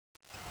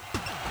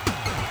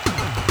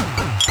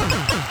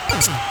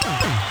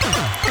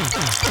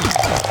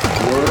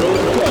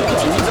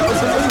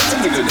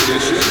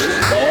Balls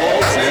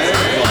and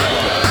Vodka.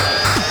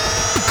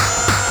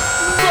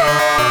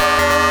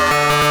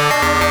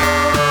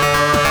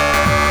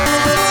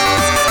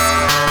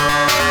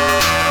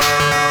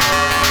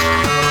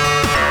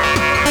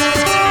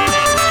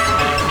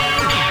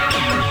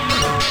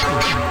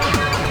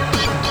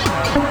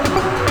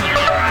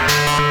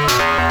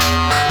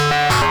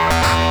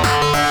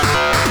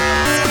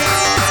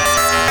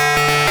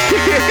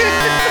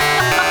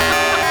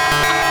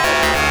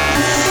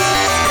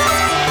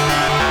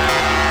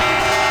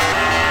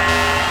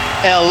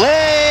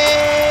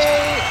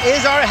 LA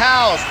is our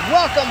house.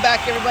 Welcome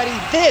back, everybody.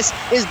 This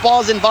is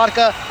Balls and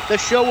Vodka, the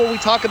show where we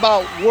talk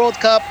about World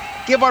Cup,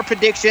 give our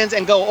predictions,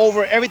 and go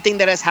over everything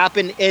that has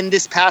happened in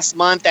this past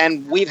month.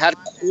 And we've had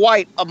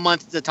quite a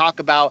month to talk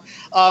about.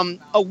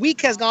 A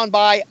week has gone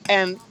by,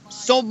 and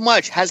so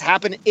much has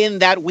happened in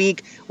that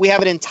week. We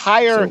have an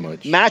entire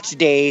match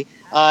day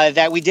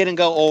that we didn't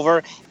go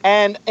over,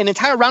 and an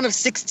entire round of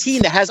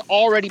 16 that has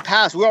already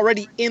passed. We're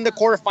already in the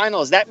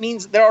quarterfinals. That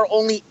means there are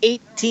only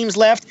 8 teams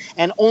left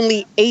and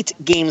only 8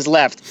 games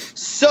left.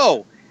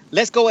 So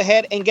let's go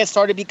ahead and get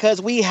started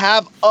because we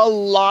have a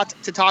lot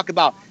to talk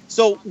about.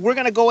 So we're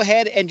going to go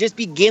ahead and just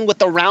begin with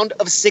the round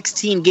of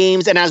 16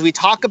 games. And as we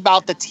talk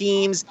about the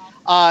teams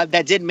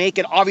that did make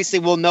it, obviously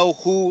we'll know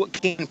who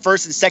came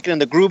first and second in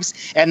the groups.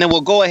 And then we'll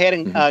go ahead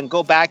and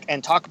go back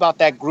and talk about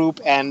that group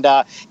and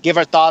give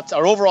our thoughts,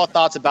 our overall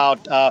thoughts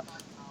about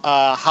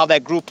how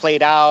that group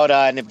played out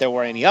and if there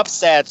were any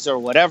upsets or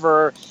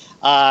whatever.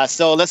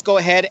 So let's go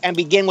ahead and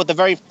begin with the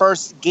very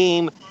first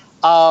game,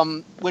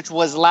 which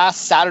was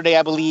last Saturday,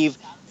 I believe.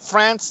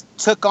 France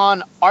took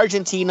on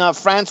Argentina.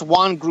 France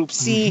won Group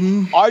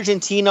C.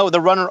 Argentina,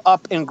 the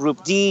runner-up in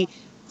Group D.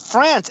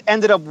 France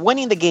ended up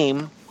winning the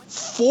game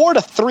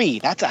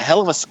 4-3. That's a hell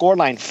of a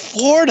scoreline.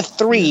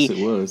 4-3. Yes,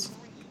 it was.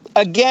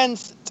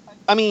 Against,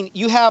 I mean,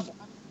 you have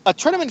a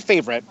tournament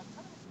favorite.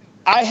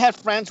 I had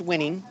France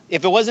winning.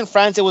 If it wasn't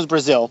France, it was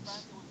Brazil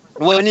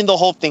winning the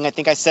whole thing. I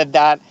think I said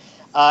that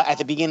at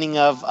the beginning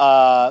of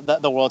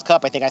the World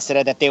Cup. I think I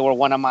said that they were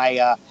one of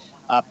my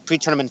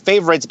pre-tournament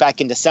favorites back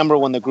in December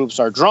when the groups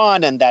are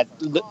drawn, and that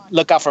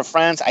look out for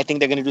France. I think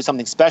they're going to do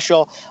something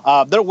special.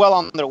 They're well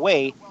on their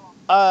way.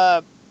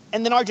 And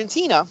then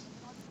Argentina,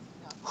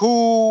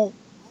 who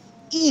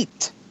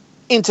eked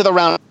into the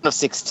round of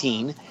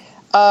 16,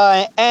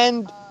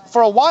 and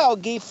for a while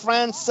gave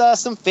France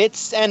some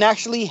fits and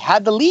actually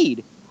had the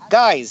lead.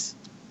 Guys,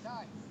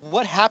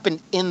 what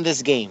happened in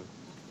this game?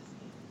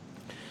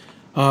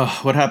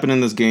 What happened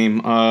in this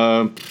game?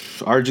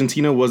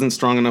 Argentina wasn't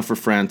strong enough for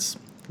France.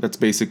 That's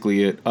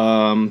basically it.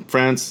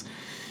 France,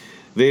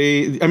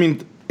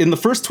 in the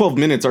first 12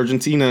 minutes,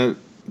 Argentina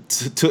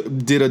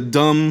did a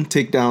dumb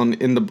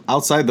takedown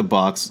outside the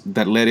box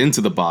that led into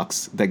the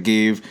box that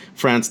gave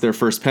France their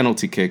first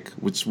penalty kick,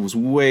 which was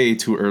way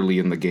too early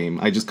in the game.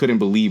 I just couldn't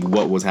believe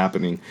what was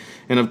happening.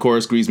 And of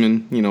course,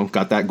 Griezmann,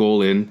 got that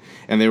goal in,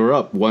 and they were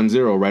up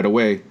 1-0 right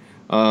away.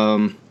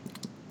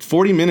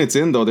 40 minutes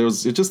in, though,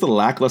 it's just a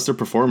lackluster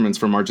performance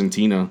from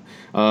Argentina.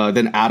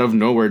 Then out of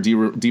nowhere,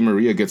 Di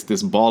Maria gets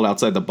this ball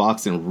outside the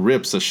box and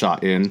rips a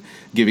shot in,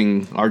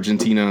 giving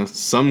Argentina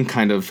some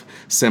kind of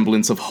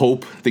semblance of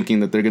hope,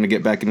 thinking that they're going to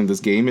get back into this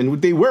game.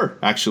 And they were,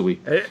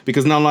 actually.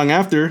 Because not long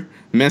after,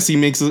 Messi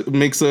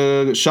makes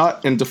a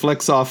shot and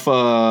deflects off,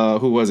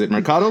 who was it,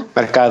 Mercado?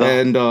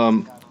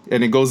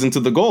 And it goes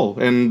into the goal.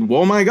 And,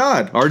 oh, my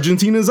God,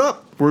 Argentina's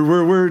up.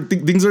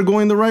 Things are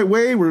going the right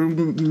way.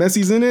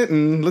 Messi's in it,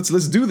 and let's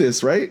do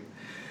this, right?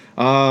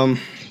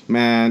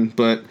 Man,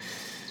 but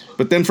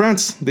then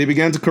France, they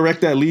began to correct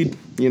that lead,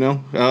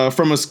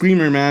 from a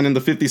screamer, man, in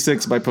the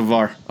 56 by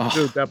Pavard. Oh,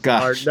 dude, that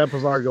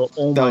Pavard goal,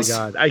 oh my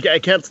God. I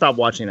can't stop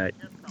watching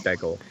that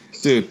goal.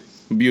 Dude,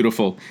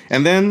 beautiful.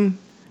 And then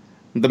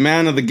the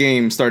man of the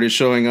game started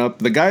showing up.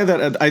 The guy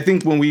that I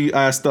think when we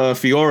asked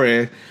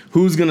Fiore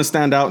who's going to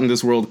stand out in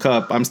this World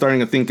Cup, I'm starting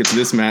to think it's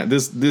this man,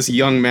 this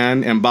young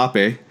man,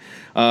 Mbappe.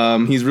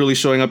 He's really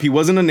showing up. He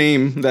wasn't a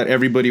name that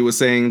everybody was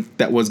saying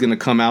that was going to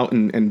come out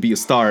and be a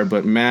star,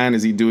 but man,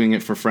 is he doing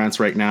it for France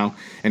right now.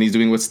 And he's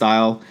doing it with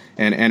style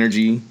and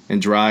energy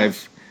and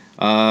drive.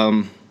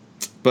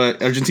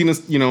 But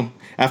Argentina's,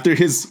 after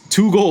his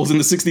 2 goals in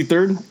the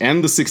 63rd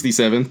and the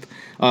 67th,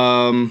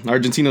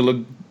 Argentina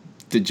looked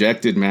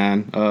dejected,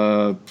 man.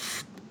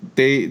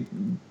 They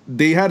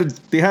had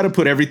to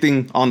put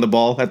everything on the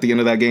ball at the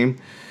end of that game,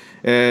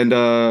 and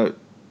I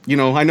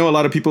know a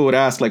lot of people would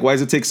ask, like, why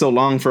does it take so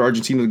long for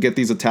Argentina to get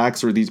these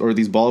attacks or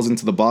these balls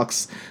into the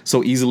box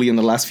so easily in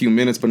the last few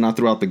minutes, but not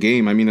throughout the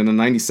game? I mean, in the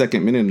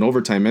 92nd minute in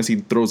overtime,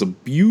 Messi throws a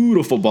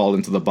beautiful ball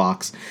into the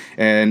box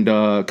and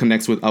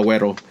connects with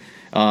Agüero,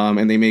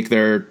 and they make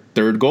their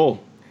 3rd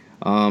goal.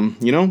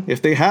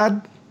 If they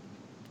had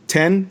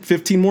 10,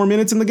 15 more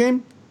minutes in the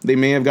game, they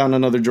may have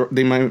gotten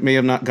They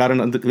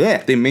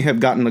may have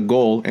gotten a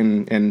goal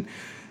and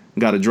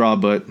got a draw,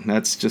 but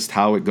that's just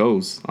how it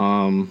goes.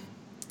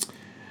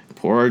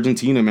 Poor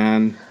Argentina,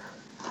 man.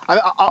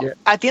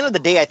 At the end of the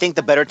day, I think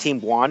the better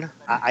team won.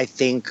 I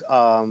think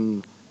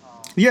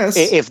Yes.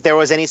 If there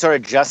was any sort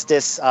of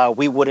justice,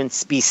 we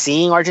wouldn't be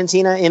seeing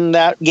Argentina in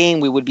that game.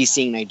 We would be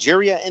seeing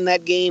Nigeria in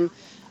that game.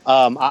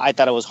 I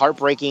thought it was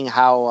heartbreaking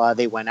how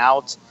they went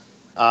out.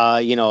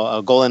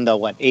 A goal in the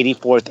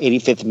 84th,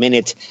 85th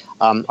minute.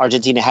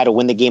 Argentina had to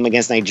win the game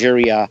against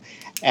Nigeria,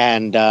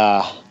 and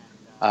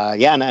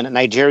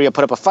Nigeria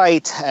put up a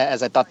fight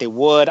as I thought they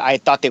would. I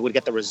thought they would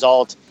get the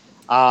result,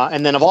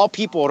 and then of all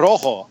people,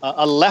 Rojo,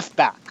 a left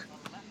back.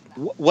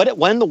 What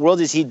in the world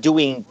is he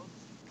doing?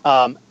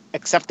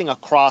 Accepting a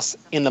cross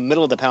in the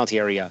middle of the penalty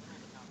area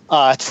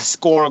to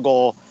score a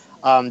goal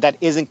that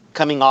isn't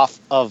coming off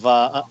of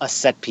a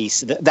set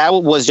piece. That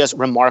was just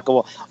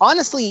remarkable.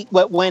 Honestly,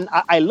 when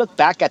I look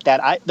back at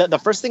that, the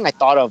first thing I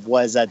thought of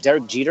was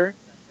Derek Jeter.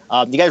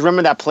 You guys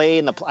remember that play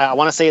I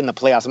want to say in the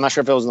playoffs. I'm not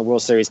sure if it was in the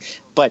World Series.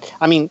 But,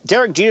 I mean,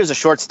 Derek Jeter's a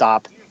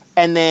shortstop,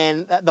 and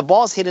then the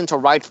ball's hit into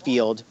right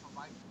field.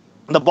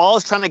 The ball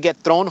is trying to get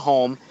thrown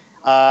home.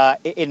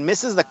 It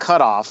misses the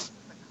cutoff.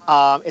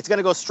 It's going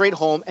to go straight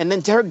home. And then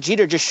Derek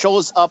Jeter just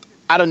shows up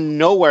out of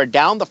nowhere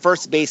down the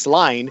first base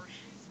line,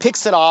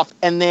 picks it off,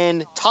 and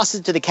then tosses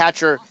it to the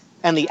catcher,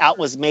 and the out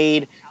was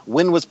made.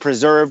 Win was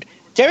preserved.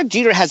 Derek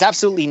Jeter has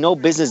absolutely no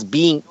business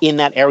being in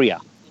that area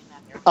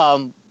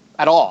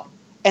at all.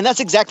 And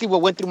that's exactly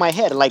what went through my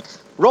head. Like,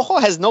 Rojo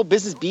has no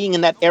business being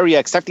in that area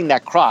accepting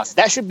that cross.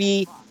 That should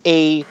be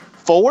a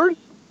forward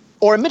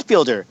or a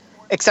midfielder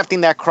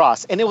accepting that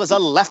cross. And it was a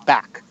left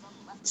back.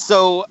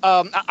 So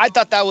I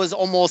thought that was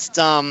almost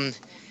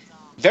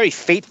very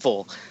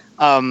fateful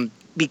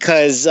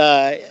because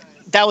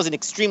that was an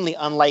extremely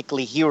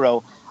unlikely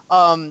hero.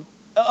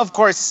 Of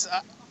course,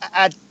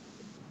 at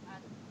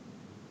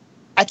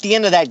the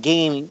end of that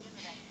game,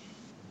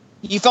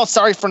 you felt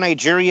sorry for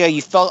Nigeria.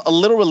 You felt a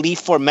little relief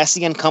for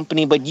Messi and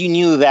company, but you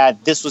knew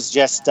that this was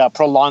just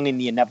prolonging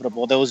the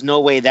inevitable. There was no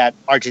way that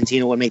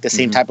Argentina would make the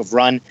same type of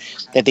run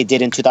that they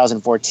did in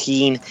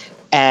 2014.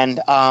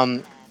 And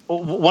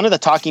one of the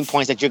talking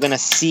points that you're going to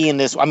see in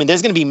this, I mean,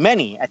 there's going to be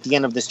many at the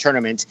end of this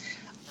tournament,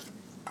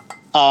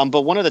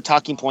 but one of the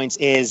talking points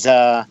is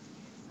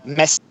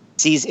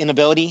Messi's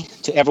inability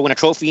to ever win a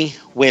trophy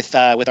with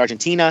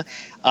Argentina,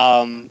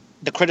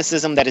 the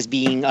criticism that is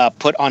being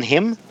put on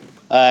him,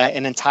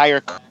 an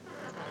entire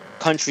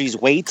country's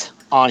weight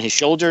on his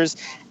shoulders,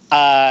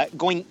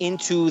 going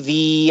into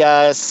the,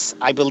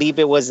 I believe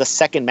it was the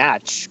second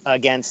match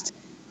against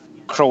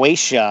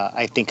Croatia,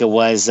 I think it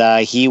was.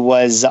 He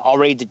was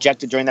already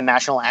dejected during the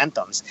national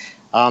anthems.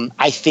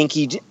 I think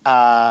he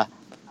had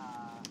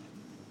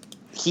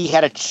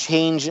a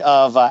change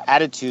of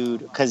attitude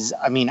because,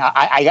 I mean,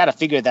 I got to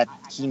figure that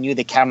he knew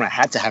the camera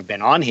had to have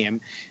been on him.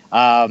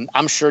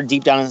 I'm sure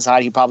deep down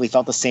inside he probably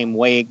felt the same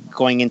way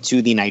going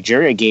into the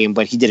Nigeria game,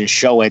 but he didn't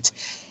show it.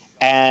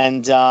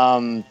 And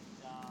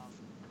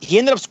he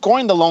ended up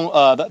scoring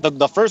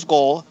the first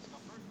goal,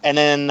 and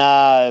then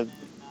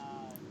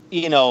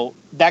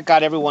that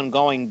got everyone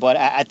going. But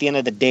at the end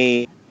of the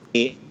day,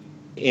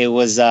 it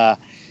was I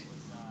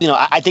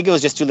think it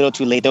was just too little,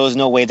 too late. There was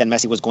no way that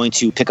Messi was going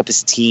to pick up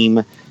his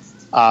team.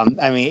 I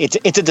mean, it's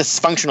a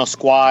dysfunctional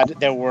squad.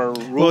 There were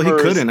rumors. Well, he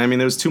couldn't. I mean,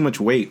 there was too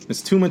much weight.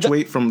 It's too much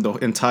weight from the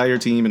entire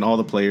team and all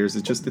the players.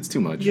 It's too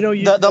much.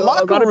 The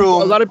locker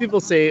room. A lot of people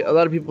say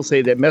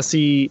that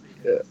Messi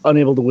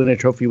unable to win a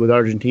trophy with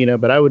Argentina,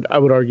 but I would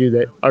argue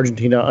that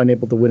Argentina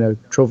unable to win a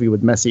trophy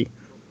with Messi.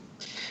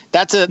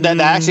 That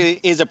actually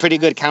is a pretty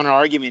good counter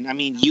argument. I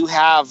mean, you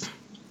have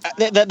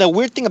the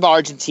weird thing about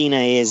Argentina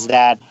is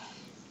that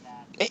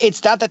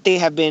it's not that they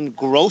have been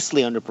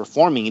grossly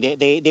underperforming.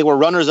 They were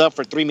runners up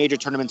for 3 major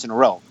tournaments in a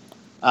row,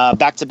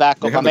 back-to-back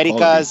Copa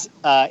Americas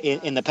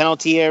in the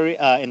penalty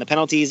area, in the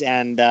penalties,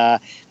 and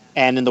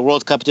in the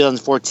World Cup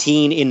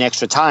 2014 in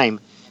extra time.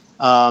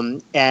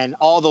 And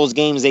all those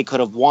games they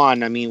could have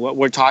won. I mean,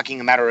 we're talking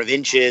a matter of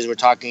inches. We're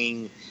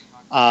talking,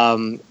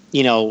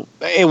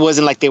 it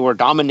wasn't like they were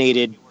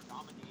dominated.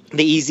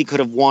 They easily could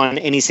have won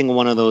any single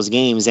one of those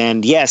games.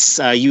 And yes,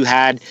 you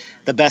had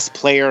the best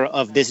player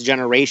of this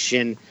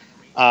generation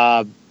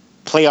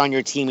play on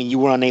your team, and you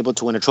were unable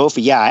to win a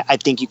trophy. Yeah, I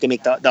think you can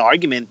make the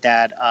argument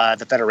that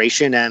the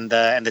federation and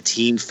the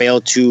team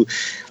failed to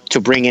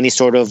bring any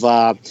sort of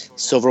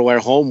silverware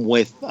home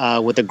with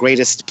the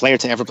greatest player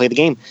to ever play the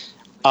game,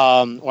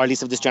 or at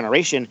least of this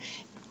generation.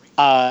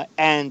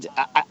 And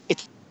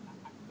it's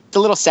a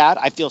little sad.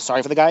 I feel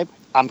sorry for the guy.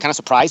 I'm kind of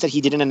surprised that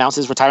he didn't announce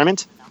his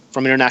retirement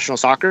from international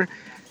soccer.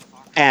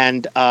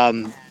 And,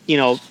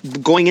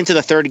 going into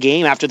the third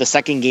game, after the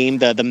second game,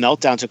 the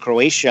meltdown to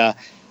Croatia,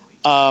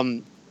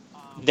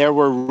 there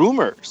were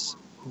rumors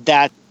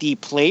that the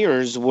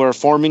players were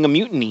forming a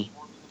mutiny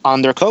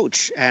on their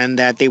coach and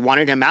that they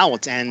wanted him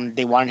out and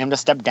they wanted him to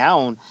step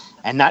down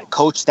and not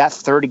coach that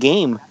third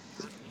game.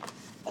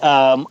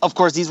 Of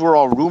course, these were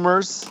all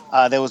rumors.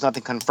 There was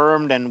nothing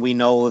confirmed, and we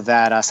know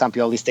that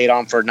Sampaoli stayed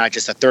on for not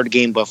just the third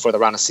game, but for the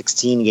round of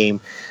 16 game.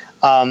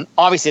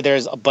 Obviously,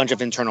 there's a bunch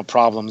of internal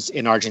problems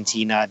in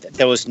Argentina.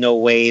 There was no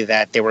way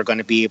that they were going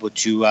to be able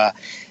to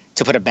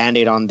put a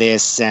Band-Aid on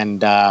this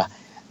and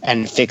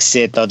fix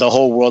it. The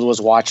whole world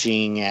was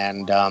watching,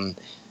 and I'm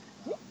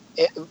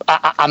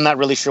not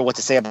really sure what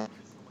to say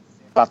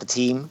about the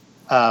team.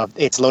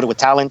 It's loaded with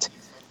talent,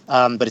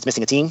 but it's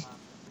missing a team.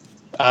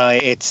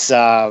 It's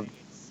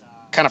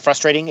kind of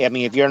frustrating. I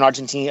mean, if you're an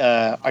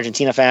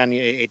Argentina fan,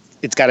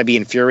 it's got to be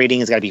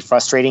infuriating. It's got to be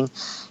frustrating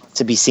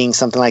to be seeing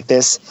something like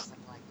this.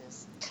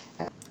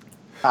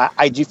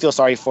 I do feel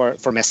sorry for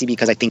Messi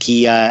because I think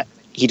he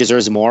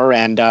deserves more,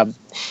 and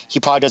he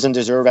probably doesn't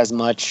deserve as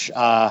much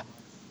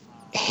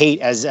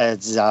hate as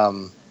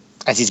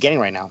he's getting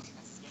right now.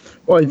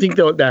 Well, I think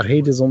that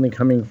hate is only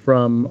coming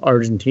from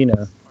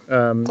Argentina.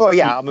 Well,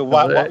 yeah. I mean,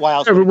 why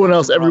else? Everyone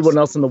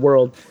else in the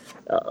world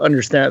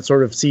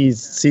sort of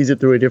sees it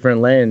through a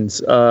different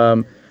lens.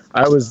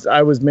 I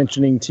was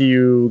mentioning to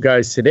you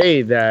guys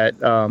today that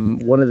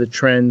one of the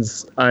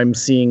trends I'm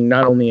seeing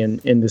not only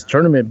in this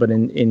tournament but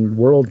in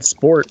world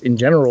sport in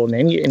general,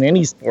 in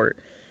any sport,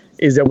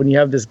 is that when you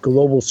have this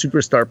global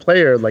superstar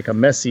player like a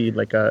Messi,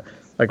 like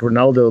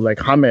Ronaldo, like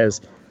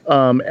James,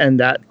 and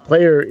that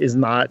player is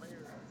not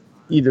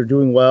either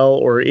doing well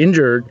or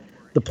injured,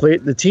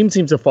 the team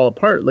seems to fall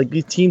apart. Like,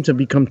 these teams have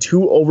become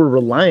too over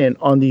reliant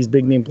on these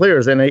big name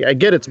players. And I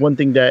get it's one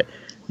thing that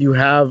you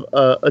have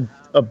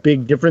a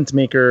big difference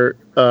maker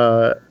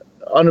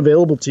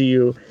unavailable to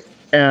you,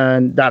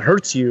 and that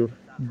hurts you.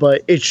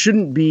 But it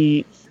shouldn't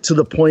be to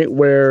the point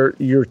where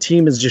your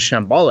team is just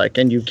shambolic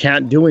and you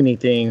can't do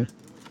anything.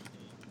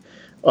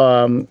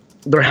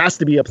 There has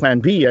to be a plan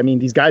B. I mean,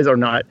 these guys are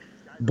not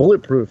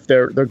bulletproof.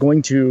 They're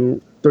going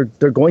to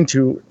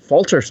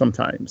falter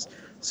sometimes.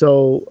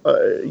 So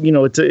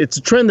it's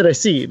a trend that I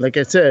see. Like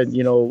I said,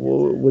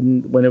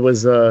 when it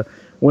was the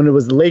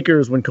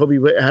Lakers, when Kobe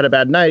had a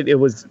bad night, it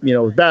was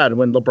bad.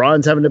 When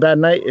LeBron's having a bad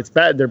night, it's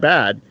bad. They're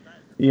bad.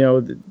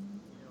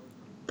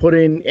 Put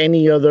in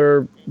any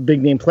other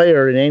big name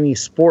player in any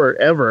sport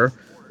ever.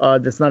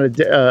 That's not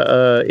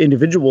a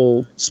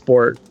individual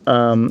sport.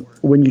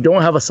 When you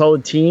don't have a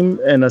solid team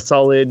and a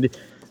solid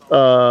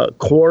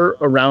core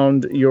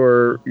around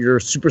your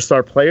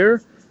superstar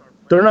player,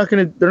 they're not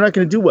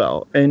gonna do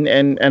well.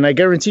 And I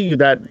guarantee you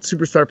that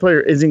superstar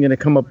player isn't gonna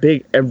come up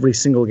big every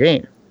single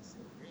game.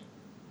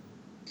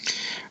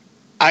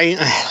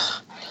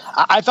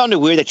 I found it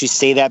weird that you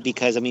say that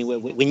because, I mean,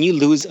 when you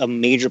lose a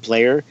major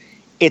player,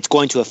 it's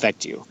going to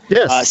affect you.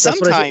 Yes,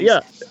 sometimes.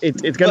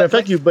 It's going to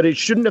affect you, but it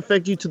shouldn't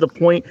affect you to the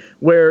point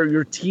where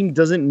your team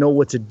doesn't know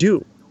what to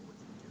do.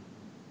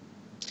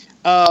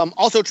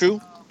 Also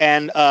true,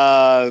 and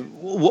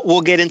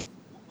we'll get into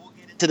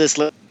this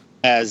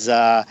as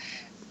Colombia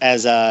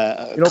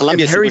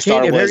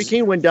superstar. If Harry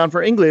Kane went down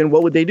for England,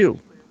 what would they do?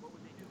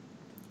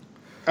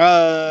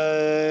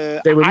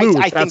 They would lose.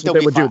 That's what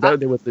they would do.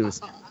 They would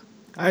lose.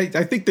 I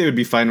think they would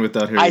be fine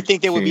without Harry. I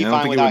think they would be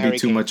fine without Harry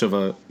Kane. I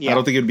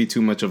don't think it would be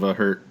too much of a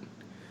hurt.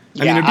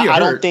 Yeah, I mean, it'd be a hurt.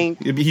 Don't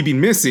think he'd be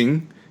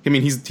missing. I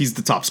mean, he's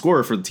the top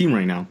scorer for the team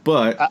right now.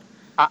 But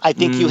I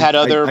think you had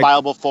other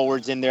viable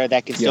forwards in there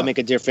that can still make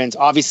a difference.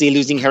 Obviously,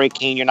 losing Harry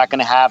Kane, you're not going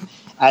to have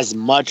as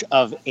much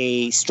of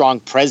a strong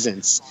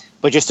presence,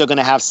 but you're still going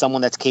to have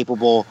someone that's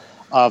capable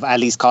of at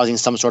least causing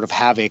some sort of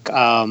havoc.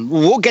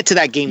 We'll get to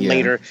that game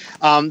later.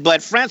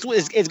 But France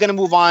is going to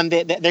move on.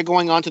 They're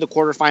going on to the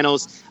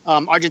quarterfinals.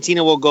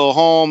 Argentina will go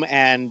home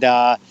and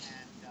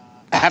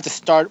have to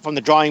start from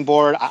the drawing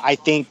board. I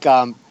think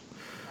a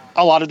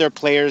lot of their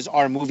players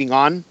are moving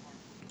on.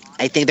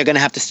 I think they're going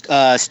to have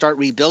to start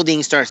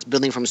building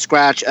from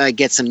scratch,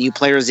 get some new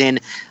players in.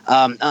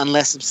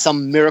 Unless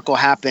some miracle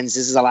happens,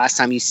 this is the last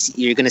time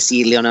you're going to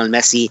see Lionel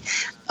Messi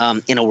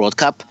in a World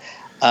Cup.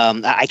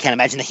 I can't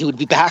imagine that he would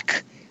be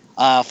back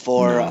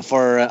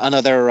for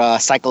another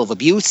cycle of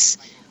abuse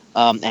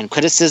and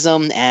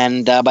criticism.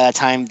 And by the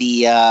time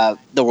the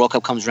World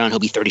Cup comes around, he'll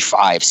be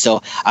 35.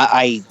 So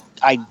I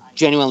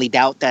genuinely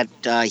doubt that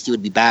he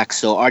would be back.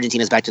 So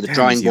Argentina's back to the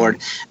drawing board.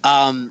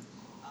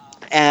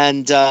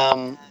 And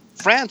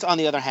France, on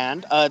the other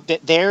hand,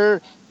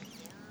 they're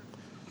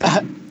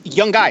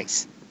young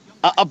guys.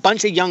 A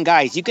bunch of young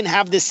guys. You can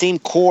have the same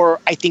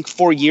core, I think,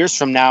 4 years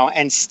from now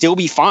and still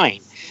be fine.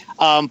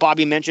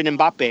 Bobby mentioned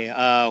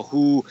Mbappe,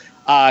 who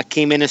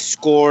came in and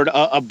scored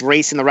a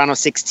brace in the round of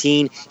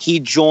 16. He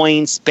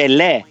joins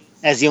Pelé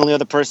as the only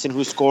other person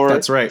who scored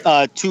That's right.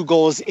 2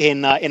 goals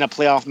in a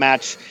playoff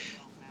match.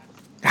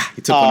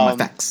 He took one of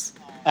my facts.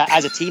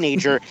 As a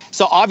teenager.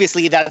 So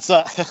obviously that's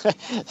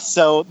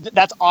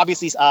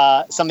obviously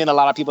something a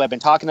lot of people have been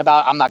talking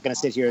about. I'm not going to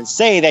sit here and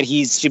say that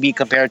he should be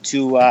compared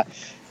to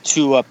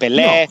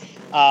Pelé.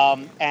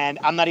 No. And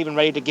I'm not even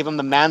ready to give him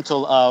the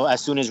mantle as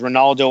soon as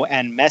Ronaldo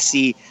and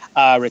Messi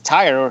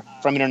retire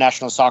from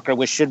international soccer,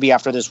 which should be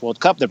after this World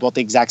Cup. They're both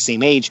the exact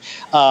same age.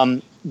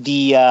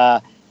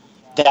 That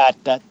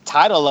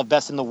title of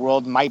best in the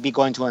world might be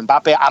going to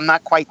Mbappe. I'm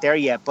not quite there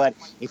yet, but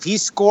if he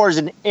scores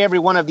in every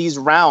one of these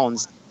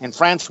rounds and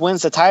France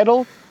wins the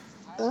title,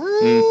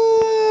 you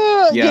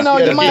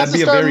might have to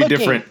start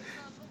looking.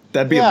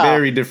 That'd be a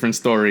very different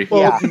story.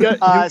 Well, you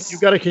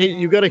got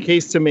a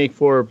case to make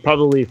for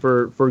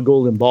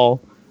Golden Ball,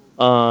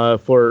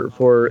 for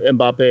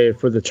Mbappe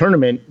for the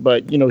tournament,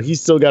 but he's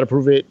still got to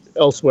prove it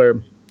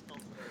elsewhere.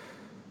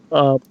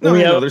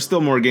 There's still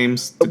more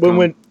games to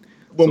come.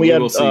 when we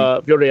had will see.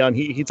 Fiore on,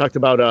 he talked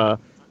about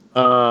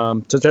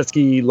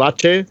Tedeschi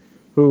Lache,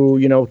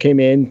 who came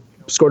in,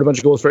 scored a bunch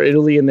of goals for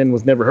Italy, and then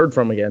was never heard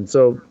from again.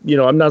 So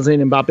I'm not saying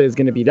Mbappe is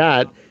going to be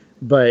that,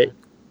 but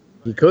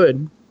he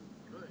could.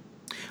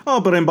 Oh,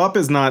 but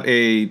Mbappe's not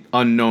a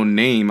unknown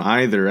name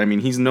either. I mean,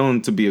 he's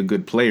known to be a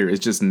good player.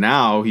 It's just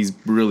now he's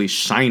really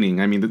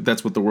shining. I mean,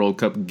 that's what the World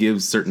Cup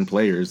gives certain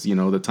players.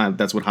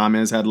 That's what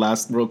James had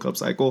last World Cup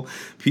cycle.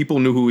 People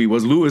knew who he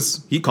was.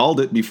 Lewis, he called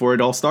it before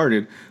it all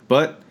started.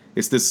 But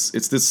it's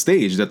this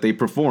stage that they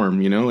perform,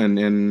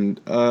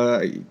 and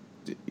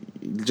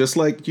just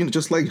like James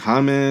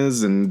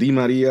and Di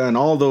Maria and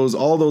all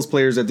those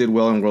players that did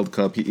well in World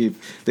Cup.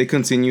 If they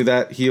continue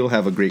that, he'll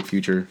have a great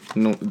future.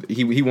 No,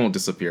 he won't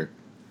disappear.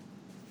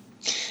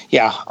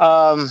 Yeah.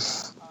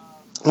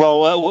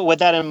 Well, with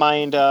that in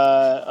mind,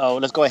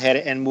 let's go ahead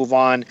and move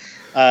on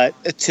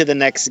to the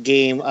next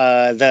game.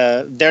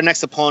 Their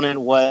next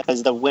opponent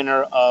was the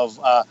winner of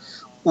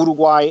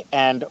Uruguay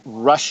and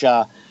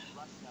Russia.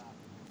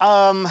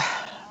 I'm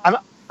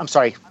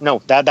sorry.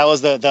 No, that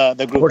was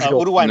the group.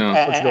 Uruguay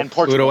and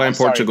Portugal. Uruguay and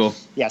Portugal.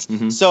 Yes.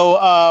 Mm-hmm.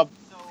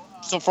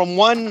 So from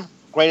one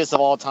greatest of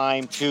all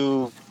time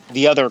to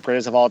the other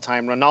greatest of all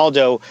time,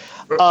 Ronaldo.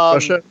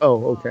 Russia.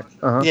 Oh, okay.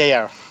 Uh-huh.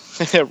 Yeah.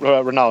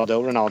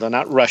 Ronaldo,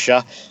 not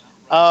Russia.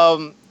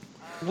 I'm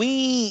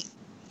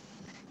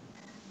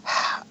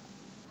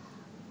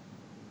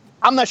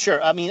not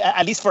sure. I mean,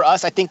 at least for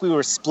us, I think we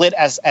were split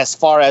as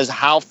far as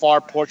how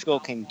far Portugal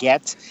can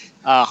get,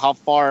 how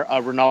far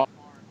Ronaldo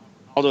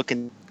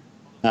can.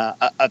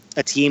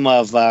 A team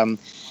of I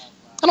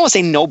don't want to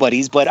say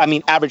nobodies, but I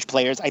mean average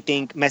players. I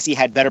think Messi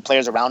had better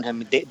players around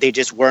him. They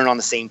just weren't on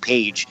the same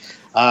page.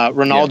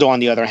 Ronaldo, on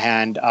the other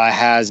hand,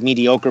 has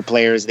mediocre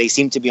players. They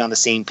seem to be on the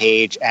same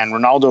page, and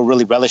Ronaldo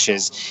really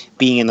relishes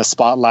being in the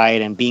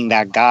spotlight and being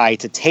that guy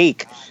to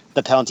take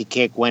the penalty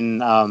kick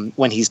when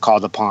he's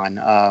called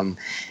upon.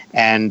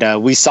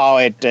 And we saw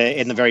it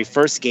in the very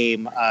first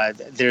game.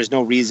 There's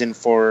no reason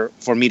for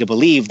me to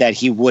believe that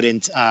he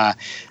wouldn't try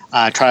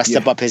to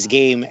step up his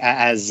game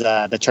as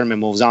the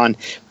tournament moves on.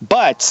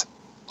 But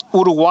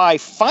Uruguay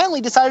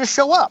finally decided to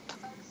show up.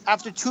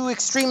 After two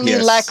extremely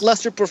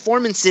lackluster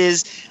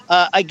performances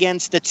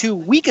against the two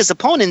weakest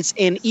opponents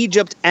in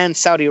Egypt and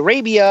Saudi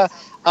Arabia,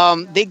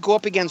 they go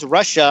up against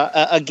Russia,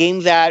 a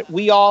game that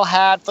we all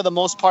had, for the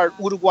most part,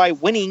 Uruguay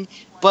winning,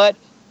 but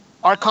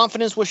our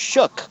confidence was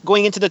shook.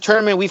 Going into the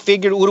tournament, we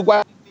figured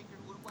Uruguay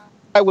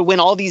would win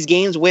all these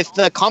games with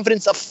the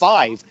confidence of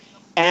 5.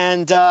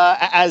 And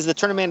as the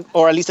tournament,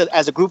 or at least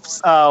as the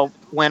groups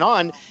went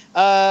on,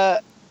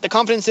 the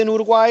confidence in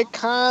Uruguay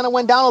kind of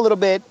went down a little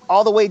bit,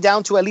 all the way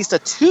down to at least a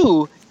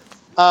 2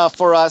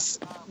 for us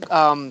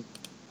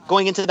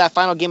going into that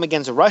final game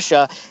against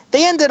Russia.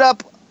 They ended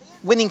up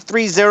winning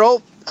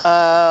 3-0.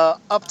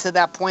 Up to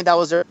that point, that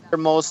was their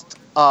most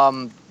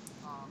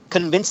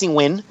convincing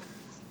win,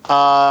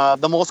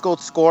 the most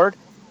goals scored.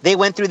 They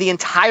went through the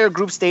entire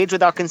group stage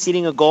without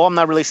conceding a goal. I'm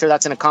not really sure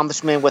that's an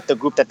accomplishment with the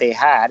group that they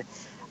had.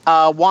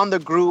 Won the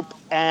group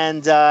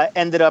and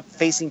ended up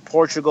facing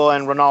Portugal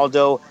and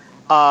Ronaldo.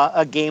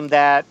 A game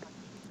that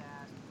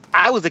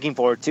I was looking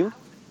forward to.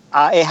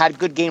 It had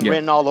good game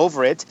written all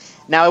over it.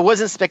 Now, it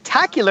wasn't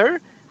spectacular,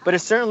 but it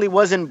certainly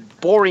wasn't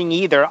boring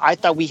either. I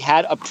thought we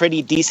had a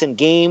pretty decent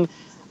game.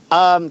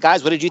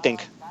 Guys, what did you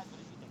think?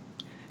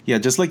 Yeah,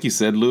 just like you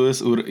said,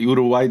 Lewis,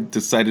 Uruguay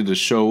decided to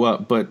show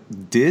up.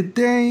 But did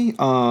they?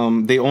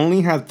 They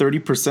only had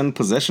 30%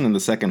 possession in the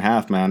second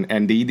half, man.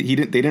 And they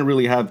didn't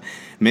really have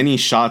many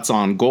shots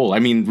on goal. I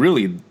mean,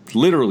 really,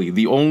 literally,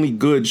 the only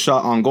good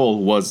shot on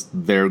goal was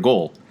their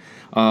goal.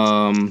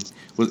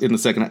 Was in the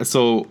second half.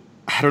 So,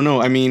 I don't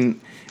know. I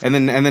mean, and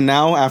then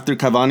now, after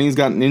Cavani's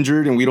gotten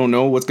injured and we don't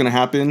know what's going to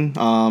happen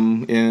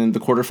in the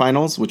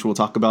quarterfinals, which we'll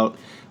talk about,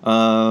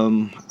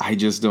 I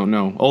just don't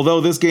know.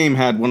 Although this game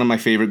had one of my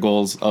favorite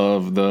goals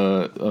of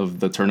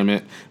the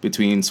tournament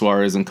between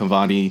Suarez and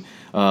Cavani,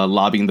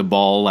 lobbing the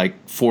ball like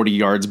 40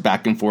 yards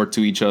back and forth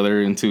to each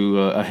other into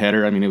a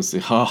header. I mean, it was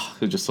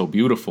just so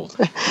beautiful.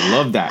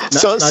 Love that.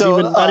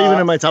 Not even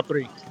in my top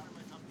 3.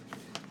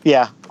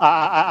 Yeah,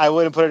 I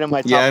wouldn't put it in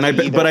my top 3 and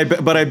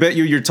either. but I bet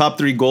you your top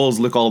 3 goals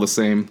look all the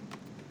same.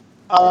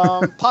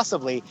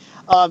 Possibly.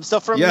 So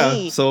for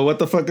me, so what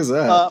the fuck is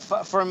that?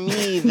 For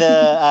me,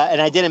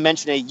 and I didn't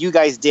mention it. You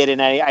guys did,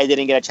 and I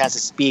didn't get a chance to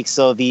speak.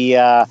 So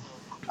okay,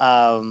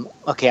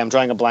 I'm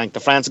drawing a blank. The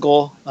France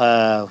goal.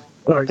 The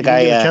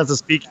guy. You get a chance to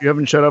speak. You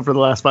haven't shut up for the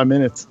last 5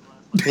 minutes.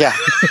 Yeah,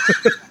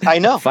 I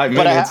know. 5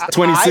 minutes,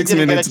 26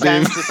 minutes,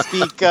 Dave.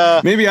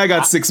 Maybe I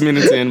got 6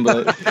 minutes in,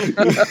 but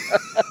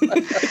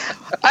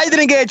I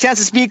didn't get a chance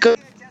to speak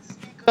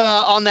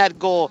on that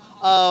goal.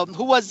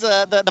 Who was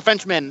the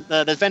Frenchman,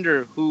 the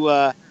defender who?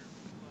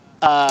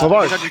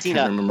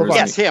 Argentina.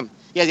 Yes, him.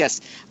 Yes.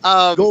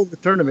 Goal of the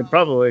tournament,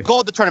 probably.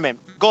 Goal of the tournament.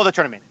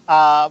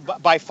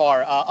 By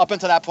far. Up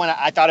until that point,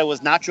 I thought it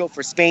was Nacho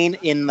for Spain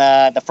in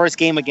the first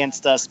game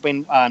against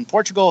Spain and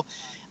Portugal.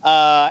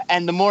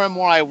 And the more and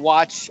more I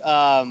watch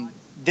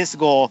this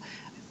goal,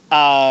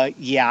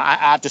 Yeah, I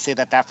have to say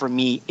that for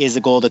me is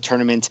the goal of the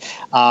tournament.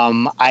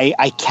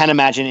 I can't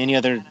imagine any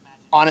other.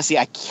 Honestly,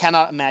 I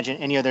cannot imagine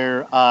any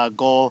other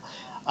goal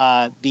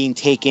being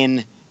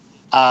taken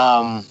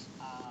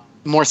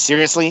more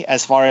seriously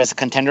as far as a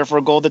contender for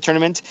a goal of the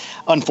tournament.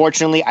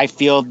 Unfortunately, I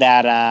feel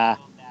that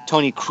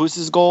Tony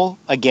Kroos's goal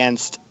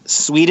against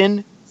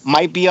Sweden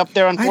might be up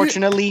there.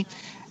 Unfortunately.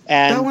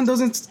 And that one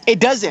doesn't.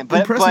 It doesn't, but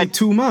impress me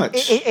too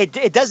much.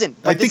 It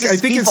doesn't. But I think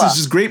it's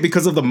just great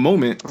because of the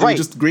moment. Right. It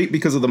was just great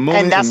because of the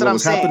moment and what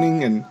was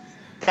happening. And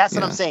that's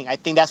what I'm saying. I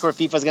think that's where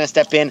FIFA's going to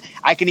step in.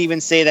 I can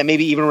even say that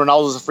maybe even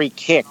Ronaldo's free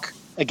kick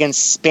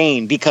against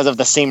Spain, because of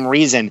the same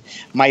reason,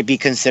 might be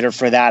considered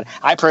for that.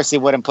 I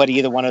personally wouldn't put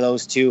either one of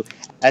those two,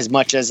 as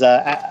much as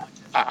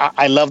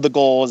I love the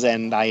goals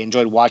and I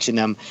enjoyed watching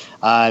them.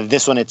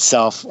 This one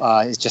itself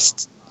is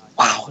just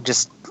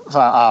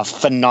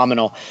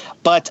phenomenal.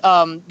 But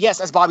yes,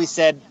 as Bobby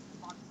said,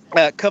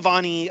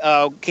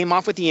 Cavani came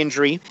off with the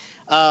injury.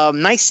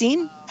 Nice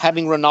scene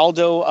having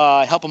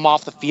Ronaldo help him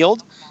off the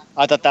field.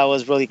 I thought that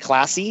was really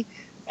classy.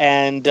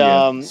 And he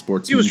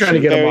was trying to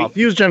get him off.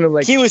 He was trying to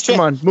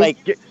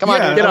come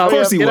on, get out. Of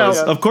course he was.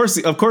 Out.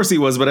 Of course he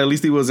was. But at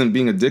least he wasn't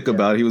being a dick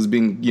about it. He was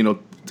being,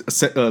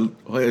 this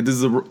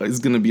is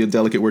going to be a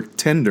delicate word,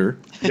 tender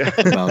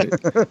about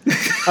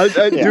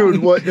it.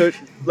 Dude, what?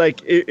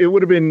 It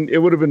would have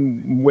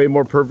been way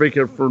more perfect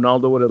if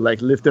Ronaldo would have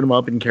lifted him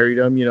up and carried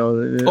him.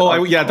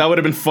 That would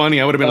have been funny.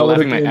 I would have been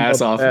laughing my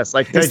ass off.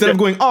 Instead of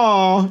going,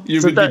 "Aw,"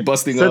 you would be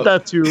busting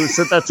up.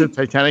 Set that to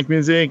Titanic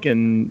music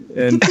and.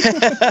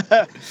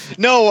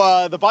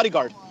 No, the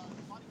Bodyguard.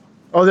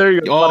 Oh, there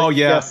you go. Oh,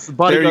 yeah. Yes,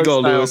 there you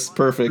go, style. Lewis.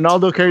 Perfect.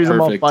 Ronaldo carries him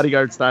off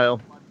Bodyguard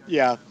style.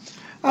 Yeah.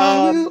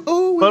 But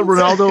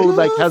Ronaldo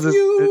has his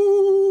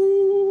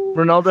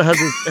Ronaldo has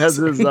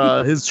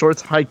his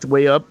shorts hiked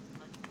way up.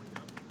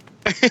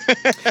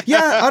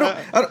 Yeah,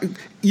 I don't.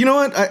 You know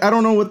what? I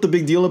don't know what the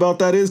big deal about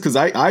that is, because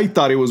I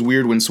thought it was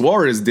weird when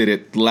Suarez did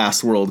it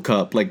last World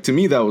Cup. To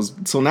me, that was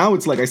so. Now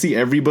it's I see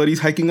everybody's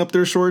hiking up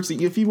their shorts.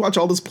 If you watch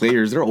all those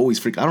players, they're always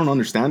freak. I don't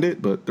understand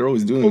it, but they're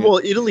always doing it. Well,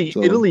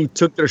 Italy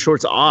took their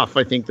shorts off.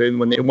 I think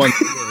when they won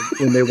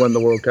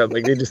the World Cup,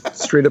 they just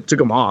straight up took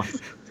them off.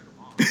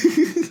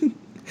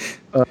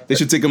 They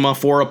should take them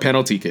off for a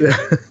penalty kick.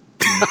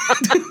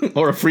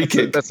 Or a free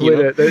kick. That's the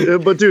way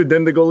but dude,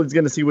 then the goalie's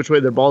going to see which way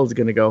their ball is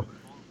going to go.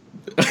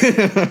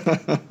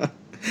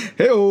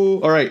 Hey-o.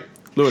 All right,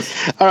 Lewis.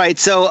 All right,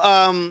 so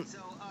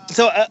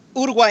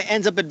Uruguay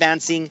ends up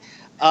advancing.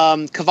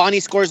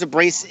 Cavani scores a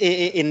brace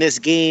in this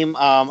game.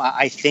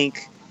 I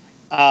think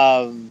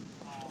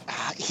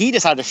he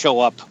decided to show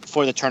up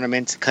for the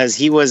tournament because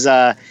he was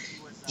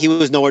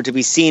nowhere to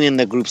be seen in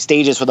the group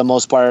stages for the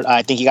most part.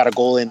 I think he got a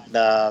goal in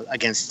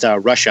against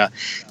Russia.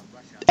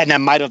 And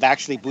that might have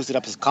actually boosted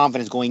up his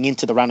confidence going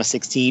into the round of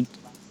 16.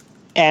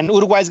 And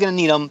Uruguay's going to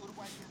need him.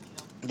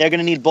 They're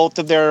going to need both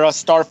of their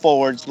star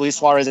forwards, Luis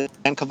Suarez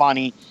and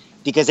Cavani,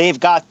 because they've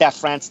got that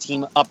France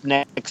team up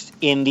next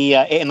in the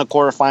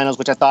quarterfinals,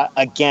 which I thought,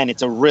 again,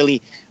 it's a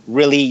really,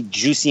 really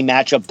juicy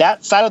matchup.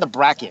 That side of the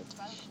bracket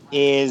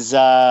is,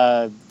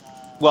 that's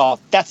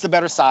the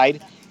better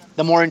side,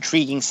 the more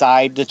intriguing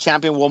side. The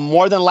champion will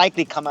more than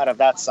likely come out of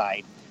that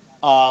side.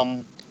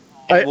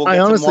 I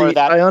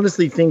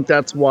honestly think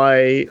that's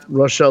why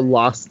Russia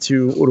lost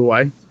to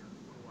Uruguay.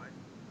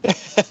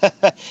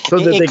 So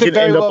that they could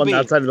end up on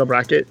that side of the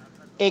bracket.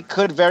 It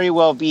could very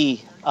well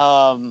be.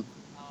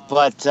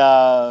 But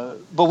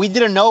we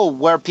didn't know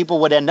where people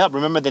would end up.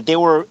 Remember that they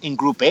were in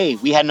Group A.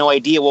 We had no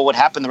idea what would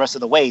happen the rest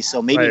of the way,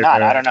 so maybe not.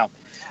 Right. I don't know.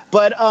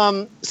 But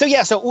so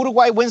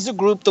Uruguay wins the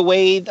group the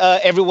way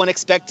everyone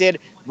expected.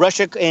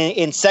 Russia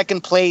in second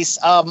place.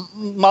 A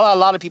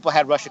lot of people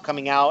had Russia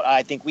coming out.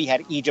 I think we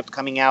had Egypt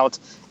coming out.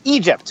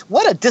 Egypt,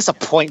 what a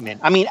disappointment.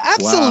 I mean,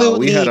 absolutely. Wow,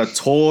 we had a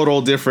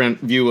total different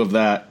view of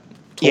that.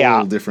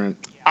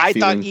 Different. I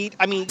thought, they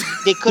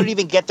couldn't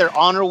even get their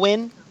honor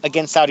win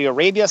against Saudi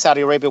Arabia.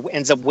 Saudi Arabia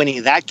ends up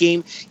winning that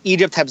game.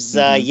 Egypt has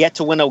yet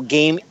to win a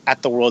game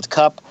at the World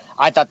Cup.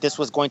 I thought this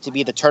was going to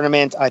be the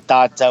tournament. I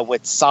thought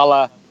with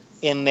Salah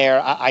in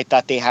there, I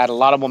thought they had a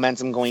lot of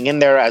momentum going in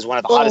there as one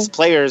of the hottest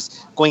players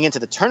going into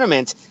the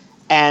tournament.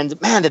 And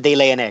man, did they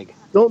lay an egg.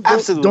 Don't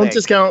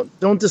discount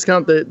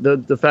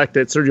the fact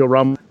that Sergio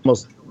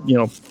Ramos,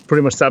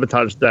 pretty much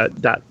sabotaged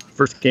that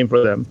first game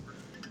for them.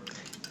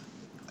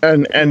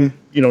 And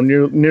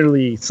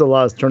nearly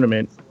Salah's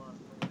tournament.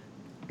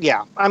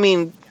 Yeah, I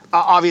mean,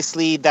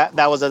 obviously that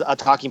was a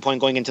talking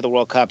point going into the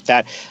World Cup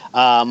that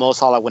Mo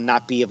Salah would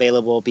not be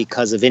available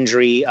because of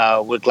injury.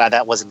 We're glad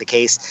that wasn't the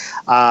case.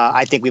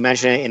 I think we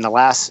mentioned it in the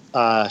last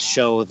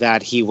show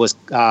that he was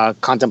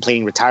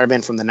contemplating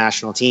retirement from the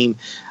national team.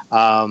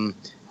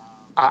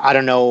 I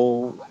don't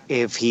know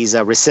if he's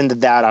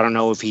rescinded that. I don't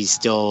know if he's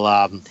still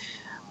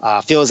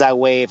feels that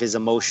way, if his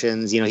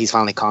emotions, he's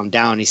finally calmed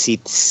down. He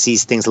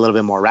sees things a little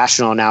bit more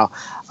rational now.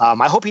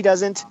 I hope he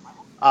doesn't.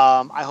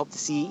 I hope to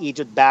see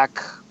Egypt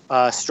back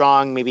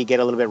strong, maybe get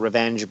a little bit of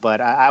revenge.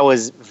 But I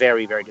was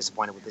very, very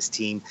disappointed with this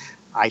team.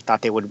 I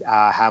thought they would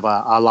have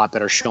a lot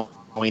better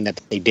showing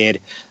that they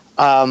did.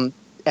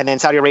 and then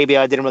Saudi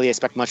Arabia, didn't really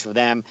expect much of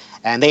them,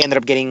 and they ended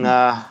up getting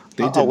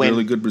They did a win.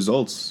 really good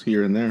results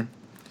here and there.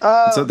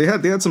 So they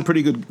had some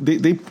pretty good.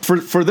 They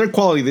for their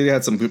quality, they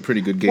had some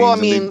pretty good games. Well, I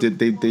mean, and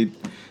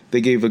they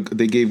gave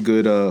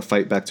good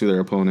fight back to their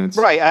opponents.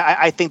 Right.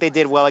 I think they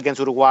did well against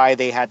Uruguay.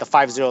 They had the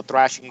 5-0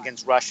 thrashing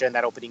against Russia in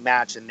that opening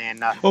match, and then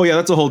That's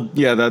a whole that's.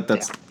 Yeah.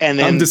 And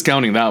then, I'm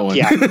discounting that one.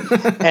 Yeah.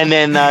 And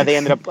then they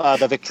ended up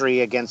the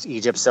victory against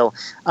Egypt. So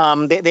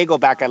they go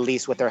back at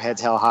least with their heads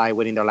held high,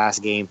 winning their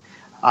last game.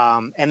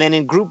 And then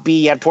in Group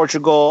B, you had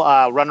Portugal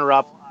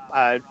runner-up.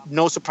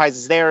 No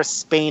surprises there.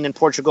 Spain and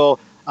Portugal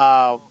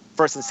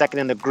first and second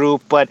in the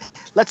group. But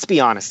let's be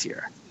honest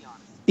here.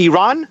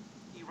 Iran,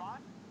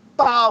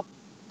 about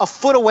a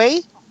foot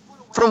away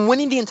from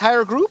winning the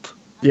entire group.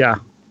 Yeah.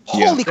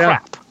 Holy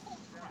crap.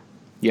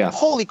 Yeah.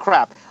 Holy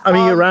crap. I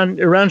mean,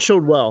 Iran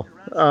showed well.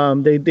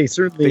 They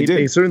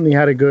certainly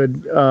had a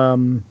good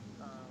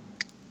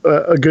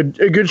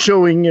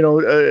showing. You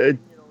know,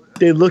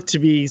 they looked to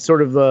be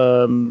sort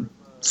of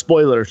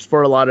spoilers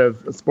for a lot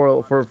of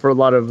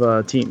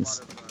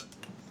teams,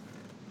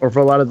 or for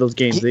a lot of those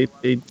games. They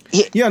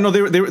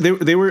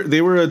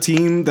were a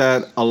team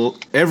that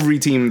every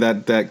team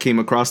that came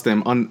across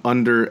them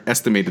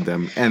underestimated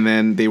them, and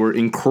then they were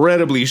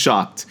incredibly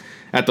shocked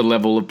at the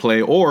level of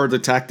play or the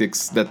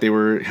tactics that they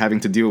were having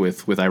to deal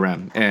with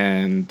Iran.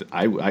 And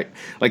I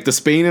like the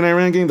Spain and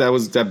Iran game.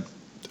 That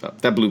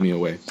blew me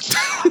away.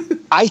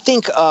 I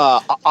think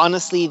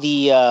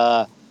honestly,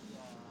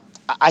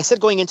 I said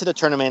going into the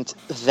tournament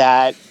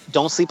that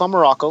don't sleep on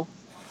Morocco.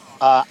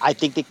 I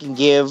think they can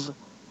give.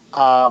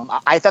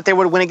 I thought they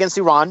would win against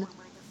Iran.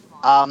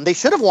 They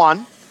should have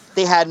won.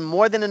 They had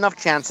more than enough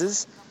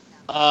chances.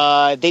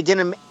 They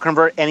didn't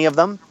convert any of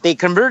them. They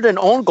converted an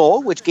own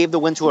goal, which gave the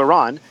win to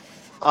Iran.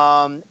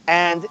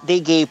 And they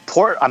gave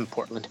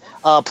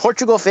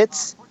Portugal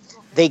fits.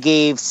 They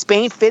gave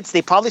Spain fits.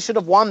 They probably should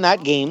have won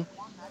that game.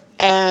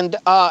 And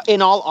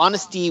in all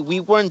honesty, we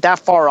weren't that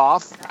far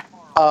off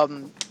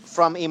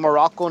from a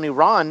Morocco and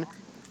Iran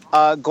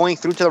going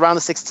through to the round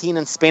of 16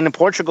 and Spain and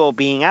Portugal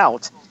being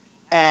out.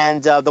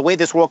 And the way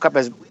this World Cup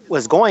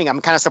was going,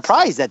 I'm kind of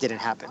surprised that didn't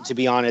happen, to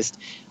be honest.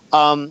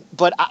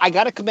 But I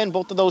got to commend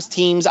both of those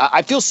teams.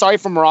 I feel sorry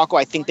for Morocco.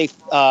 I think they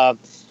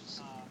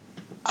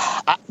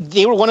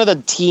were one of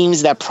the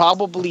teams that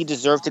probably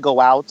deserved to go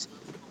out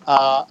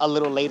a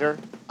little later.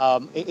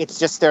 It's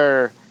just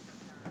they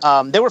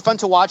were fun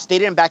to watch. They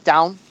didn't back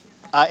down.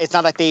 It's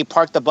not like they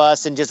parked the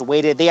bus and just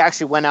waited. They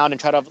actually went out and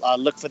tried to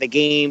look for the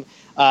game.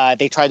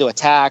 They tried to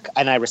attack,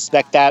 and I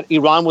respect that.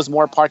 Iran was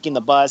more parking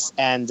the bus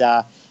and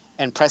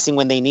pressing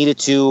when they needed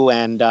to,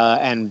 and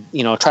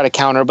try to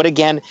counter. But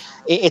again,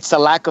 it's the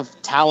lack of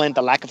talent,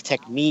 the lack of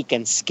technique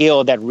and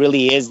skill that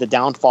really is the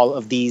downfall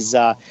of these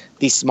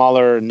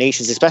smaller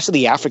nations, especially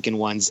the African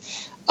ones.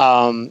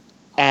 Iran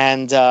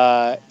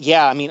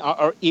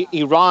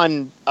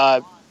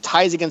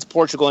ties against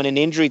Portugal in an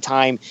injury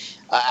time,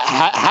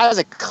 has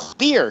a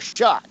clear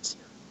shot.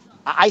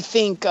 I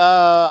think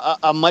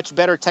a much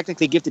better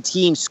technically gifted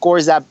team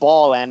scores that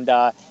ball, and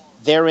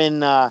they're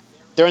in the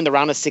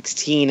round of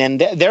 16,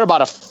 and they're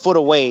about a foot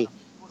away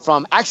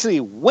from actually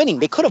winning.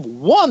 They could have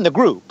won the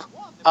group.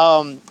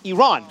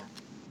 Iran,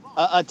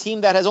 a team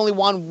that has only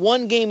won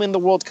one game in the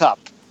World Cup,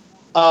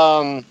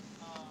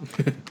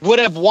 would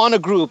have won a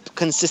group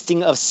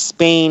consisting of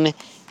Spain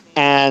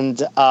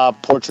and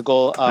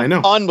Portugal. I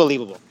know.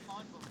 Unbelievable.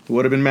 It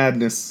would have been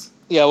madness.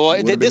 Yeah,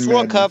 well, this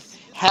World Cup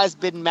has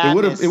been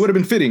madness. It would have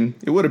been fitting.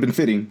 It would have been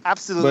fitting.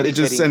 Absolutely. But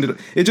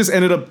it just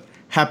ended up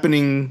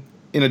happening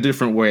in a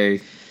different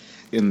way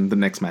in the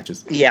next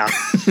matches. Yeah.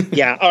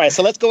 Yeah. All right.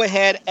 So let's go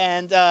ahead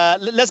and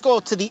let's go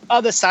to the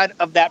other side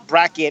of that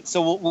bracket.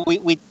 So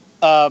we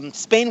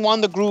Spain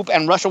won the group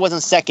and Russia was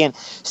in second.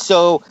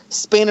 So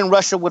Spain and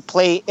Russia would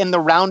play in the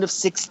round of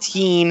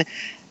 16.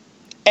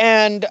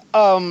 And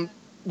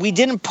we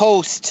didn't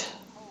post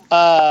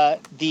our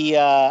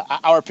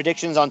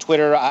predictions on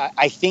Twitter.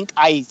 I think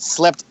I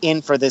slept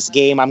in for this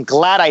game. I'm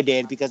glad I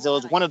did, because it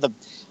was one of the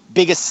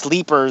biggest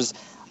sleepers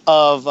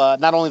of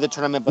not only the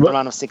tournament but the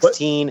round of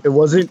 16. It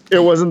wasn't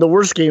the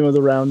worst game of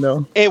the round,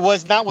 though. It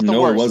was not the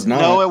worst. It was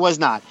not. No, it was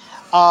not.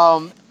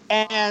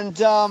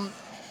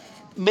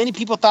 Many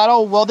people thought,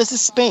 oh, well, this is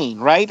Spain,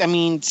 right? I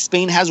mean,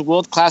 Spain has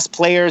world-class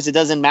players. It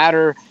doesn't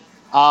matter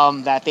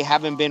that they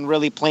haven't been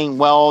really playing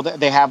well.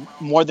 They have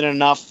more than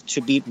enough to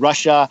beat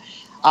Russia.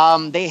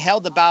 They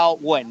held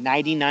about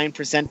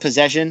 99%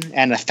 possession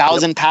and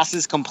 1,000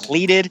 passes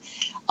completed.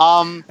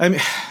 I mean,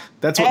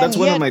 that's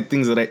one of my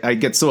things that I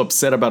get so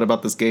upset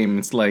about this game.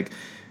 It's like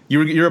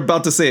you're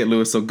about to say it,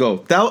 Lewis. So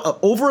go.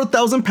 Over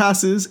 1,000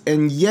 passes,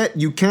 and yet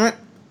you can't,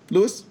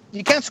 Lewis.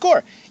 You can't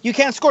score.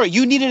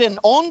 You needed an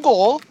own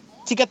goal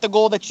to get the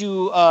goal that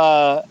you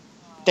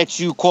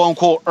quote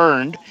unquote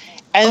earned.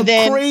 And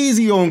then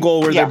crazy own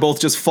goal where they're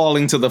both just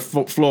falling to the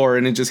floor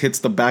and it just hits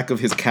the back of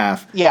his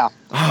calf. Yeah.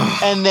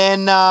 and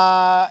then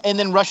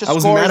Russia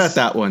scores. I was mad at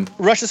that one.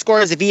 Russia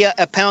scores via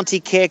a penalty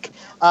kick.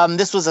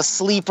 This was a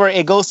sleeper.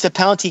 It goes to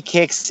penalty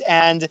kicks,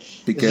 and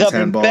because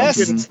the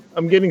best.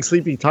 I'm getting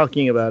sleepy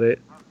talking about it.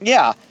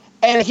 Yeah.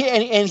 And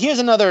here's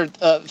another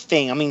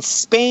thing. I mean,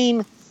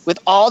 Spain, with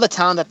all the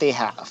talent that they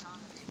have,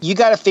 you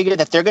got to figure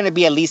that they're going to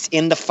be at least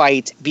in the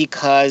fight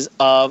because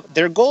of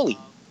their goalie.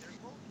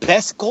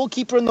 Best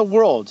goalkeeper in the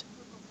world.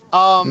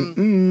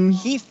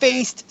 He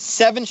faced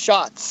 7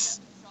 shots.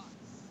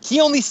 He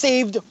only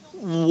saved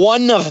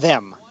 1 of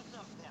them.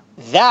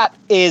 That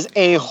is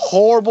a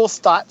horrible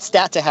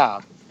stat to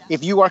have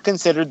if you are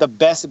considered the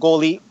best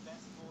goalie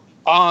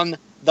on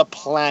the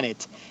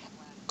planet.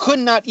 Could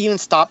not even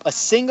stop a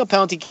single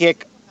penalty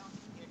kick.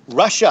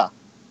 Russia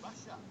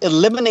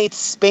eliminates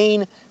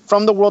Spain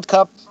from the World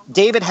Cup.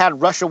 David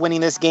had Russia winning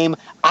this game.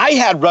 I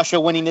had Russia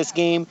winning this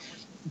game.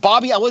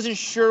 Bobby, I wasn't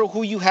sure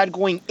who you had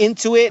going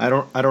into it. I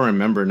don't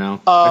remember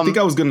now. I think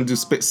I was gonna do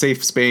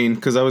safe Spain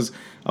because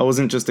I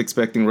wasn't just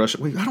expecting Russia.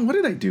 Wait, what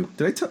did I do?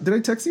 Did I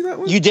text you that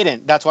one? You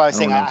didn't. That's why I was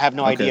saying I have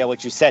no idea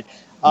what you said.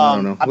 I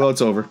don't know. Well,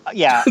 it's over.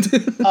 Yeah.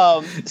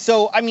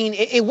 So, I mean,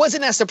 it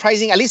wasn't as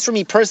surprising, at least for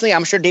me personally.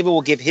 I'm sure David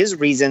will give his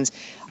reasons.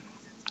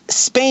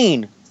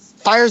 Spain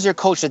fires their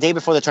coach the day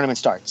before the tournament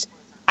starts.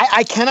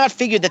 I cannot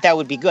figure that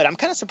would be good. I'm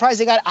kind of surprised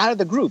they got out of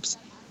the groups.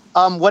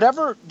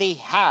 Whatever they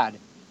had,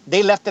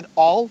 they left it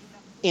all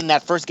in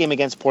that first game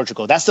against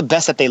Portugal. That's the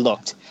best that they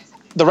looked.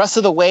 The rest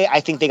of the way, I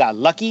think they got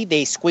lucky.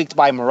 They squeaked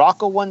by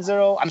Morocco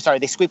 1-0. I'm sorry,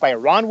 they squeaked by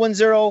Iran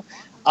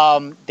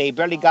 1-0. They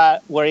barely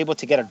were able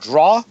to get a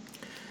draw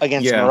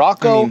against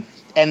Morocco.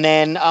 And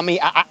then,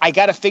 I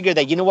got to figure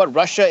that, you know what,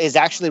 Russia is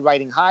actually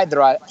riding high.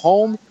 They're at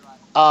home.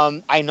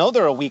 I know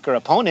they're a weaker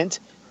opponent,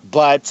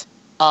 but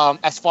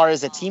as far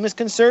as the team is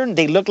concerned,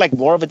 they look like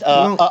more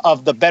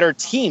of the better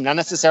team, not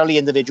necessarily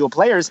individual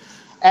players.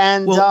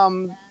 And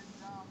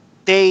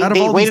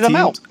they waited them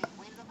out.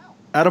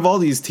 Out of all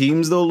these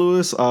teams, though,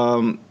 Lewis,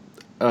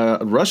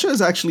 Russia has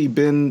actually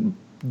been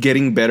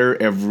getting better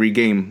every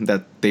game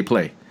that they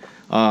play.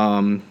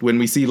 When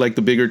we see like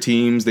the bigger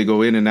teams, they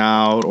go in and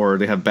out, or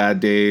they have bad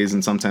days,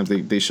 and sometimes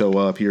they show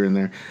up here and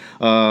there.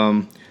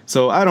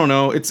 So I don't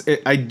know.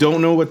 I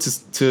don't know what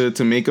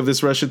to make of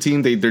this Russia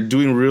team. They're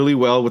doing really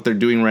well what they're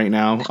doing right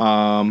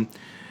now.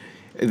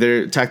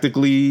 They're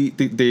tactically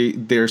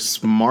they're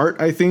smart.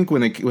 I think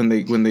when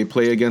they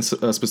play against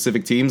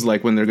specific teams,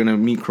 like when they're gonna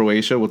meet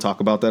Croatia, we'll talk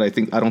about that.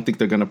 I don't think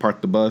they're gonna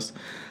park the bus.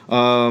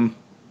 But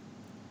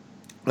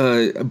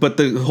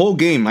the whole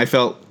game, I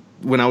felt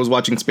when I was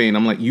watching Spain,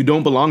 I'm like, you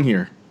don't belong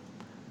here.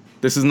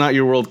 This is not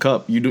your World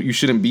Cup. You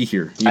shouldn't be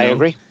here. I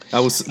agree.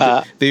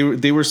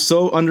 They were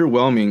so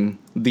underwhelming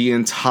the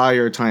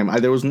entire time.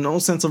 There was no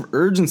sense of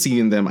urgency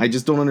in them. I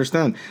just don't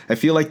understand. I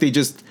feel like they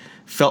just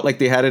felt like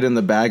they had it in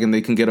the bag and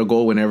they can get a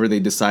goal whenever they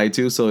decide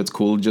to. So it's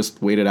cool,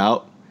 just wait it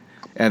out.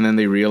 And then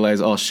they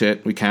realize, oh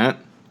shit, we can't.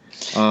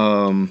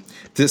 I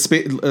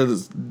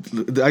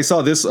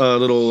saw this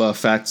little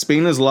fact.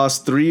 Spain has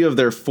lost 3 of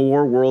their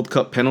 4 World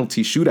Cup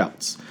penalty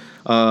shootouts.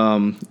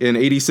 In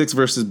 86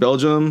 versus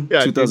Belgium,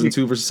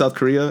 2002 versus South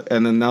Korea,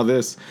 and then now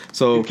this.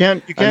 So you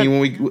can't. I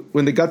mean,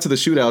 when they got to the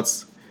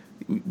shootouts,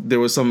 there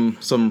was some.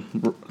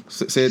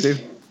 Say it,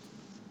 Dave.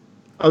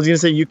 I was gonna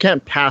say you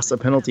can't pass a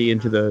penalty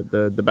into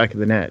the back of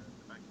the net.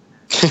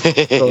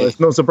 So it's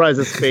no surprise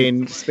that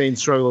Spain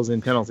struggles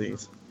in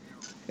penalties.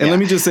 And let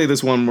me just say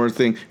this one more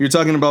thing. You're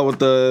talking about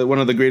one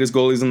of the greatest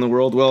goalies in the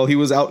world. Well, he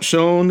was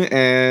outshone,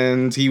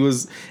 and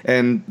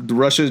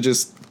Russia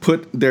just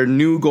put their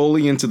new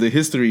goalie into the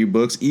history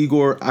books,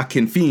 Igor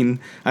Akinfeev.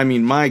 I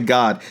mean, my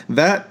God,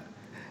 that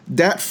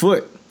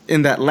foot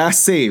in that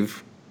last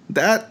save,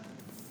 that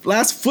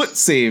last foot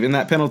save in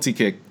that penalty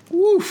kick.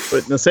 Woof.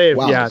 But the save,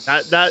 wow. Yeah,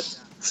 that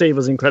save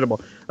was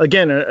incredible.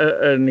 Again,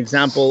 an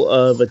example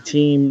of a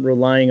team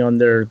relying on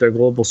their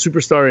global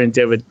superstar in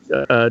David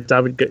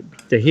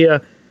De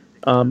Gea,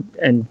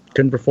 and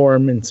couldn't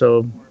perform, and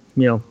so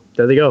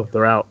there they go,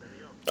 they're out.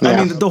 I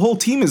mean, the whole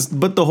team is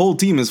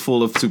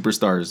full of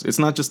superstars. It's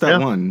not just that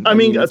one. I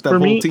mean, for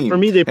me, they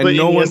put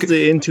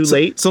Iniesta in too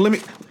late. So let me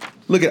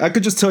look. I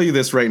could just tell you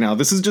this right now.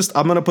 This is just.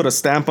 I'm gonna put a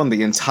stamp on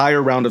the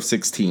entire round of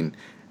 16.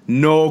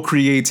 No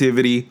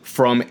creativity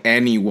from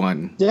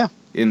anyone. Yeah.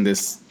 In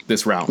this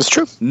round, it's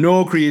true.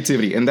 No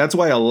creativity, and that's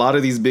why a lot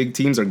of these big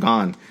teams are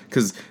gone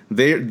because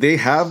they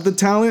have the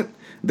talent,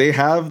 they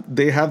have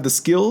the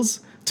skills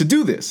to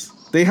do this.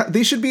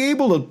 They should be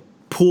able to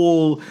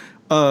pull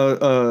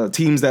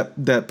teams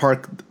that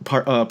park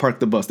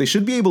the bus. They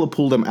should be able to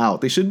pull them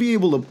out. They should be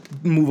able to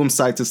move them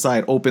side to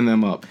side, open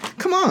them up.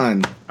 Come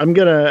on. I'm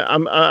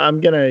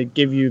gonna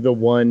give you the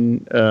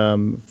one,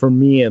 for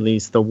me at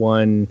least, the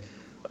one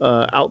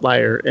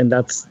outlier, and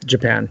that's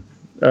Japan.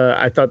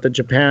 I thought that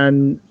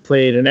Japan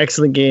played an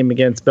excellent game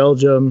against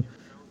Belgium.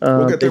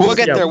 We'll get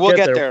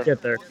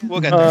there.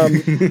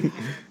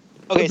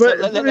 Okay, so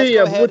let's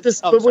go ahead.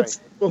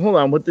 Hold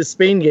on. With this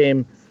Spain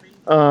game,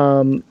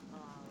 they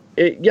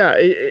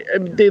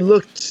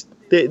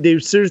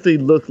seriously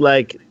looked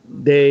like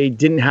they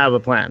didn't have a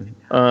plan.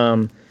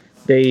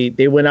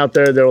 They went out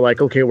there. They were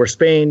like, okay, we're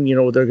Spain.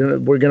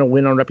 We're gonna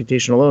win on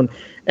reputation alone.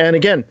 And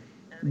again,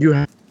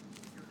 you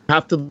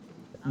have to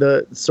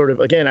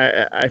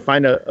I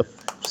find a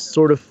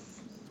sort of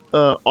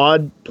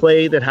odd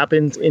play that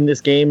happens in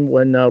this game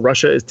when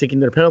Russia is taking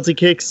their penalty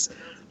kicks.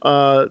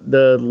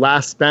 The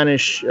last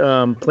Spanish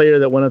player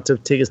that went up to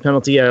take his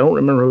penalty, I don't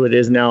remember who it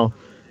is now.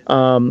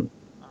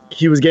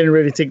 He was getting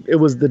ready to take. It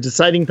was the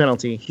deciding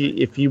penalty.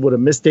 If he would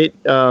have missed it,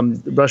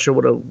 Russia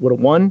would have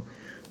won.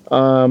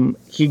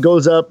 He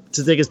goes up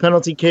to take his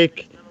penalty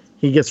kick.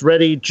 He gets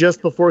ready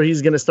just before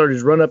he's going to start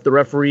his run up. The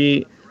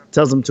referee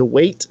tells him to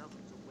wait.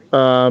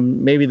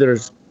 Maybe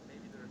there's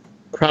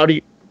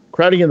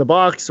crowding in the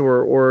box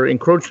or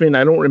encroachment.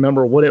 I don't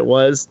remember what it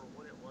was.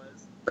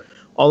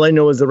 All I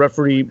know is the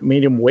referee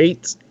made him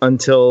wait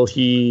until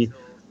he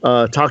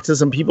talked to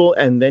some people,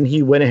 and then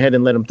he went ahead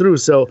and let him through.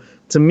 So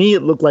to me,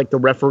 it looked like the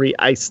referee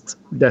iced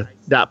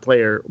that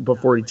player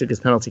before he took his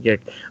penalty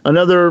kick.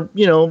 Another,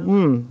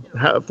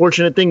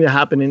 fortunate thing that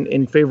happened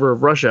in favor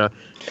of Russia.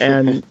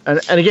 And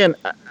again,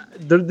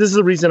 this is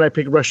the reason I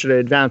picked Russia to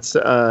advance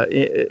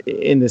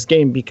in this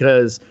game,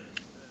 because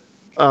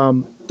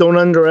don't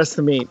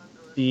underestimate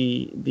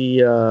the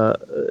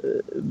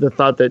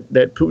thought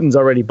that Putin's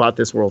already bought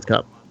this World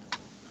Cup.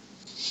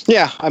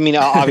 Yeah, I mean,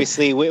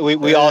 obviously,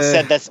 we all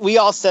said that. We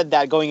all said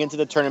that going into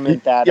the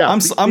tournament. That I'm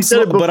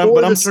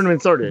the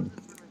tournament started.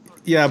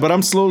 Yeah, but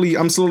I'm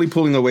slowly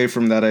pulling away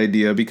from that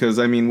idea, because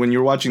I mean, when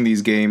you're watching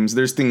these games,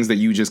 there's things that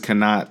you just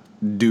cannot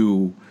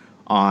do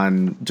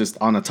on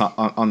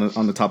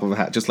the top of a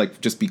hat,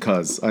 just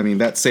because. I mean,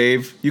 that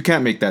save, you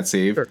can't make that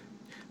save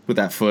with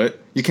that foot.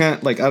 You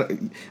can't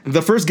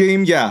the first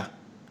game, yeah.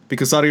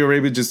 Because Saudi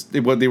Arabia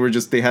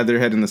they had their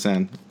head in the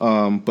sand.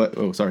 But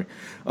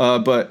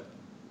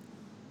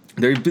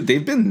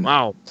they've been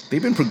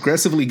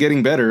progressively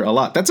getting better a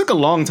lot. That took a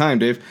long time,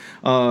 Dave.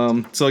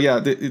 So yeah,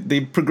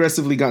 they've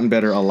progressively gotten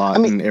better a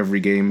lot in every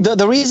game.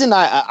 The reason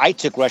I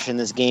took Russia in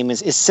this game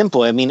is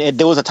simple. I mean,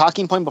 there was a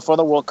talking point before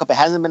the World Cup. It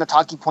hasn't been a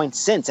talking point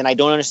since, and I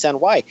don't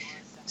understand why.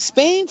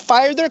 Spain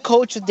fired their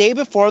coach the day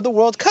before the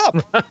World Cup.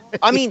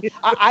 I mean,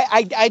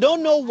 I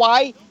don't know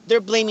why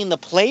they're blaming the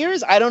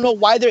players. I don't know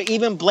why they're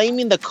even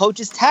blaming the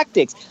coach's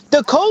tactics.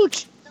 The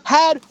coach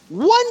had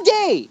 1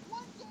 day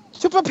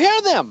to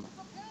prepare them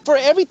for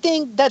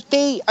everything that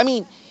I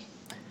mean,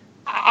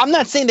 I'm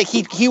not saying that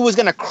he was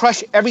going to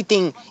crush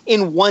everything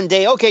in 1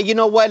 day. Okay, you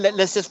know what?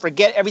 Let's just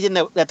forget everything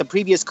that the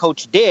previous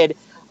coach did.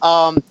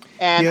 I'm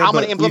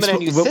going to implement a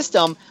new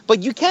system.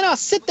 But you cannot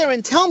sit there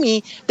and tell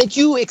me that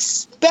you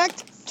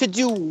expect to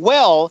do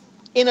well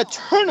in a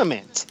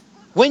tournament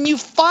when you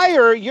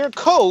fire your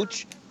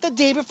coach the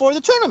day before the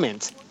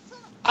tournament.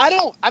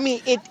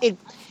 It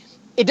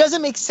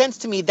doesn't make sense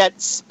to me that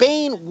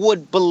Spain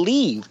would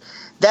believe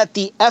that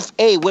the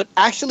FA would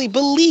actually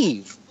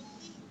believe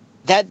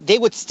that they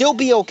would still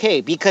be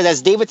okay, because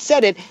as David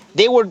said it,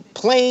 they were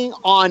playing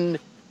on,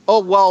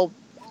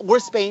 we're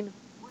Spain,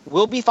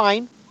 we'll be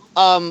fine.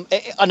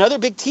 Another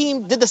big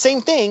team did the same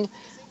thing,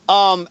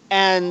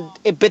 and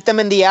it bit them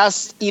in the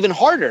ass even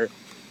harder.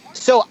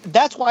 So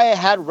that's why I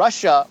had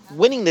Russia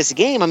winning this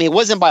game. I mean, it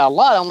wasn't by a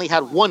lot. I only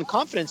had one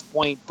confidence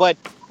point. But,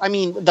 I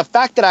mean, the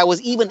fact that I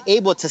was even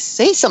able to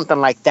say something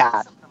like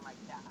that,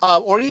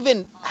 or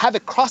even have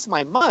it cross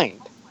my mind,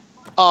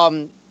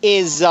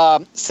 says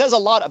a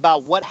lot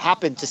about what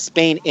happened to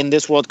Spain in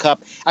this World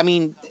Cup. I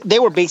mean, they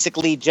were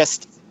basically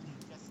just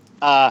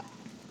shot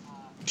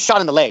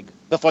in the leg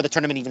before the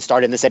tournament even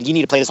started, and they said, you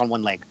need to play this on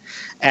one leg.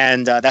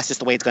 And that's just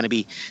the way it's going to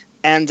be.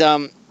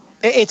 And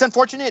it's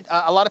unfortunate.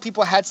 A lot of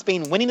people had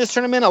Spain winning this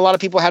tournament. A lot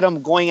of people had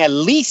them going at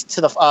least to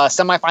the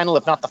semifinal,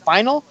 if not the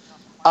final.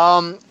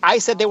 I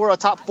said they were a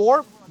top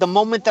four. The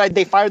moment that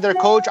they fired their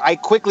coach, I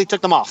quickly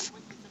took them off.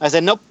 I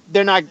said, nope,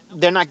 they're not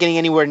getting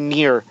anywhere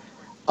near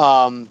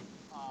the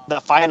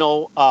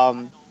final,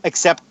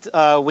 except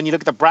when you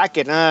look at the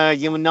bracket,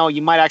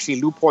 you might actually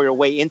loophole your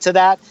way into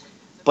that.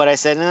 But I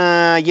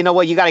said, you know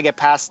what, you got to get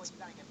past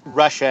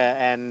Russia.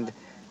 And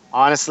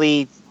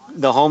honestly,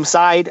 the home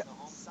side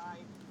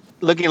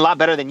looking a lot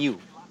better than you.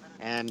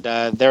 And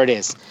there it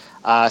is.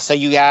 So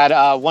you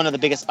had one of the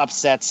biggest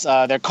upsets.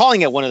 They're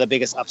calling it one of the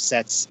biggest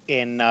upsets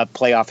in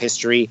playoff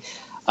history.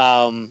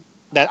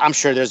 That I'm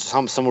sure there's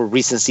some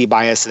recency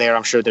bias there.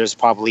 I'm sure there's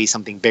probably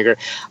something bigger.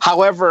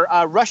 However,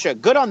 Russia,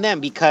 good on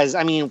them, because,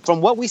 I mean, from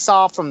what we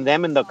saw from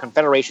them in the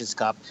Confederations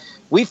Cup,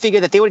 we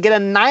figured that they would get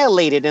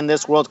annihilated in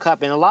this World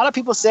Cup. And a lot of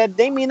people said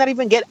they may not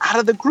even get out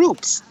of the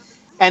groups.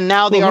 And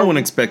now no one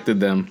expected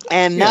them.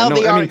 And now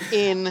they are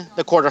in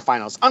the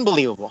quarterfinals.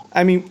 Unbelievable.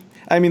 I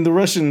mean, the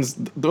Russians,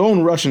 the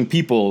own Russian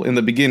people in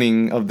the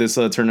beginning of this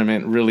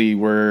tournament really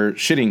were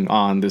shitting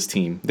on this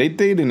team. They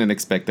didn't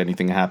expect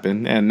anything to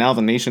happen, and now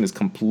the nation is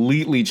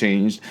completely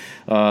changed.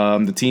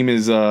 The team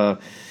is,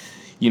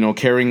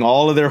 carrying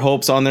all of their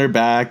hopes on their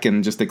back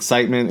and just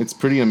excitement. It's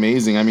pretty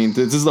amazing. I mean,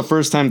 this is the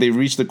first time they've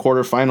reached the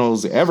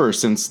quarterfinals ever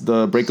since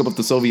the breakup of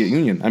the Soviet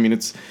Union. I mean,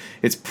 it's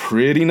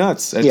pretty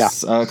nuts.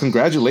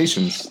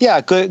 Congratulations. Yeah,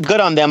 good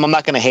on them. I'm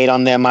not going to hate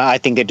on them. I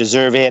think they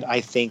deserve it.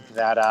 I think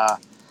that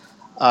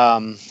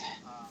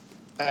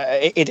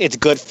it's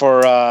good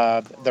for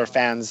their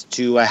fans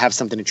to have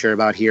something to cheer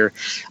about here.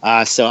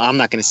 So I'm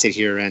not going to sit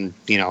here and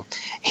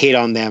hate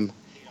on them.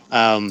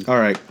 All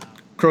right,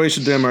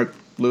 Croatia, Denmark,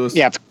 Lewis.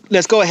 Yeah,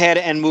 let's go ahead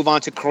and move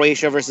on to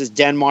Croatia versus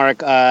Denmark.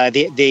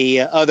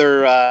 The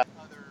other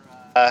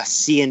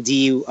C and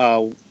D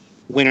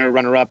winner,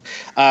 runner-up.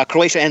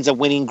 Croatia ends up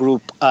winning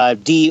Group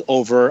D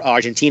over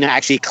Argentina,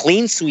 actually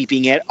clean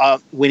sweeping it,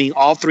 winning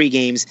all 3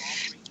 games.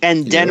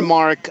 And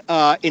Denmark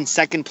in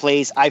second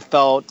place, I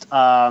felt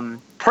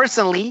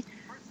personally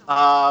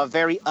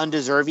very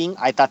undeserving.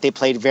 I thought they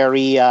played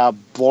very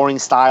boring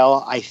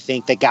style. I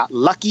think they got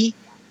lucky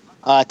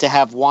to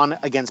have won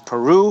against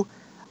Peru.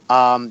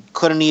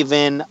 Couldn't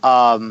even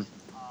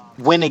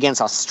win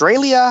against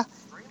Australia.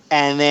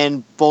 And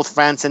then both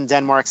France and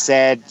Denmark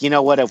said, you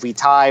know what, if we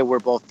tie, we're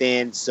both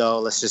in, so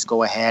let's just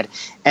go ahead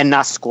and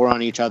not score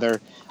on each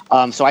other.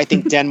 So I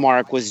think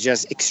Denmark was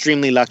just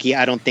extremely lucky.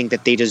 I don't think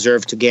that they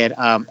deserved to get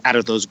out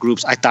of those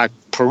groups. I thought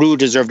Peru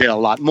deserved it a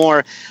lot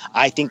more.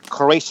 I think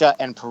Croatia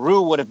and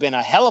Peru would have been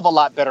a hell of a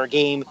lot better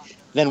game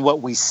than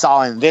what we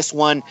saw in this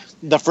one.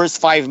 The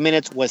first 5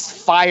 minutes was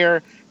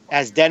fire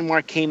as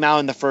Denmark came out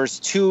in the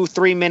first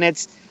 2-3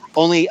 minutes,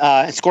 only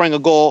scoring a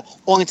goal,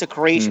 only to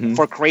Croatia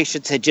for Croatia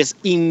to just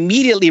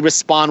immediately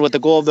respond with a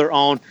goal of their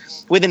own.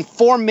 Within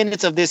 4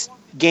 minutes of this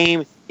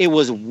game, it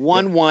was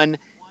 1-1,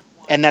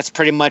 and that's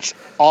pretty much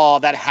all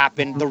that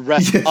happened the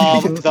rest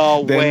of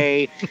the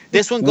way.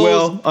 This one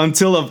goes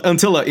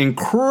until an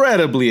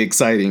incredibly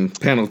exciting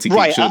penalty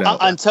kick shootout.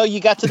 Until you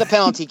got to the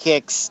penalty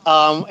kicks,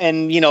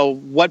 and you know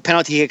what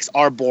penalty kicks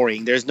are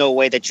boring. There's no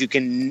way that you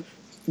can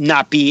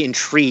not be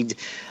intrigued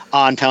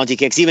on penalty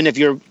kicks, even if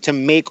you're to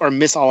make or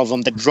miss all of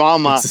them. The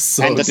drama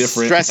and the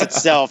stress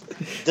itself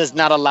does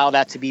not allow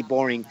that to be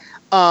boring.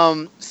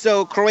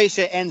 So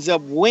Croatia ends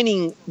up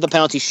winning the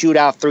penalty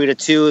shootout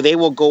 3-2. They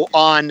will go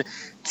on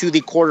to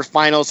the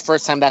quarterfinals.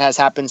 First time that has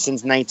happened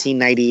since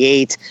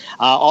 1998.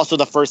 Also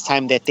the first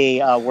time that they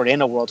were in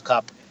a World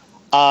Cup.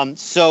 What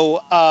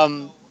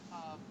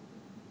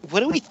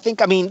do we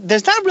think? I mean,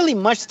 there's not really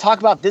much to talk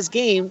about this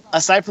game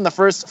aside from the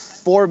first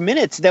 4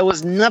 minutes. There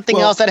was nothing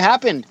else that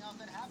happened.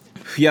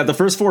 Yeah, the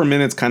first 4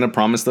 minutes kind of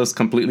promised us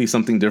completely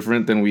something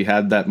different than we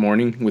had that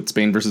morning with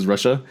Spain versus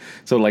Russia.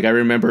 So, like, I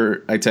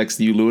remember I texted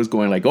you, Lewis,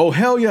 going like, oh,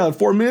 hell yeah,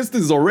 4 minutes,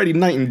 this is already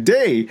night and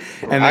day.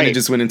 And then it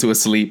just went into a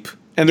sleep.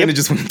 And then it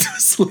just went into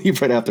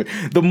sleep right after.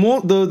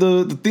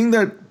 The thing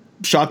that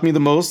shocked me the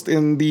most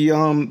in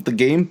the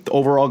game, the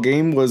overall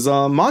game, was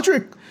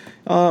Modric.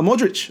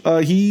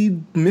 He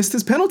missed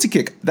his penalty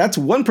kick. That's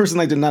one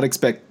person I did not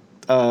expect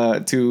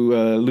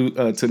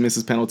to miss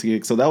his penalty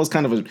kick. So that was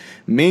kind of a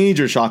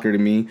major shocker to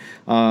me,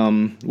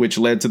 which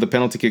led to the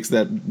penalty kicks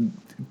that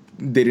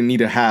they didn't need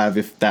to have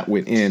if that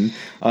went in.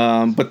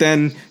 But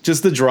then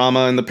just the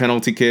drama and the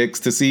penalty kicks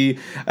to see,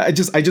 I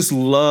just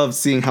love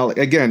seeing how,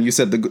 again, you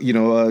said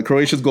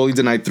Croatia's goalie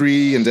denied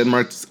 3 and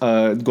Denmark's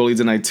goalie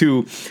denied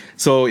 2.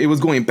 So it was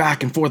going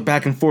back and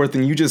forth,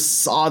 and you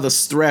just saw the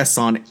stress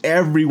on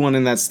everyone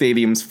in that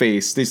stadium's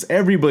face.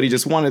 Everybody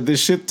just wanted this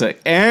shit to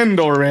end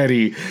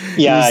already.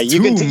 Yeah,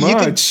 it was too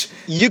much.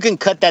 You can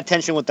cut that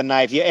tension with the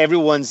knife.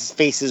 Everyone's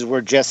faces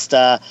were just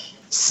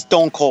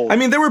stone cold. I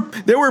mean, there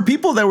were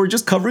people that were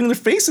just covering their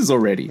faces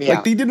already. Yeah.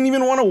 Like they didn't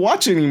even want to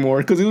watch anymore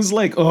because it was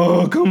like,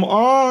 oh, come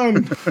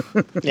on.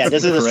 Yeah,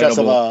 this is the stress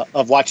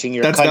of watching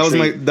your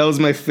country. That was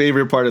my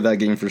favorite part of that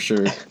game for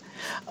sure.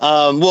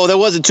 Well, there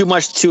wasn't too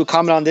much to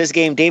comment on this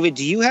game. David,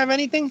 do you have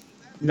anything?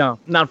 No,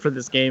 not for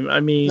this game. I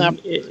mean,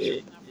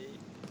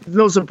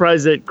 no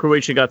surprise that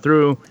Croatia got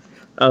through.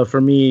 For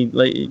me,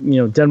 like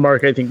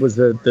Denmark, I think was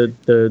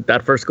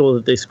that first goal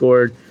that they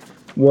scored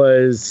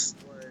was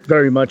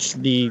very much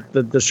the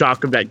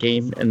shock of that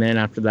game, and then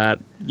after that,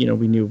 we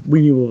knew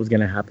what was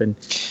going to happen.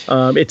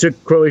 It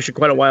took Croatia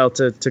quite a while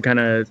to kind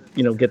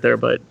of get there,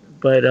 but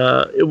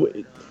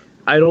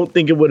I don't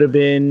think it would have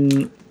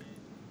been.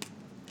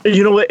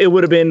 It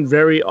would have been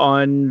very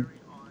on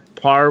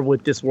par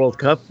with this World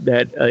Cup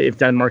that if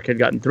Denmark had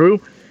gotten through.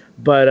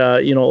 But,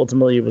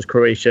 ultimately it was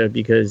Croatia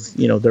because,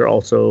 they're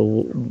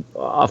also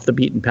off the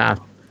beaten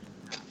path.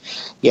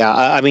 Yeah,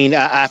 I mean,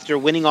 after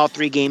winning all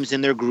 3 games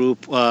in their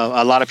group,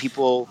 a lot of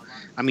people,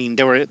 I mean,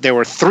 there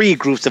were 3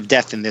 groups of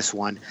death in this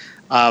one.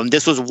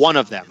 This was one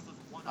of them.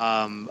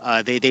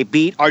 They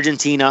beat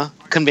Argentina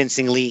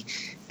convincingly.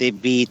 They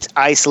beat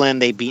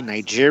Iceland. They beat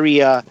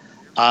Nigeria.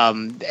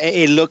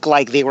 It looked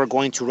like they were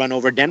going to run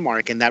over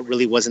Denmark, and that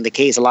really wasn't the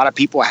case. A lot of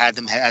people had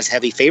them as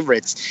heavy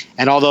favorites,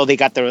 and although they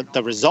got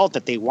the result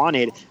that they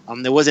wanted,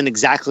 it wasn't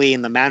exactly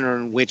in the manner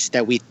in which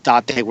that we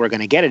thought they were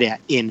going to get it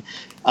in.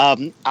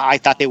 I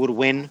thought they would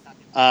win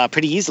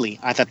pretty easily.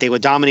 I thought they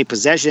would dominate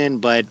possession,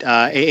 but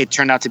it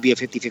turned out to be a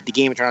 50-50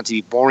 game. It turned out to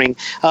be boring.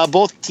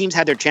 Both teams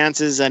had their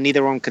chances.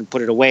 Neither one could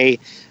put it away.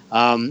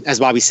 As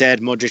Bobby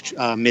said,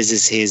 Modric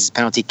misses his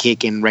penalty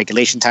kick in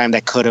regulation time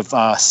that could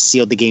have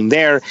sealed the game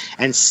there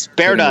and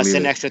spared us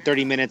an extra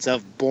 30 minutes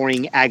of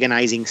boring,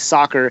 agonizing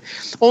soccer,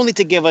 only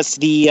to give us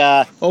the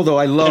although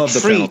I love the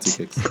penalty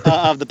kicks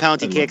of the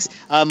penalty kicks.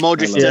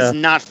 Modric does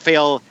not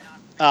fail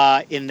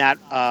in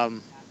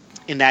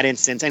that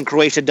instance, and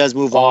Croatia does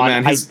move on.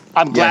 Man,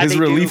 I'm glad his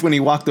relief when he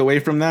walked away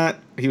from that,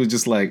 he was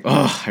just like,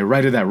 oh, I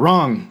righted that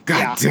wrong.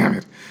 God damn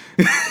it.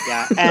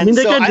 Yeah, I mean,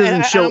 that guy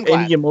doesn't show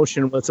any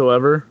emotion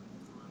whatsoever.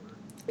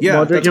 Yeah,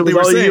 Modric, that's what they was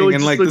were all you. saying. It And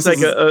just like, looks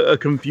this like is a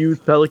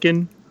confused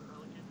pelican.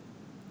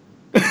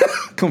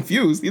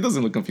 confused. He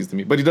doesn't look confused to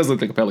me, but he does look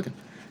like a pelican.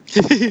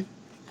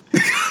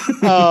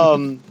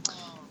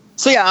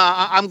 So yeah,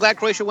 I'm glad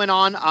Croatia went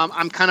on.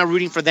 I'm kind of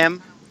rooting for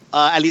them,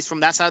 at least from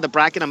that side of the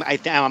bracket.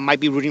 I might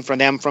be rooting for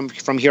them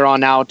from here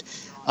on out.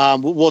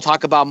 We'll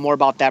talk about more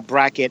about that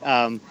bracket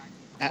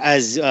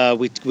as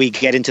we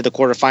get into the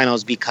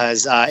quarterfinals,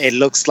 because it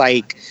looks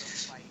like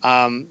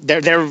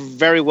there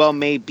very well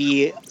may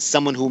be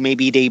someone who may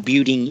be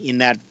debuting in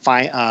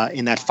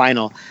that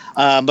final.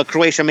 But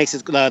Croatia makes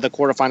it the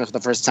quarterfinals for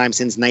the first time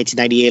since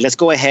 1998. Let's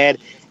go ahead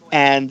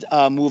and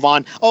move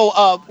on.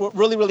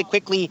 Really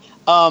quickly.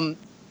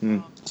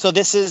 So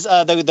this is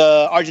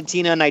the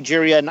Argentina,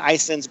 Nigeria, and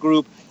Iceland's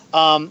group.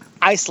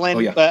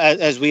 Iceland,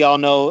 as we all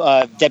know,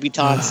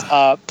 debutantes,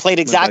 played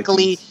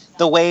exactly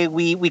the way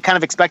we kind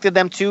of expected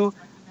them to.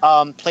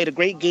 Played a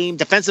great game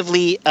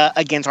defensively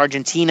against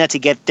Argentina to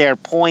get their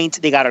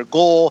point. They got a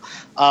goal.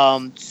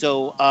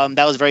 So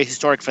that was very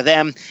historic for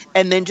them.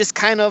 And then just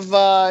kind of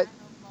the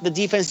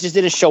defense just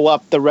didn't show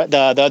up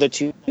the other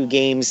two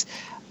games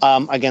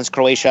against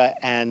Croatia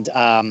and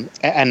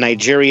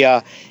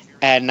Nigeria.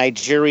 And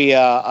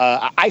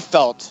Nigeria, I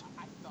felt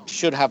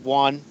should have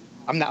won.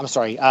 I'm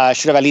sorry.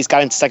 Should have at least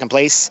got into second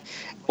place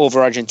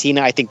over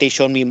Argentina. I think they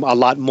showed me a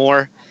lot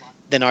more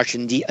than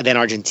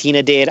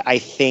Argentina did. I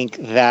think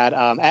that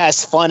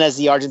as fun as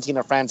the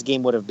Argentina-France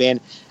game would have been,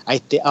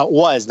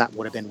 was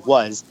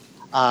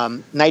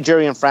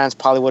Nigeria and France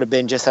probably would have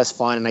been just as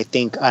fun, and I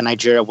think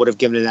Nigeria would have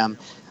given them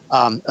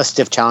a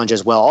stiff challenge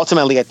as well.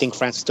 Ultimately, I think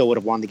France still would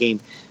have won the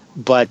game,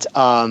 but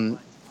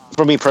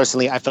for me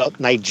personally, I felt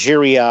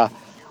Nigeria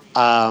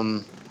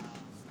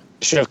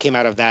should have came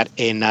out of that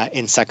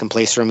in second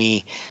place for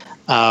me.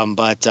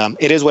 But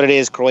it is what it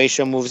is.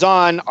 Croatia moves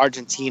on.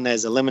 Argentina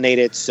is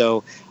eliminated.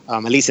 So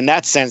at least in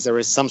that sense, there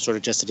is some sort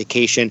of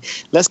justification.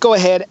 Let's go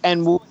ahead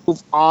and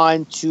move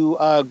on to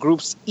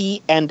groups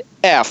E and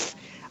F.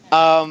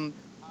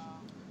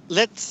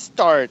 Let's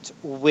start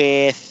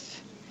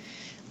with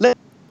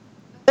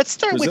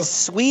Brazil.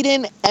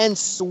 Sweden and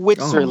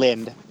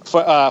Switzerland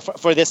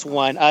for this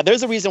one.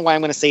 There's a reason why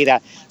I'm going to say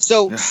that.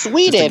 So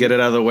Sweden, just to get it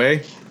out of the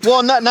way.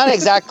 Well, not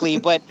exactly,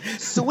 but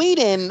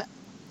Sweden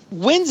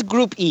wins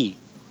Group E.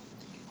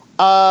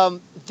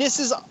 This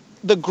is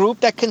the group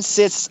that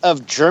consists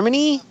of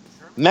Germany,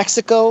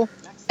 Mexico,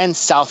 and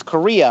South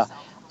Korea.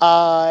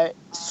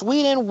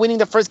 Sweden winning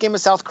the first game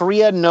of South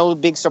Korea, no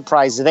big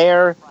surprise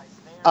there.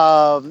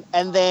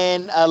 And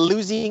then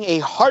losing a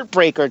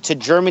heartbreaker to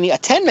Germany, a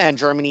 10-man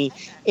Germany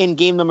in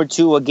game number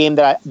 2, a game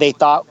that they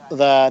thought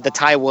the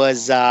tie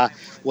was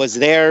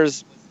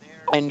theirs,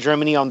 and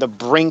Germany on the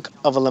brink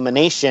of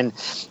elimination.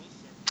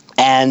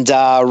 And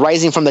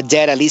rising from the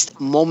dead, at least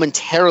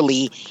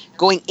momentarily,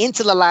 going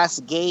into the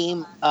last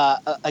game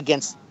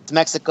against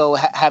Mexico,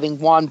 having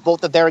won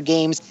both of their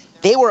games,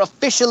 they were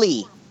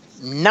officially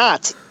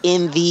not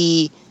in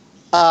the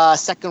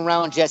second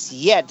round just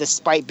yet,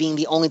 despite being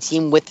the only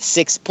team with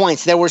 6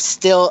 points. There was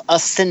still a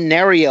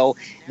scenario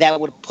that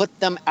would put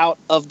them out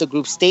of the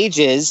group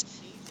stages,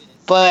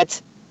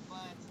 but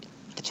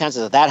the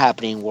chances of that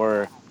happening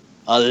were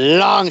a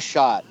long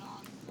shot,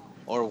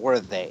 or were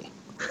they?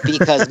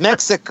 Because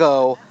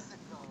Mexico,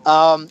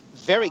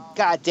 very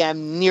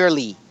goddamn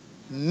nearly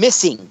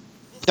missing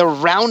the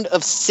round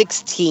of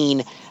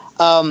 16.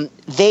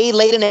 They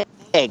laid an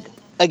egg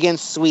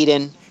against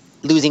Sweden,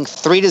 losing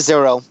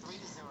 3-0.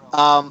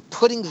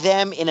 Putting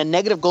them in a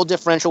negative goal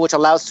differential, which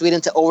allows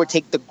Sweden to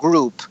overtake the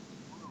group.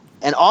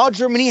 And all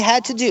Germany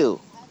had to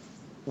do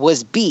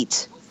was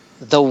beat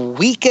the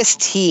weakest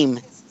team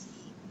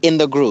in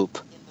the group.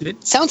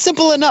 Sounds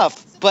simple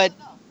enough, but,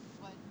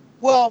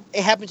 well,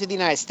 it happened to the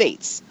United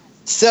States.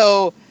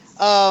 So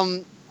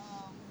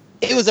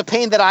it was a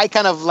pain that I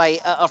kind of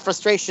like, a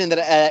frustration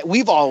that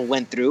we've all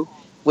went through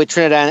with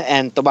Trinidad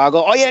and Tobago.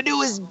 All you had to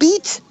do is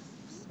beat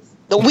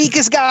the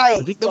weakest guy.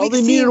 I think all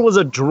they needed was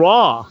a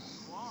draw.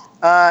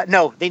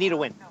 No, they need to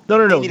win.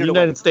 No. The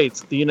United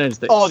States. The United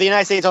States. Oh, the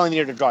United States only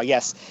needed a draw.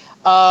 Yes.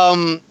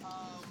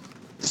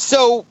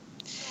 So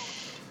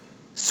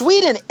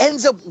Sweden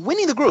ends up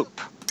winning the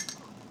group,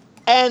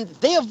 and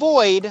they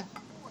avoid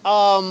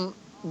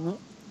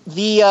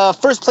the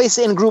first place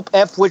in Group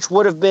F, which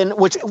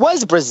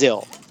was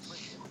Brazil.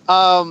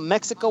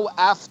 Mexico,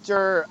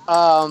 after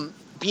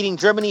beating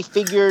Germany,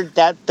 figured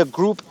that the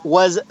group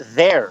was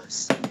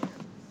theirs.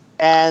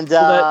 And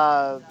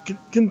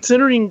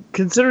considering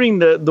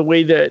the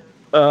way that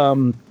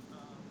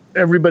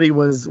everybody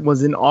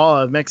was in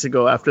awe of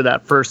Mexico after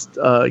that first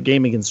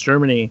game against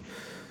Germany,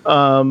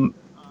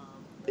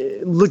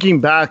 looking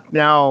back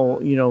now,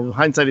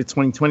 hindsight is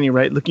 2020,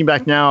 right? Looking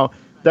back now,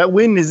 that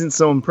win isn't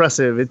so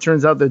impressive. It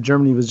turns out that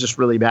Germany was just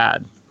really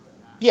bad.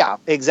 Yeah,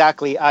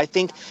 exactly. I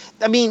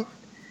mean,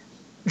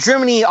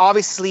 Germany,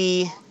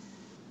 obviously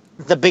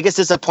the biggest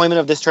disappointment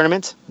of this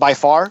tournament by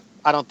far.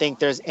 I don't think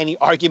there's any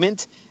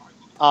argument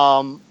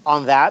on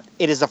that.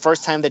 It is the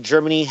first time that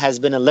Germany has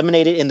been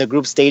eliminated in the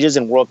group stages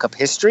in World Cup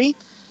history.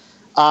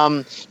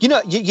 You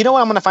know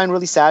what I'm going to find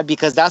really sad,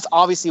 because that's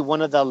obviously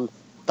one of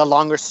the the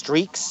longer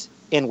streaks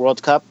in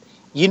World Cup.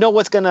 You know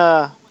what's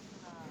gonna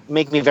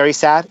make me very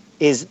sad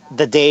is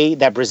the day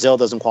that Brazil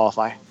doesn't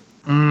qualify,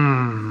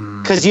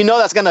 because you know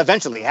that's gonna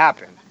eventually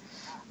happen.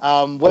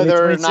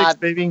 Whether or not,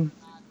 baby.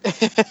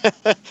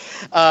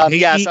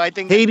 yeah. So I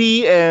think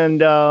Haiti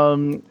and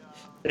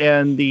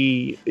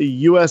the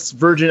U.S.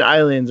 Virgin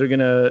Islands are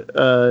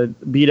gonna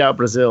beat out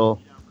Brazil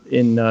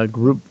in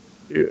Group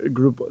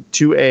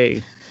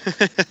 2A.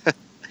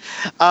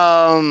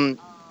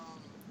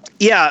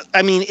 Yeah,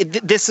 I mean,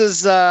 this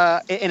is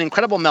an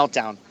incredible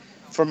meltdown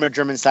from the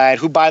German side,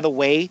 who, by the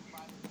way,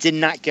 did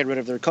not get rid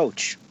of their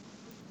coach.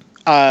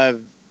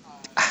 I'm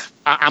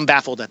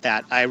baffled at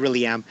that. I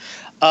really am.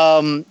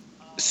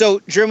 So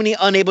Germany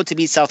unable to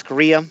beat South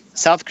Korea.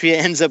 South Korea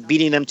ends up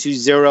beating them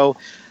 2-0.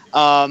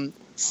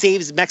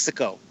 Saves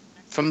Mexico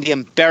from the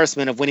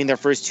embarrassment of winning their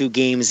first two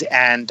games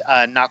and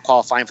not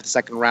qualifying for the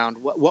second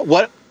round.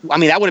 What? I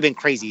mean, that would have been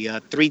crazy.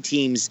 3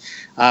 teams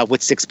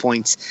with 6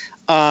 points.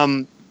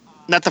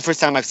 Not the first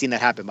time I've seen that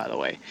happen, by the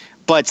way.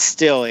 But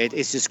still,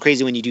 it's just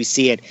crazy when you do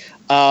see it.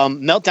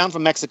 Meltdown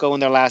from Mexico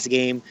in their last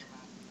game.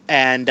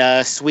 And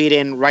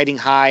Sweden riding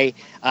high.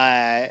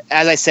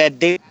 As I said,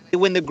 they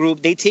win the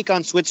group. They take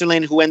on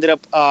Switzerland, who ended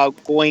up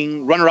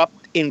going runner-up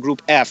in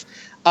Group F.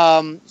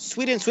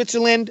 Sweden,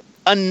 Switzerland,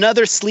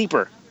 another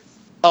sleeper.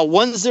 A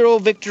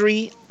 1-0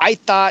 victory. I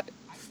thought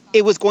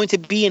it was going to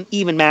be an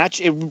even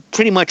match. It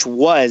pretty much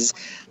was.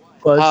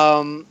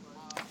 And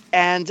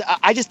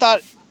I just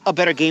thought a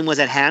better game was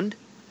at hand.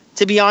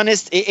 To be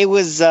honest, it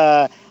was,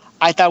 I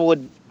thought it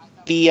would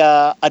be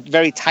a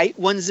very tight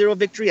 1-0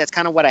 victory. That's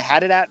kind of what I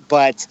had it at,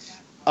 but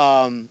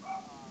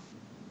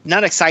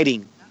not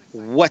exciting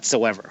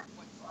whatsoever.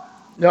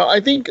 No, I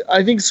think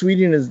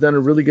Sweden has done a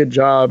really good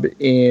job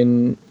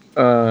in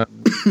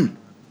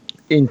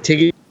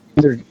taking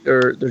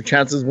their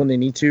chances when they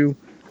need to.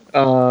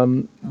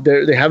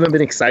 They haven't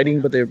been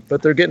exciting, but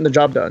they're getting the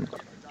job done.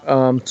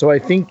 So I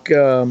think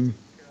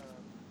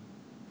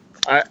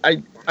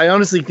I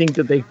honestly think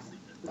that they,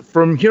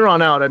 from here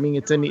on out, I mean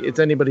it's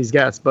anybody's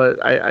guess,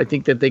 but I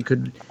think that they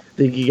could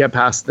get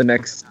past the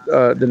next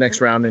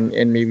round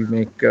and maybe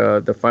make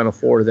the Final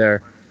Four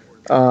there.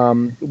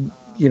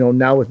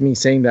 Now with me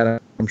saying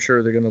that, I'm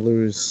sure they're going to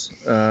lose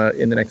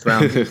in the next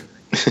round.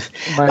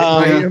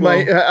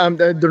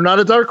 They're not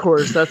a dark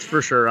horse, that's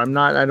for sure. I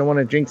don't want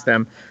to jinx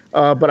them,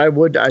 but I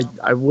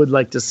would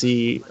like to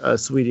see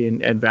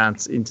Sweden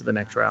advance into the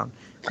next round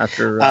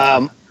after.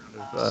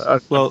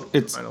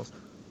 It's finals.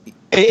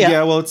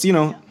 Yeah, well,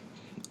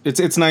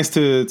 it's nice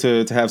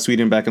to have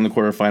Sweden back in the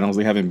quarterfinals.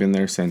 They haven't been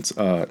there since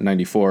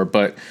 '94.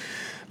 But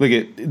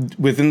look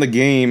within the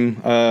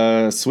game,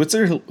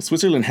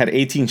 Switzerland had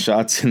 18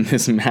 shots in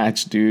this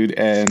match, dude,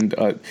 and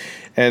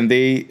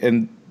they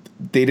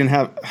didn't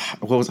have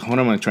what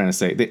am I trying to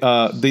say?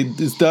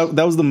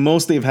 That was the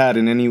most they've had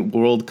in any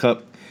World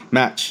Cup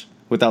match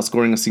without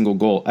scoring a single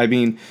goal. I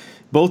mean,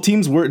 both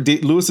teams were.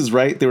 Lewis is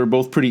right; they were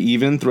both pretty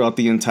even throughout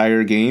the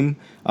entire game.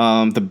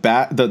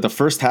 The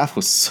first half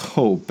was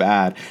so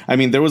bad. I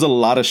mean, there was a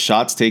lot of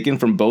shots taken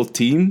from both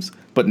teams,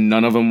 but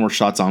none of them were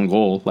shots on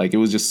goal. Like, it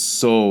was just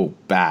so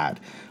bad.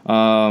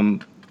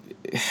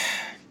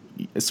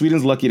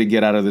 Sweden's lucky to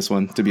get out of this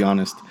one, to be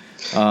honest.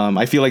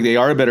 I feel like they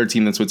are a better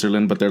team than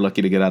Switzerland, but they're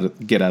lucky to get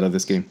out of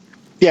this game.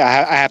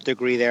 Yeah, I have to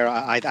agree there.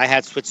 I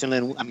had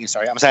Switzerland.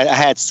 I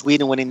had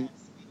Sweden winning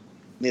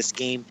this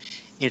game.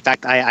 In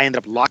fact, I ended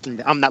up locking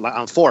them. I'm not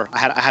on 4. I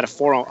had a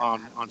 4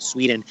 on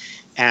Sweden,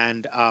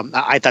 and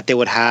I thought they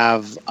would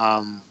have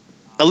a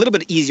little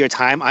bit easier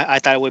time. I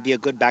thought it would be a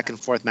good back and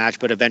forth match,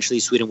 but eventually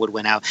Sweden would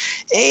win out.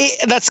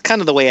 That's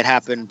kind of the way it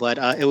happened, but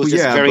it was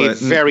just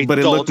very. But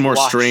it looked more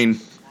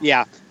strained.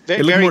 Yeah,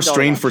 it looked more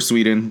strained for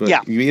Sweden, but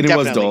it definitely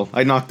was dull.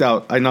 I knocked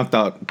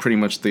out pretty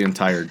much the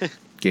entire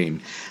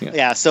game.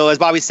 Yeah. So as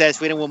Bobby said,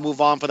 Sweden will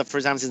move on for the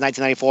first time since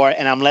 1994,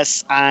 and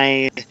unless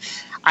I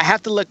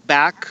have to look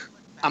back.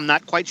 I'm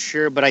not quite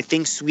sure, but I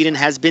think Sweden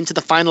has been to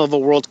the final of a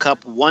World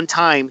Cup one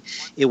time.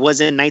 It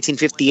was in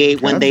 1958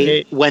 when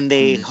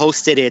they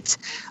hosted it.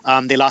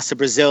 They lost to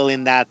Brazil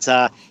in that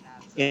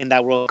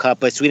World Cup,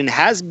 but Sweden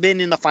has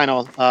been in the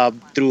final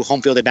through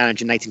home field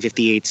advantage in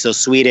 1958. So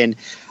Sweden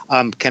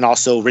can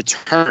also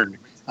return,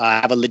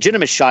 have a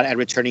legitimate shot at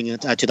returning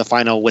to the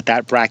final with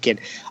that bracket.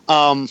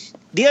 The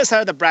other side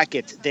of the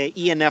bracket, the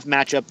ENF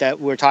matchup that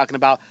we're talking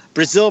about,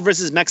 Brazil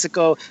versus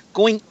Mexico,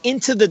 going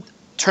into the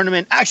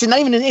tournament, actually not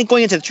even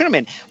going into the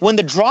tournament, when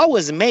the draw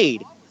was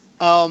made,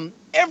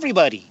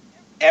 everybody,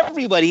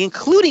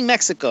 including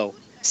Mexico,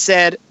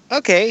 said,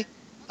 okay,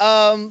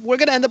 we're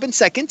going to end up in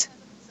second.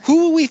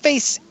 Who will we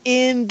face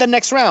in the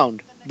next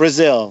round?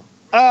 Brazil.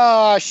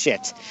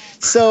 Shit.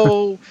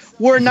 So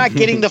we're not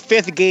getting the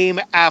 5th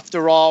game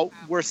after all.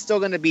 We're still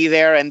going to be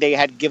there, and they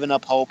had given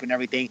up hope and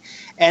everything.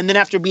 And then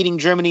after beating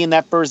Germany in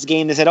that first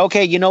game, they said,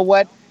 okay, you know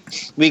what?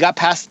 We got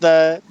past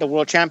the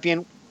world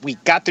champion. We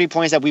got 3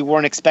 points that we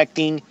weren't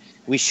expecting.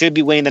 We should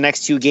be winning the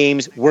next 2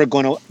 games. We're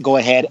going to go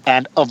ahead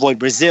and avoid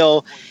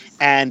Brazil.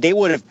 And they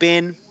would have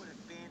been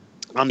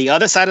on the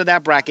other side of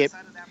that bracket.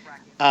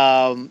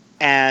 And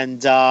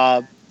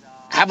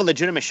have a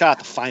legitimate shot at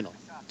the final.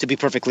 To be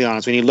perfectly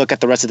honest, when you look at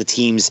the rest of the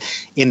teams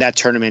in that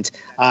tournament,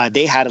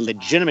 they had a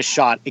legitimate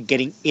shot at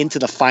getting into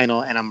the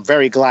final, and I'm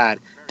very glad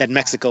that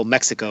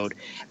Mexico'd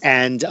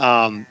and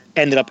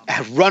ended up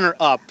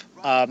runner-up.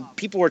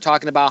 People were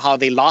talking about how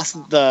they lost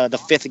the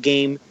fifth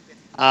game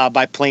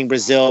by playing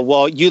Brazil.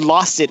 Well, you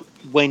lost it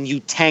when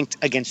you tanked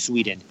against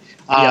Sweden.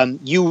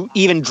 You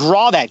even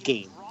draw that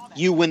game,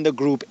 you win the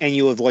group, and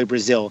you avoid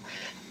Brazil.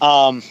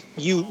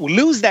 You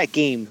lose that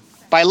game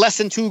by less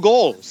than 2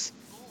 goals.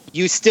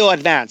 You still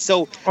advance.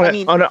 So I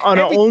mean, on an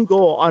own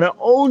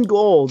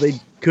goal, they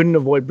couldn't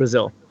avoid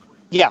Brazil.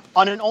 Yeah,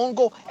 on an own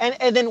goal,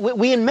 and then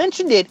we had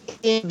mentioned it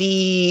in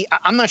the.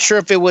 I'm not sure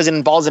if it was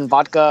in Balls and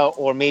Vodka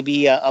or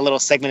maybe a little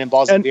segment in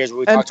Balls and Beers where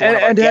we talked to one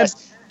of our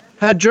guests.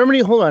 Had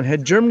Germany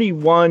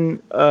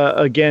won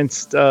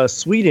against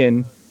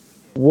Sweden,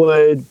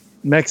 would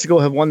Mexico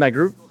have won that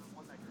group?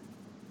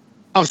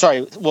 I'm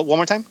sorry. One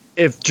more time.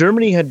 If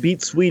Germany had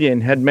beat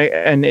Sweden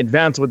and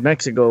advanced with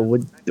Mexico,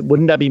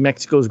 wouldn't that be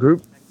Mexico's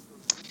group?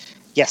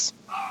 Yes.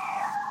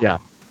 Yeah.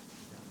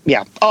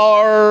 Yeah.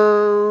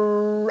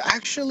 Or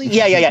actually,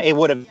 yeah. It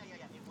would have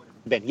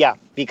been,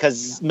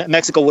 because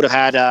Mexico would have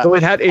had. So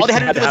it had to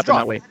happen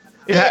that way.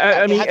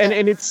 And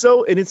it's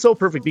so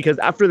perfect because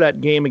after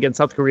that game against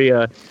South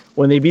Korea,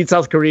 when they beat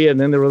South Korea,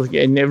 and then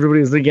and everybody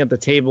was looking at the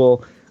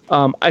table,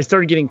 I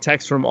started getting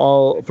texts from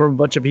a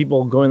bunch of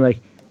people going like,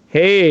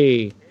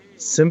 "Hey,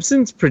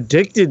 Simpsons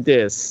predicted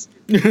this."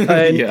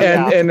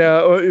 And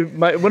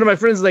one of my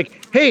friends is like,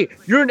 "Hey,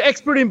 you're an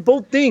expert in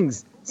both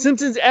things,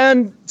 Simpsons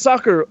and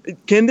soccer.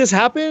 Can this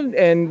happen?"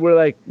 And we're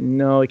like,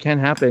 "No, it can't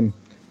happen.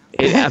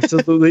 It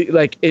absolutely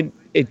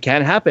it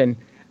can't happen."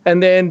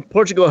 And then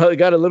Portugal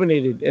got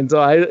eliminated, and so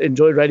I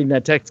enjoyed writing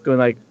that text, going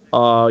like,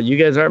 you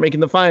guys aren't making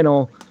the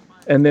final."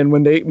 And then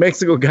when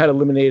Mexico got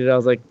eliminated, I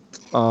was like,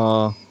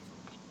 Canta,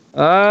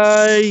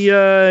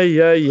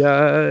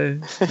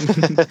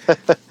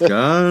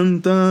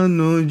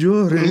 no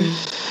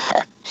llores.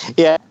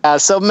 Yeah,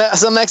 so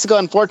Mexico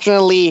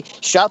unfortunately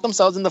shot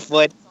themselves in the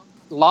foot,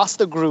 lost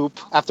the group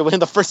after winning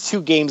the first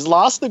 2 games,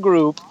 lost the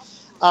group.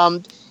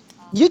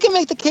 You can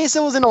make the case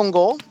it was an own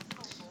goal.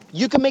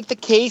 You can make the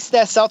case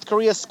that South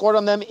Korea scored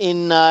on them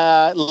in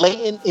late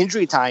in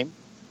injury time,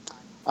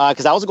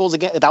 because that was a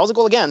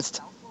goal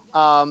against.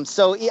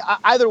 So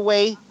either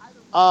way,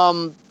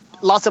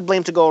 lots of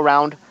blame to go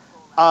around.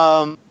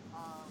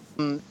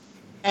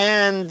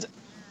 And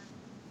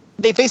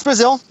they face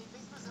Brazil.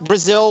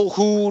 Brazil,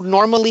 who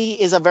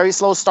normally is a very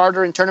slow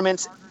starter in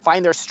tournaments,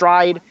 find their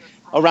stride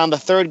around the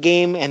 3rd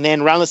game and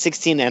then round of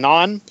 16 and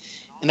on.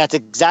 And that's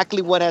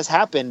exactly what has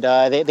happened.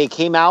 They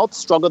came out,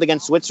 struggled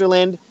against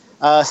Switzerland,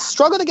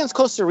 struggled against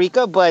Costa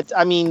Rica, but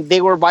I mean,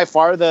 they were by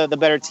far the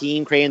better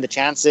team, creating the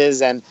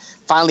chances and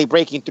finally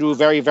breaking through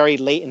very, very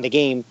late in the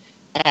game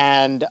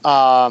and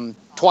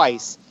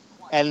twice.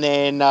 And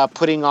then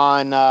putting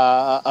on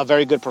a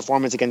very good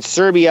performance against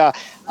Serbia.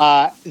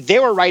 They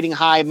were riding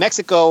high.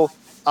 Mexico,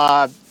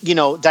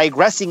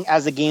 digressing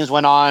as the games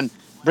went on.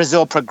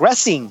 Brazil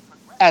progressing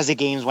as the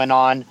games went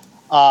on.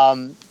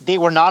 They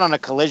were not on a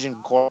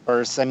collision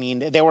course. I mean,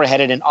 they were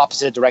headed in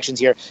opposite directions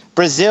here.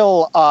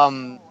 Brazil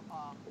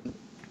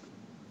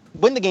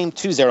win the game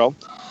 2-0.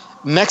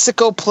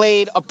 Mexico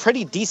played a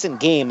pretty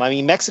decent game. I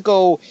mean,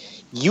 Mexico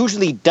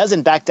usually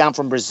doesn't back down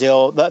from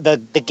Brazil.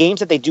 The games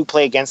that they do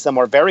play against them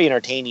are very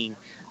entertaining.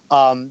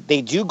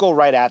 They do go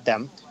right at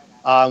them.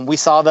 We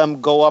saw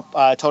them go up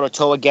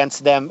toe-to-toe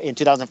against them in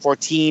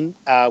 2014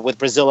 with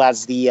Brazil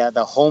as the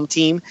home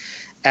team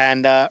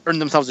and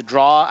earned themselves a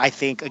draw. I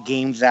think a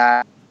game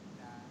that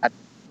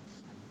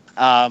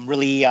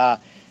really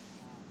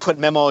put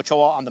Memo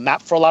Ochoa on the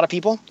map for a lot of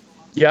people.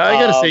 Yeah, I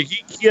gotta say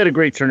he had a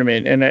great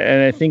tournament, and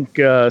I think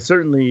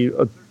certainly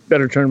a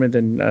better tournament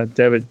than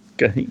David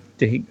De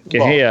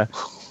Gea.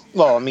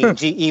 Well, I mean,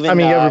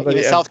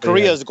 even South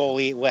Korea's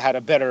goalie had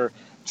a better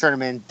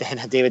tournament than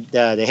David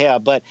De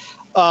Gea. But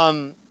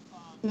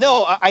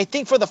no, I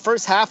think for the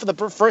first half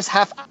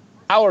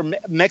hour,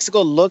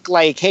 Mexico looked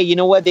like, hey, you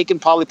know what? They can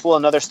probably pull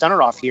another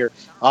stunner off here.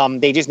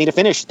 They just need to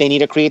finish. They need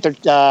to create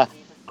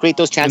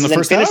those chances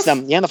and finish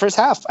them. Yeah, in the first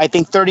half. I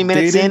think 30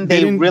 minutes they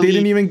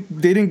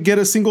didn't get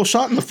a single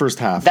shot in the first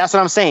half. That's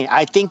what I'm saying.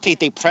 I think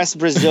they pressed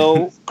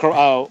Brazil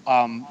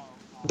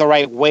the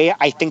right way.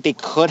 I think they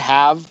could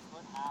have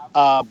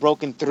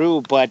broken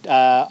through, but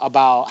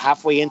about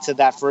halfway into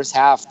that first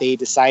half, they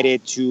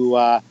decided to.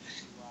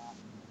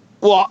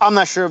 I'm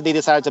not sure if they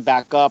decided to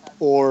back up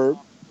or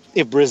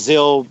if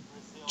Brazil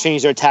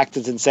changed their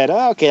tactics and said,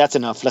 okay, that's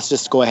enough. Let's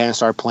just go ahead and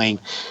start playing.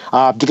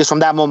 Because from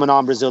that moment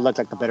on, Brazil looked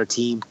like the better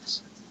team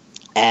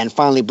and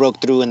finally broke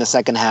through in the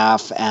second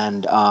half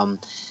and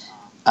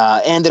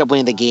ended up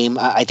winning the game.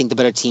 I think the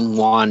better team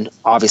won,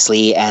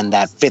 obviously, and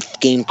that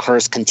 5th game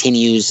curse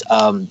continues.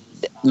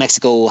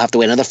 Mexico will have to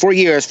wait another 4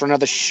 years for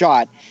another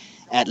shot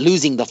at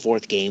losing the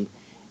 4th game.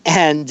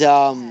 And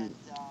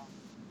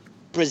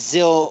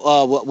Brazil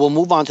will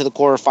move on to the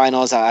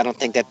quarterfinals. I don't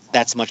think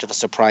that's much of a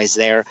surprise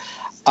there.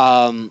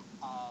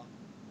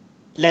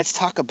 Let's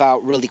talk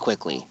about really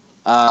quickly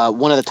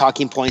one of the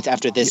talking points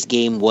after this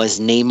game was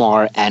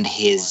Neymar and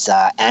his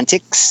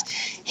antics,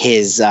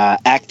 his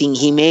acting.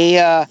 He may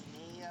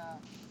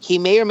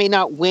or may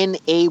not win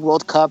a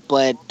World Cup,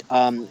 but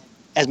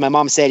as my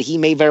mom said, he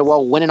may very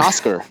well win an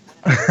Oscar.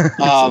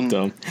 So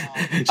dumb.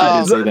 She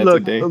didn't say that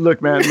today.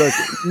 Look, man,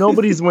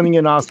 nobody's winning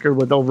an Oscar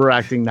with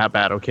overacting that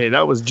bad. Okay,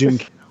 that was Jim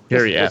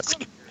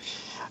Carrey-esque.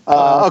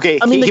 Okay,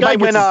 I mean, he might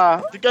win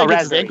the guy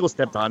gets his ankle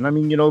stepped on. I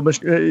mean,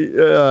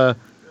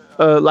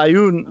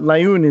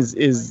 Layun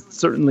is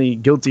certainly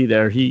guilty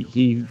there.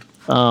 He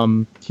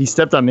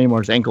stepped on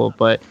Neymar's ankle,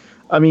 but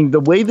I mean, the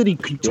way that he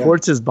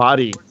contorts his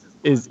body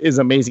is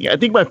amazing. I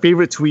think my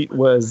favorite tweet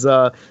was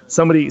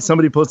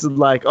somebody posted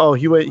like, "Oh,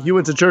 he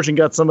went to church and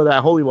got some of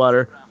that holy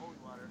water,"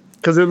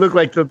 because it looked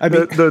like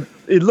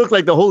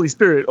the Holy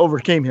Spirit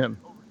overcame him.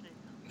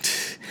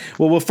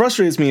 Well, what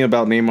frustrates me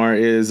about Neymar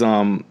is,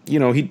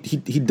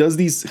 he does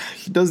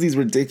these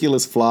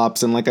ridiculous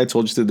flops, and like I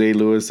told you today,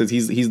 Lewis, is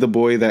he's the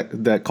boy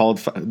that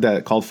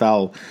called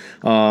foul,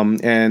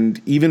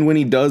 and even when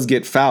he does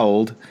get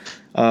fouled,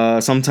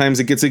 sometimes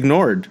it gets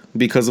ignored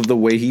because of the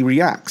way he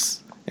reacts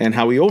and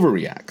how he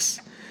overreacts.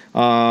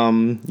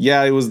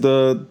 It was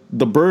the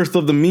birth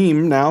of the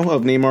meme now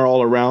of Neymar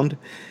all around,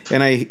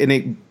 and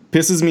it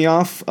pisses me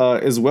off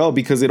as well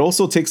because it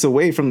also takes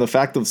away from the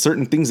fact of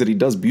certain things that he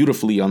does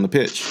beautifully on the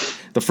pitch.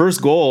 The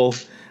first goal,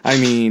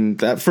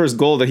 that first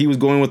goal that he was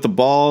going with the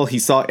ball, he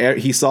noticed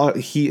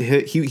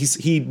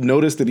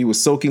that he was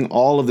soaking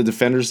all of the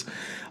defenders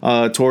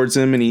towards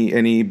him, and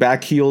he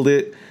backheeled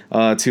it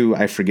to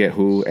I forget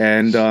who,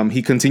 and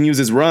he continues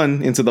his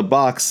run into the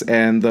box,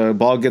 and the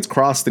ball gets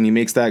crossed, and he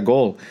makes that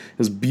goal. It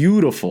was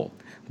beautiful,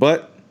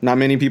 but not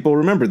many people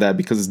remember that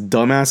because his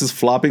dumbass is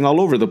flopping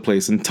all over the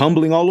place and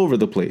tumbling all over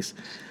the place.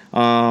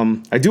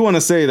 I do want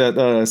to say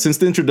that since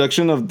the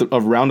introduction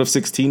of round of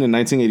 16 in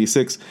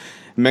 1986,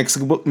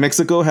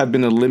 Mexico have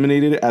been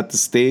eliminated at the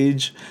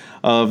stage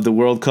of the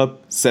World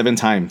Cup 7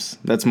 times.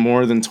 That's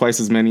more than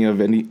twice as many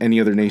of any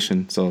other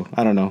nation. So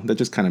I don't know. That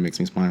just kind of makes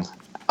me smile.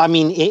 I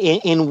mean,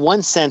 in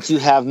one sense, you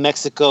have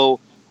Mexico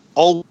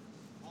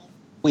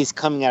always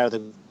coming out of the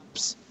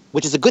groups,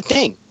 which is a good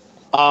thing.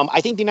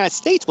 I think the United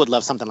States would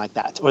love something like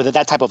that, or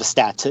that type of a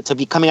stat, to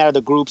be coming out of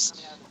the groups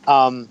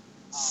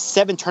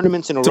 7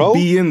 tournaments in a row. To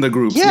be in the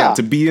groups,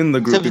 to be in the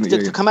group.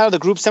 To come out of the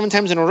group 7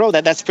 times in a row,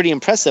 that's pretty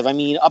impressive. I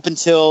mean, up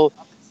until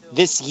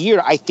this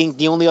year, I think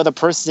the only other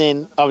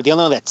person, or the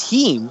only other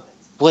team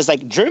was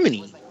like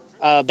Germany.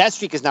 That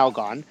streak is now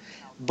gone.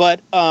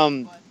 But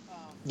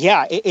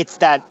it's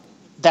that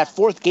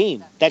 4th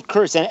game, that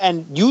curse.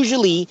 And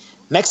usually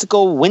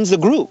Mexico wins the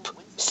group.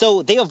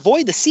 So they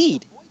avoid the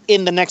seed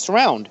in the next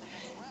round.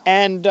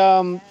 And,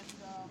 I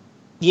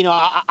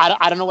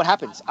don't know what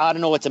happens. I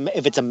don't know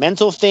if it's a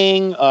mental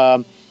thing.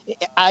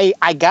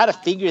 I got to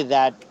figure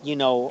that,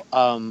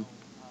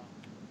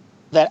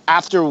 that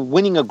after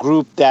winning a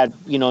group that,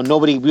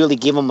 nobody really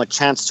gave them a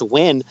chance to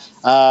win,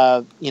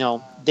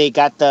 they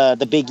got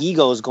the big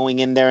egos going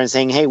in there and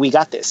saying, hey, we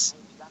got this,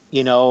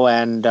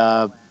 and,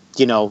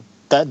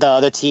 the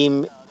other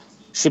team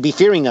should be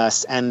fearing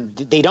us. And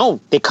they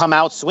don't. They come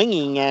out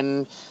swinging,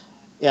 and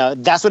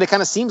that's what it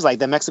kind of seems like.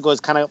 That Mexico is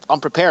kind of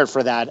unprepared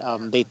for that.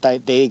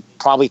 They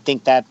probably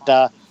think that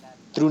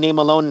through name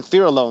alone and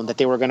fear alone that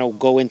they were going to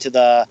go into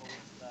the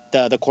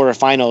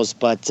quarterfinals.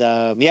 But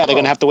they're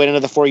going to have to wait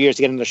another 4 years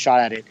to get another shot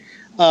at it.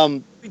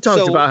 We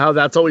talked about how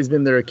that's always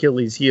been their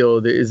Achilles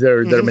heel, is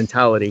their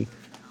mentality.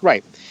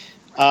 Right.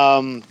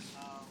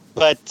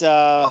 But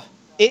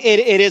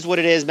it is what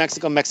it is.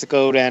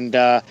 Mexico, and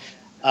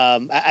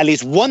at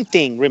least one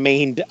thing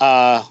remained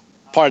part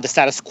of the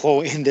status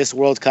quo in this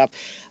World Cup.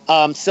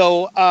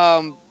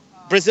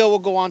 Brazil will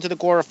go on to the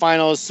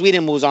quarterfinals.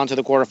 Sweden moves on to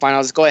the quarterfinals.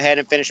 Let's go ahead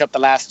and finish up the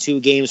last 2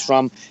 games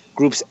from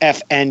groups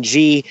F and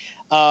G.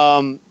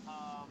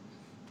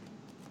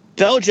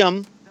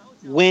 Belgium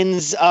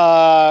wins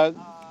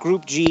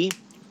Group G.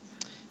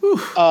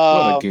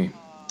 What a game.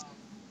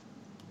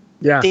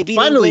 Yeah,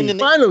 finally,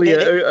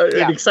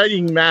 an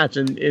exciting match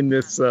in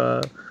this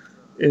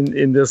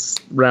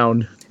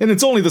round. And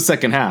it's only the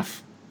second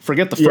half.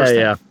 Forget the first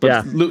half.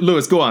 But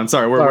Lewis, go on.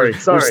 Sorry, we're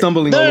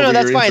stumbling. No,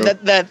 that's fine.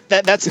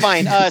 That's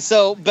fine.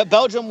 But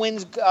Belgium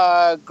wins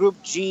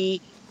Group G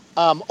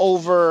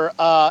over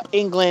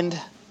England.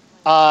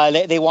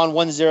 They won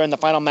 1-0 in the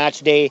final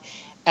match day.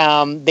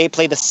 They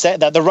played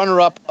the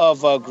runner-up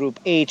of Group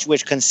H,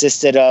 which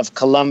consisted of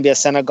Colombia,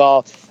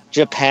 Senegal,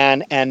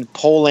 Japan, and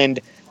Poland.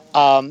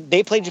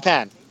 They played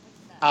Japan.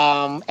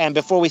 And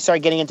before we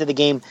start getting into the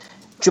game,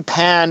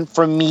 Japan,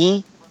 for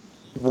me,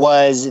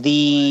 was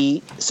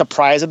the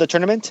surprise of the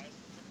tournament.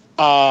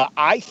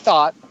 I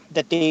thought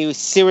that they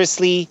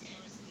seriously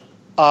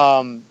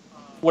were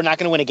not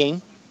going to win a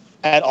game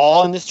at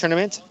all in this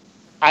tournament.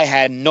 I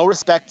had no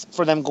respect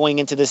for them going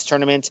into this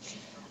tournament.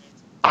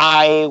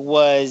 I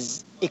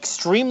was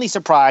extremely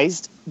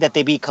surprised that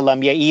they beat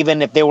Colombia,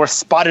 even if they were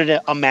spotted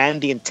a man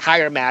the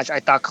entire match. I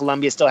thought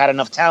Colombia still had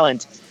enough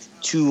talent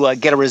to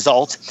get a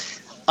result.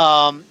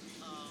 And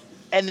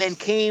then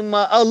came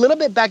a little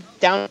bit back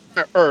down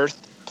to earth,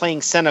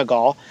 playing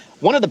Senegal.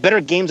 one of the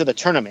better games of the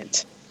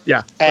tournament.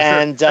 Yeah,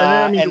 and sure.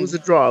 And it was a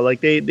draw.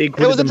 Like they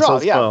acquitted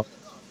themselves well.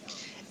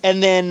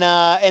 And then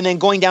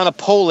going down to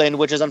Poland,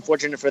 which is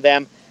unfortunate for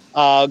them.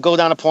 Go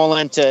down to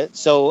Poland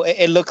so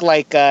it looked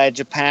like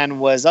Japan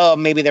was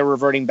maybe they're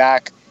reverting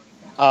back.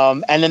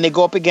 And then they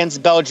go up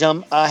against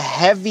Belgium, a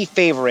heavy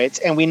favorite,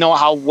 and we know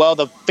how well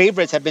the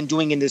favorites have been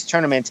doing in this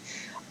tournament.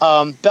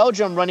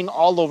 Belgium running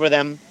all over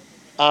them,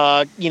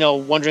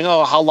 wondering,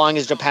 how long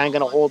is Japan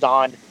going to hold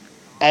on?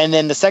 And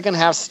then the second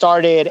half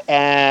started,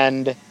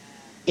 and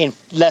in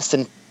less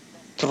than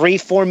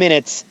 3-4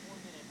 minutes,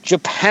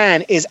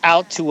 Japan is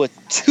out to a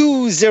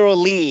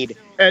 2-0 lead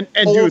and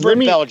over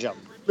Belgium.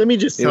 Let me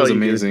just tell you,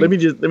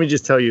 dude, let me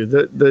just tell you,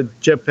 the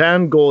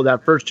Japan goal,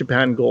 that first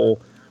Japan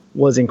goal,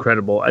 was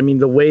incredible. I mean,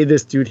 the way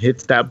this dude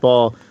hits that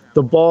ball,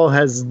 the ball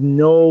has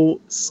no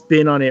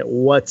spin on it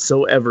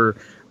whatsoever.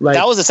 Like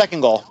that was the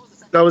second goal.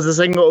 That was the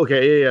second goal.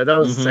 Okay, yeah, that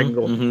was the second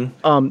goal.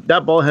 Mm-hmm.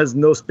 That ball has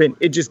no spin.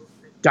 It just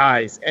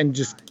dies and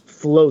just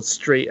floats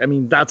straight. I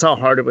mean, that's how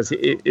hard it was.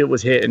 It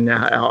was hit and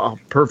how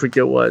perfect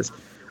it was.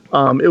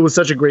 It was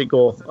such a great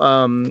goal.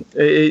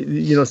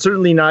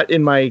 Certainly not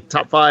in my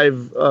top 5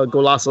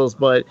 golazos,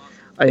 but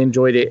I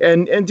enjoyed it.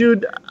 And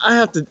dude, I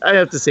have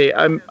to say,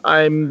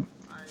 I'm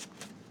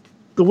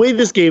the way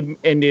this game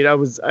ended,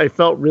 I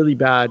felt really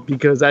bad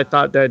because I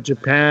thought that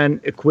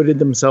Japan acquitted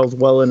themselves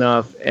well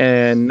enough.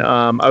 And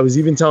I was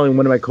even telling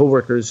one of my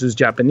coworkers who's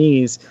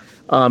Japanese,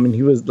 and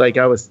he was like,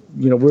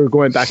 we were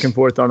going back and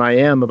forth on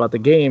IM about the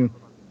game,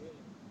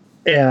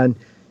 and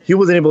he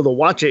wasn't able to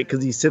watch it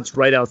because he sits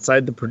right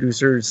outside the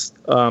producer's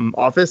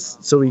office,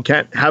 so he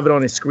can't have it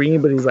on his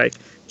screen, but he's like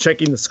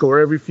checking the score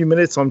every few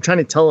minutes. So I'm trying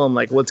to tell him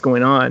like what's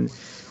going on.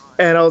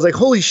 And I was like,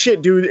 holy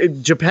shit,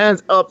 dude,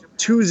 Japan's up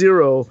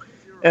 2-0.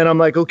 And I'm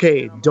like,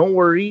 okay, don't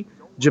worry.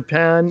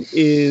 Japan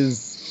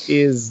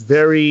is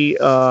very,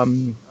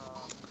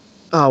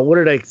 what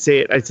did I say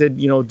it? I said,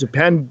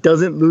 Japan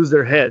doesn't lose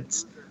their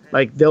heads.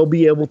 Like they'll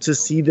be able to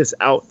see this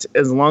out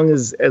as long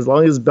as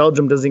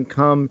Belgium doesn't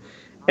come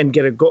and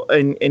get a goal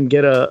and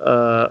get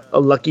a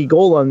lucky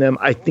goal on them.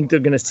 I think they're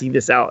going to see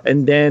this out.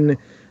 And then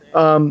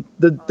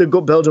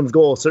Belgium's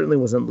goal certainly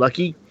wasn't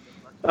lucky,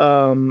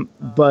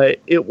 but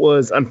it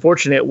was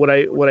unfortunate. What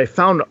I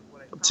found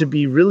to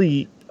be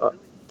really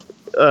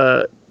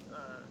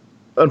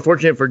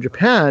unfortunate for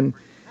Japan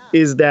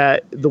is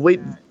that the way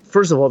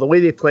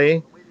they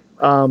play,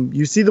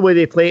 you see the way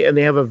they play, and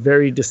they have a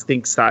very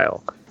distinct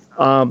style.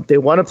 They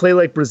want to play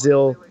like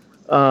Brazil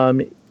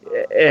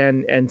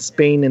and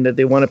Spain, and that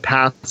they want to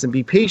pass and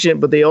be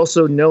patient, but they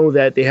also know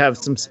that they have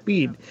some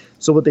speed.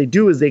 So what they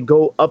do is they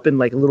go up in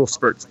like little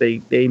spurts.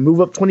 They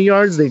move up 20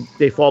 yards,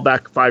 they fall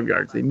back 5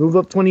 yards. They move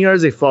up 20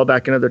 yards, they fall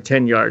back another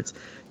 10 yards.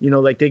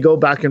 Like they go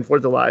back and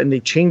forth a lot, and they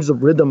change the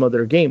rhythm of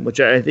their game, which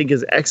I think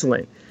is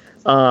excellent.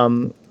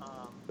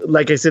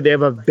 Like I said, they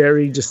have a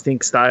very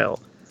distinct style.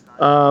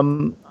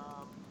 The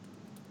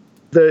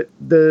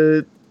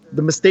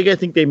mistake I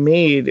think they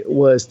made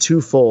was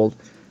twofold.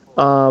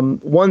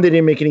 One, they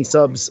didn't make any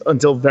subs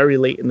until very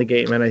late in the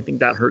game, and I think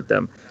that hurt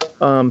them.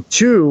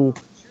 Two,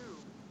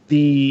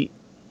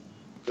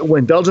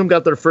 when Belgium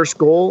got their first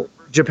goal,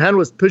 Japan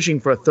was pushing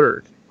for a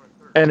third,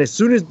 and as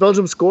soon as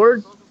Belgium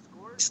scored,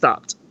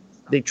 stopped.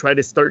 They try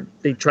to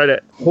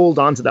hold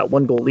on to that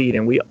 1-goal lead,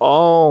 and we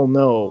all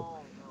know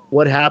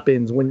what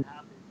happens when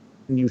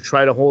you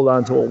try to hold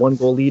on to a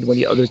 1-goal lead when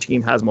the other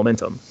team has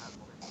momentum.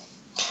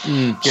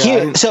 I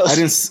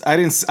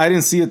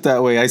didn't see it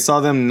that way. I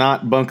saw them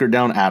not bunker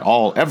down at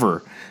all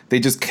ever. They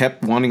just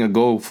kept wanting to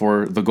go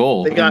for the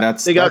goal. They got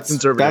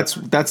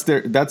conservative.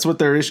 That's what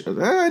their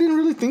issue. I didn't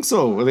really think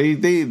so.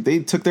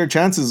 They took their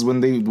chances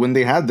when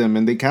they had them,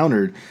 and they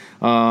countered.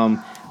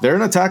 They're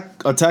an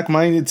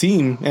attack-minded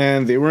team,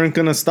 and they weren't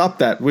going to stop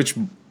that, which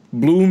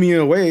blew me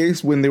away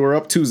when they were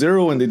up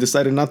 2-0 and they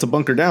decided not to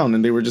bunker down,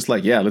 and they were just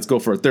like, yeah, let's go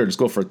for a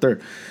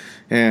third.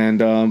 And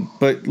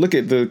but look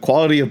at the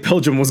quality of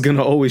Belgium was going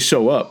to always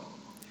show up,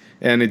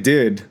 and it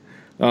did.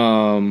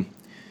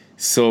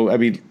 So, I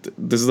mean,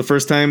 this is the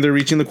first time they're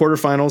reaching the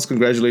quarterfinals.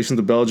 Congratulations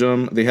to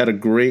Belgium. They had a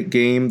great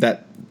game.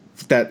 That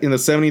in the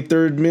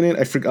 73rd minute,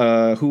 I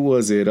forgot, who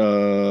was it?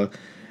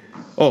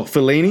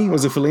 Fellaini?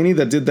 Was it Fellaini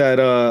that did that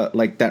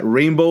that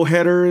rainbow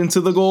header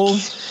into the goal?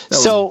 That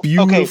was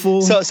beautiful.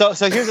 Okay. So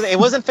here's the thing. It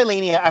wasn't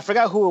Fellaini. I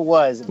forgot who it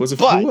was. Who was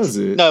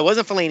it? No, it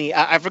wasn't Fellaini.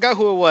 I forgot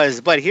who it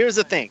was. But here's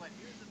the thing.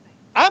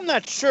 I'm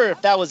not sure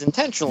if that was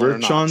intentional or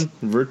not.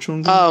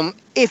 Virchon?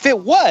 If it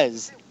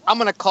was, I'm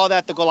gonna call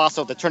that the golazo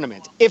of the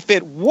tournament. If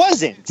it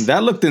wasn't,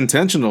 that looked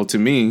intentional to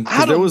me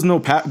because there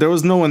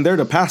was no one there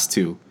to pass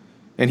to,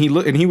 and he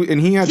could have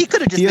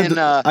just been.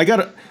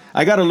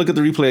 I gotta look at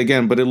the replay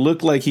again, but it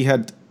looked like he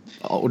had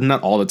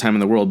not all the time in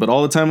the world, but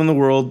all the time in the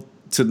world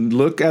to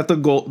look at the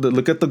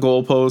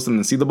goalpost and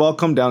then see the ball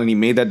come down, and he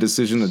made that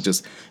decision to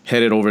just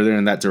head it over there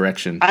in that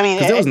direction. I mean,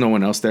 because there was no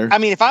one else there. I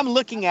mean, if I'm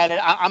looking at it,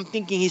 I'm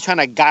thinking he's trying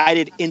to guide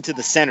it into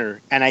the center,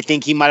 and I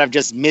think he might have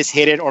just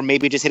mishit it, or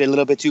maybe just hit it a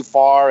little bit too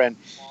far. And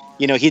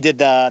he did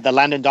the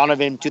Landon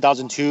Donovan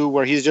 2002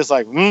 where he's just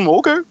like,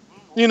 okay,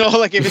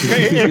 like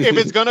if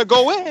it's gonna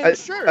go in,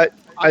 sure.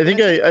 I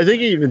think I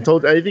even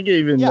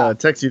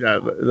texted you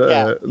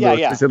that.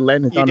 Yeah. I said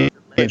Landon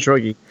on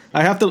Shorgy.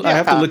 I have to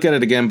look at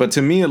it again, but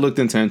to me it looked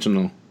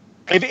intentional.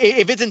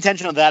 If it's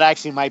intentional, that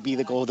actually might be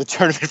the goal of the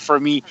tournament for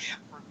me.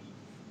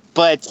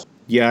 But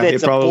yeah,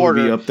 it probably would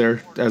be up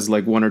there as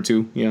like 1 or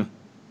 2. Yeah,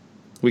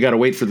 we got to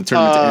wait for the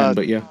tournament to end,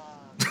 but yeah.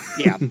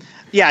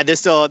 Yeah. There's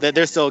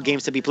still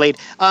games to be played.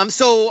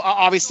 So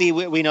obviously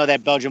we know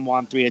that Belgium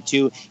won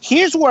 3-2.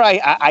 Here's where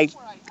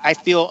I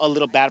feel a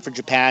little bad for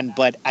Japan,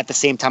 but at the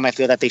same time I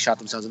feel that they shot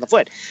themselves in the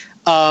foot.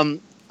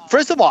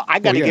 First of all, I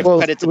got to give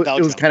credit to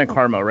Belgium. It was kind of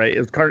karma, right? It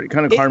was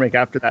kind of karmic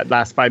after that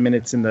last 5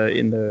 minutes in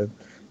the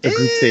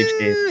group stage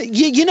game.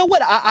 You know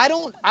what? I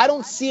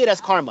don't see it as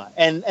karma,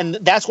 and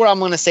that's where I'm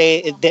going to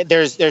say that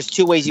there's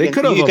 2 ways you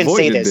can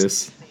say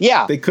this.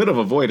 Yeah, they could have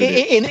avoided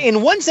it.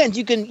 In one sense,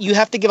 you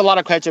have to give a lot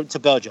of credit to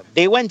Belgium.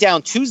 They went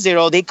down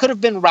 2-0. They could have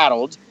been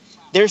rattled.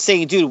 They're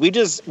saying, dude,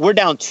 we're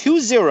down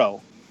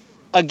 2-0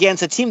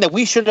 against a team that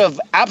we should have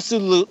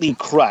absolutely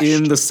crushed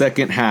in the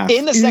second half.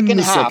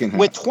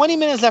 With 20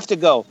 minutes left to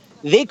go,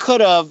 they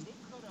could have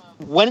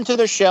went into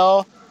their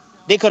shell.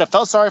 They could have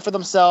felt sorry for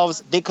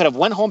themselves. They could have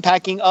went home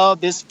packing. Oh,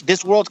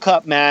 this World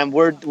Cup, man,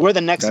 we're the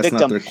next victim.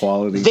 That's not their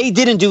quality. They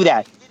didn't do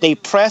that. They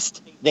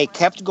pressed. They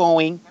kept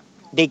going.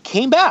 They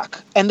came back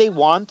and they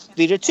won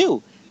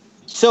 3-2.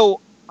 So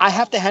I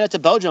have to hand it to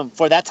Belgium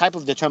for that type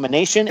of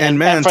determination and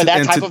for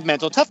that type of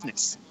mental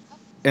toughness.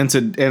 And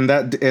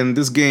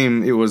this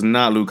game, it was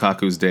not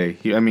Lukaku's day.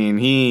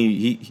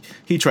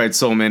 He tried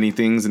so many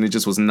things and it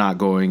just was not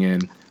going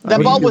in.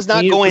 That ball was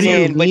not going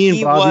in, but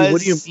he was.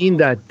 What do you mean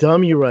that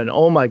dummy run?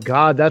 Oh my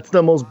God, that's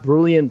the most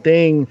brilliant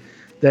thing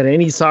that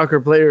any soccer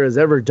player has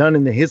ever done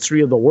in the history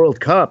of the World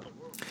Cup.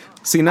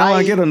 See, now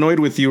I get annoyed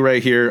with you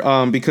right here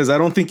because I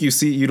don't think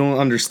you don't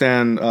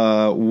understand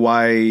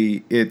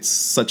why it's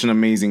such an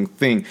amazing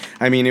thing.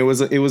 I mean, it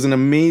was an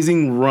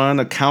amazing run,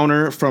 a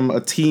counter from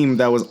a team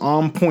that was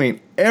on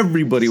point.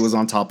 Everybody was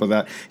on top of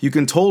that. You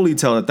can totally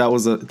tell that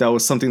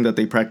was something that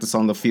they practiced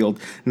on the field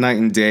night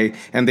and day,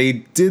 and they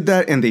did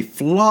that and they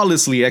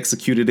flawlessly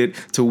executed it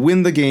to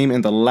win the game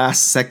in the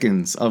last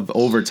seconds of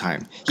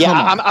overtime. Yeah,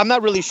 I'm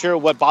not really sure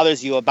what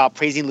bothers you about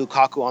praising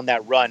Lukaku on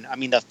that run. I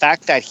mean, the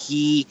fact that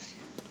he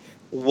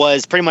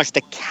was pretty much the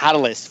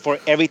catalyst for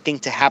everything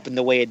to happen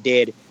the way it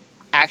did.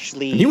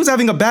 Actually, and he was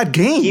having a bad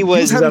game. He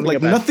was having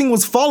nothing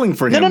was falling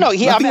for him. No.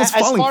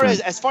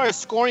 As far as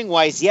scoring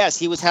wise, yes,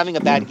 he was having a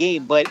bad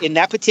game. But in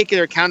that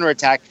particular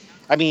counterattack,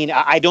 I mean,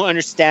 I don't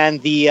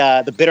understand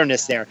the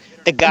bitterness there.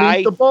 The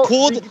guy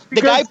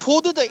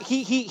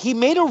he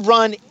made a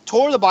run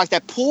toward the box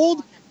that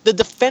pulled the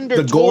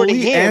defender toward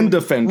him, and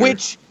defender,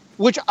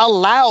 which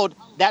allowed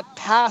that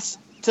pass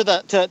to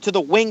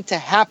the wing to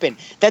happen.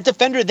 That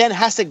defender then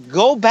has to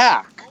go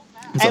back,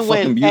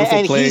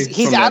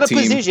 he's out of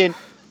position.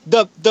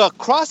 The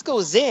cross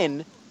goes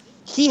in.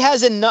 He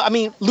has enough. I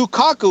mean,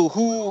 Lukaku,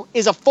 who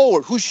is a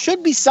forward, who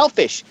should be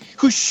selfish,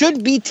 who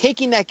should be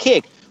taking that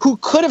kick, who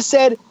could have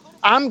said,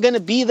 "I'm going to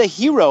be the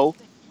hero,"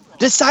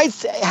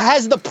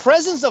 has the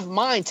presence of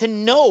mind to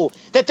know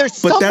that there's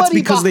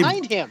somebody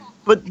behind him.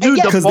 But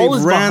dude, the ball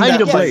is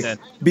behind him.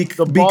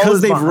 Because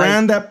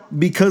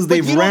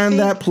they've ran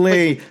that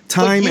play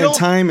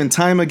time and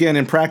time again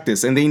in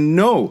practice, and they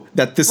know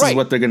that this is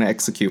what they're going to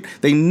execute.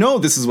 They know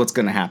this is what's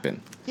going to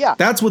happen. Yeah,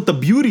 that's what the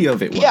beauty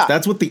of it was. Yeah.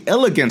 That's what the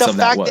elegance of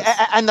that was.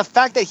 And the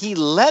fact that he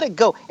let it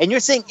go, and you're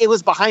saying it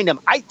was behind him.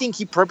 I think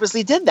he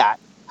purposely did that.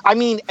 I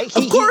mean,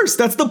 of course,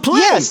 that's the play.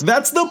 Yes.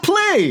 That's the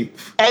play.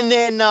 And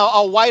then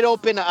a wide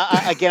open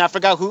again. I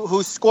forgot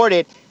who scored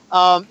it.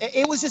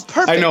 It was just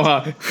perfect. I know,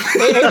 huh?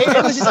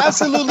 It was just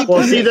absolutely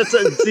perfect.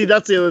 Well,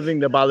 that's the other thing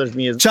that bothers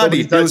me is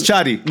Chadi. It was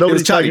Chadi.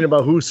 Nobody's talking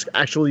about who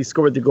actually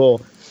scored the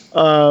goal.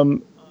 For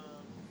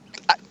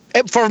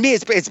me,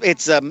 it's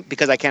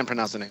because I can't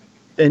pronounce the name.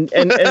 And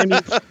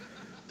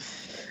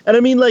I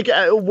mean, like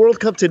World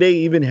Cup today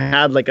even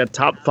had like a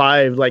top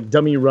 5 like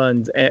dummy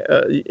runs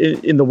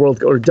in the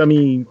World or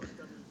dummy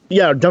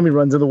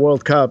runs in the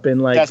World Cup,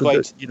 and like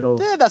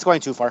that's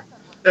going too far.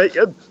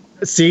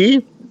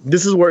 See.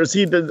 This is where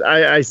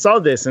I saw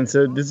this, and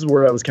so this is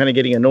where I was kind of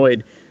getting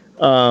annoyed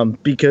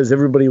because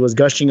everybody was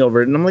gushing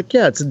over it, and I'm like,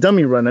 yeah, it's a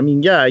dummy run. I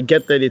mean, yeah, I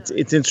get that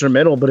it's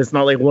instrumental, but it's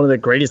not like one of the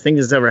greatest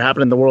things that's ever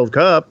happened in the World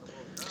Cup.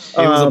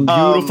 It was a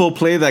beautiful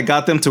play that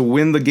got them to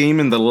win the game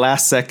in the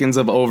last seconds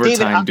of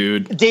overtime,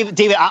 dude.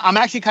 David, I'm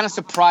actually kind of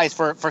surprised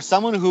for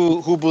someone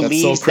who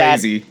believes that's so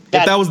crazy.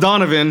 If that was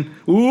Donovan,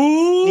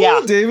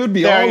 David would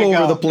be all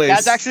over the place.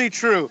 That's actually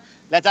true.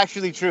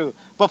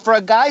 But for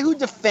a guy who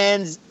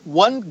defends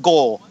one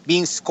goal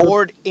being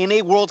scored in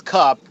a World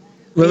Cup,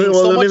 let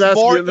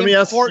me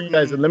ask you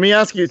guys. Let me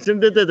ask you.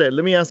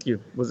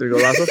 Was it a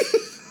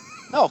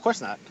golazo? No, of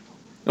course not.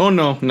 Oh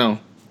no.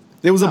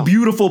 It was a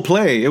beautiful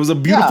play. It was a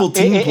beautiful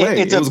team play.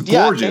 It was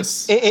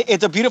gorgeous.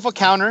 It's a beautiful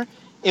counter.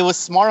 It was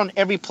smart on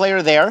every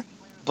player there,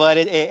 but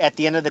at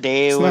the end of the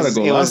day, it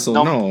was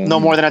no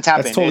more than a tap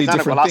in. That's totally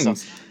different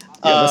things.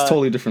 Yeah, that's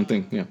totally different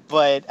thing. Yeah.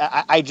 But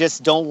I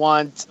just don't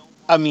want.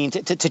 I mean,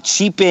 to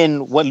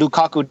cheapen what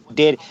Lukaku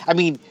did. I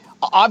mean,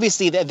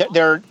 obviously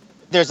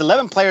there's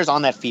 11 players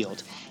on that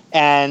field.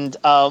 And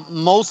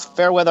most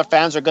fair weather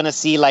fans are going to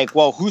see, like,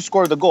 well, who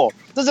scored the goal?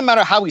 It doesn't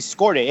matter how he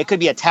scored it. It could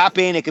be a tap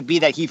in. It could be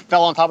that he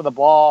fell on top of the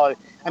ball.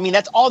 I mean,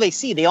 that's all they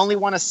see. They only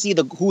want to see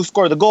who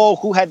scored the goal,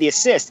 who had the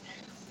assist.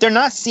 They're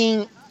not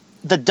seeing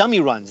the dummy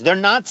runs. They're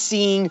not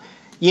seeing,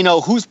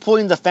 who's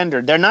pulling the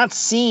defender. They're not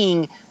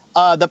seeing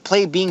the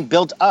play being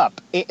built up.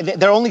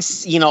 They're only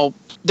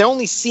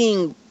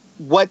seeing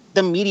what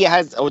the media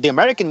has, or the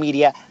American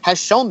media has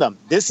shown them.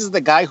 This is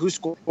the guy who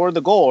scored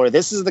the goal, or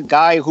this is the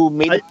guy who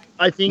made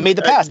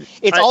the pass.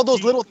 It's all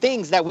those little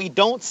things that we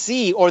don't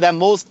see, or that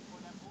most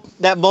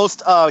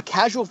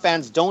casual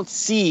fans don't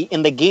see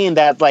in the game.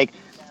 That, like,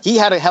 he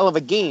had a hell of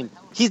a game.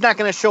 He's not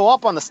going to show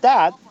up on the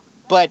stat,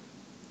 but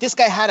this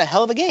guy had a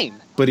hell of a game.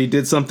 But he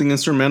did something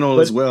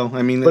instrumental as well.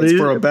 I mean, it's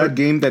for a bad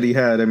game that he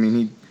had. I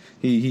mean,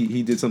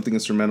 he did something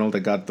instrumental that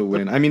got the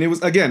win. I mean,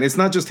 it's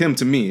not just him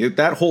to me.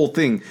 That whole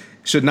thing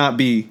should not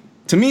be,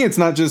 to me, it's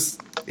not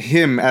just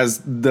him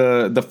as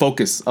the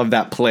focus of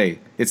that play.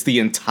 It's the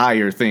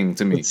entire thing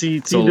to me.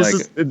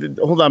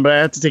 Hold on, but I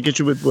have to take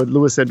issue with what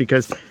Lewis said,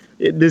 because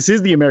this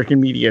is the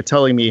American media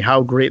telling me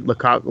how great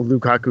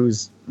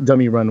Lukaku's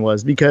dummy run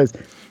was, because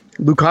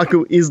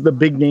Lukaku is the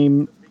big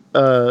name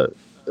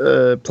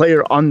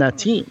player on that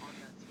team.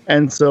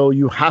 And so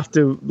you have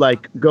to,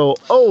 like, go,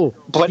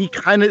 but he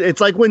kind of,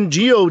 it's like when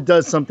Gio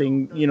does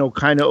something,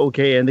 kind of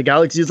okay, and the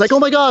Galaxy is like, oh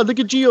my God, look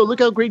at Gio, look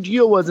how great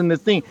Gio was in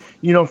this thing.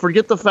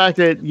 Forget the fact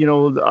that,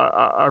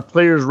 our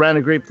players ran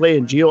a great play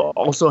and Gio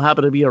also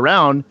happened to be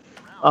around.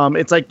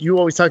 It's like you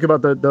always talk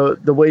about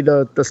the way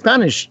the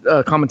Spanish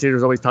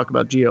commentators always talk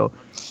about Gio.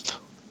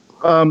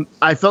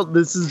 I felt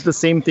this is the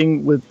same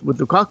thing with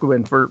Lukaku,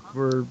 and for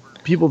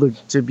people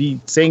to be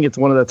saying it's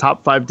one of the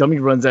top 5 dummy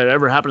runs that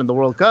ever happened in the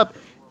World Cup,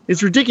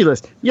 it's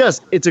ridiculous.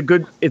 Yes, it's a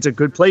good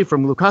play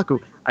from Lukaku.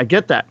 I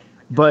get that,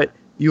 but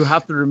you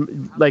have to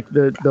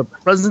the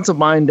presence of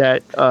mind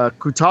that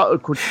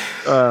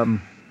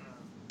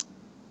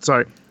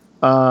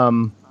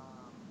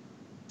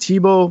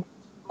Thibaut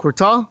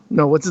Courtois.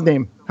 No, what's his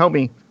name? Help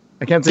me.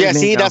 I can't say.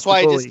 Yeah, that's why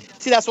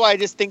I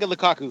just think of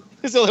Lukaku.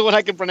 It's the only one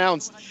I can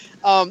pronounce.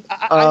 I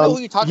know who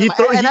you're talking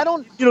about, and I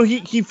don't.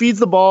 He feeds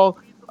the ball.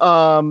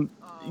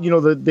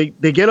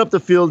 They get up the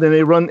field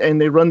and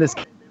they run this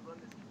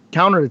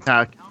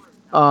counterattack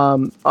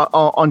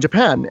on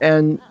Japan,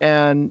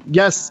 and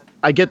yes,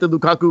 I get that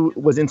Lukaku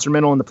was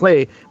instrumental in the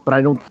play, but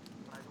I don't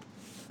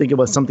think it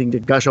was something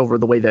to gush over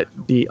the way that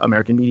the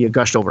American media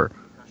gushed over.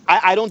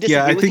 I don't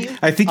disagree with you.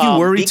 I think you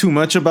worry too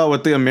much about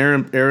what the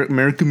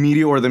American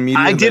media or the media.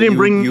 I didn't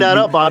bring that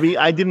up, Bobby.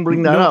 I didn't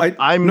bring that up.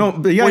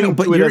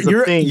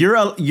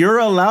 But you're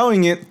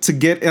allowing it to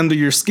get under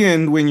your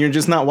skin when you're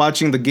just not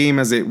watching the game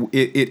as it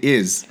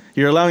is.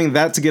 You're allowing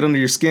that to get under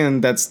your skin.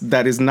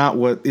 That is not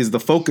what is the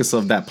focus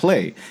of that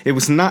play. It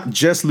was not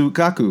just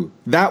Lukaku.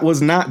 That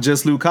was not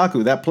just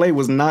Lukaku. That play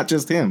was not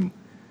just him.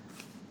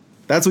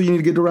 That's what you need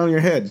to get around your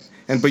head.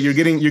 But you're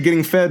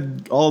getting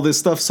fed all this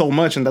stuff so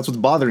much, and that's what's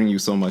bothering you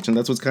so much, and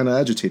that's what's kind of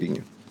agitating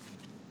you.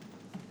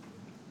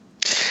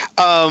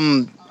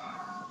 I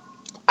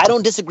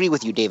don't disagree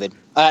with you, David.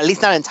 At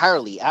least not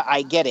entirely.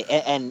 I get it,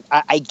 and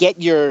I get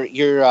your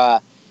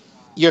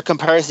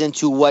comparison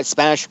to what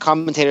Spanish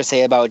commentators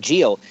say about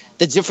Gio.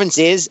 The difference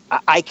is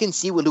I can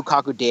see what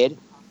Lukaku did.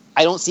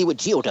 I don't see what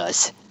Gio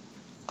does.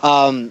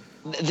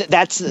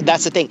 That's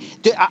the thing.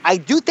 I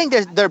do think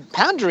they're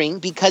pandering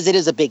because it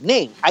is a big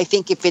name. I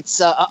think if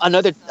it's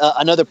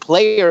another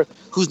player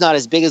who's not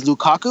as big as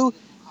Lukaku,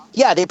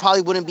 yeah, they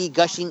probably wouldn't be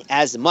gushing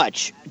as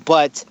much.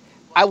 But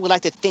I would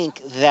like to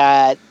think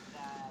that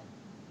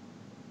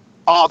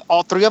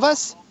all 3 of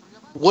us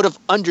would have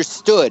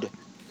understood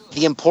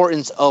the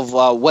importance of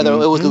whether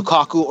it was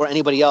Lukaku or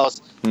anybody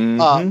else.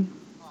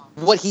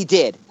 What he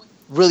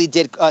really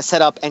did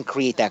set up and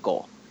create that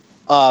goal.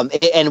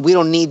 And we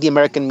don't need the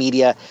American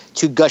media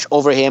to gush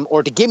over him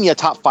or to give me a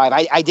top 5.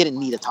 I didn't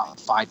need a top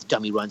 5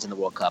 dummy runs in the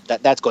World Cup.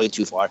 That's going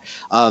too far.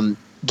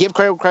 Give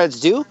credit where credit's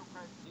due.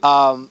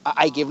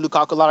 I give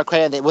Lukaku a lot of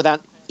credit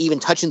without even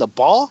touching the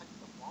ball,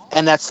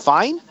 and that's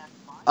fine.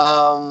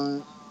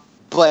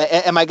 But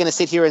am I going to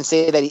sit here and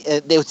say that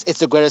it's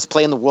the greatest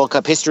play in the World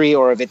Cup history,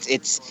 or if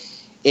it's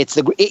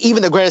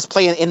even the greatest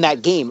play in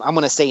that game? I'm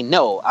going to say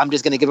no. I'm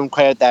just going to give him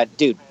credit that,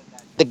 dude,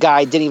 the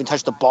guy didn't even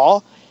touch the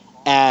ball,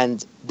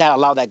 and that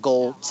allowed that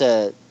goal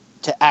to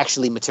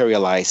actually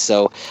materialize.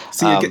 So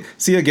my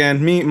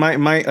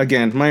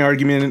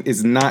argument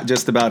is not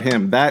just about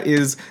him.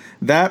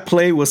 That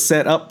play was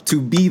set up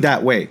to be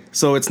that way.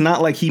 So it's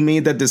not like he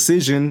made that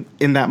decision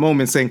in that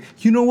moment saying,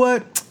 you know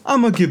what,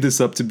 I'm gonna give this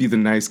up to be the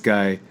nice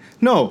guy.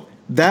 No,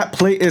 that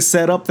play is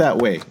set up that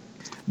way.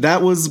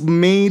 That was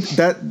made.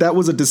 That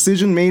was a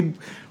decision made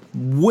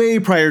way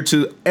prior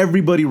to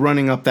everybody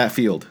running up that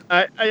field.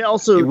 I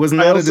also it was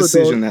not a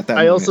decision at that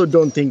moment. I also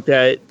don't think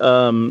that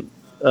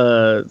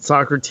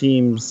soccer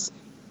teams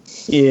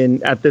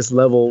at this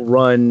level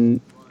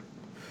run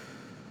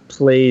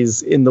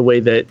plays in the way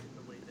that,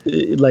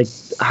 like,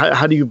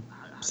 how do you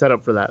set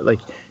up for that?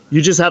 Like,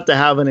 You just have to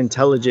have an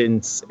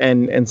intelligence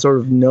and sort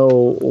of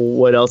know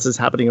what else is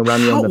happening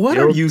around you on the What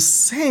field. are you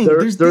saying?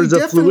 There's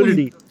a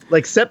fluidity.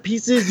 Like set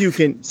pieces, you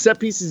can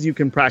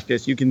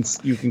practice. You can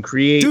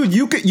create. Dude,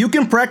 you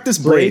can practice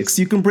breaks.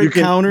 You can break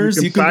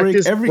counters. You can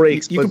break every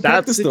breaks. You but can that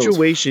practice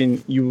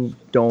situation, you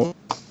don't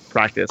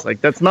practice.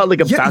 Like that's not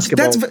like a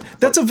basketball.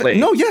 That's a play.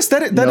 no. Yes,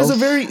 that is a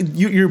very.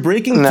 You're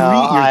breaking three.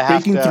 You're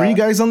breaking three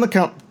guys on the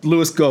count.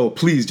 Lewis, go.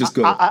 Please, just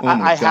go.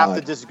 I have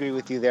to disagree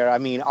with you there. I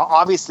mean,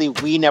 obviously,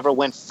 we never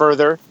went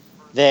further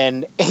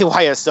than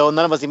AYSO.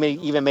 None of us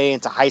even made it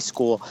into high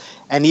school,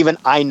 and even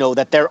I know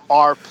that there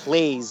are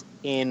plays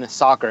in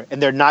soccer, and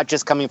they're not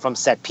just coming from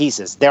set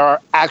pieces. There are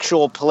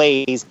actual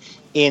plays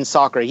in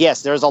soccer.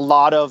 Yes, there's a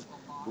lot of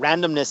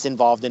randomness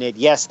involved in it.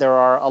 Yes, there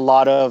are a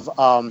lot of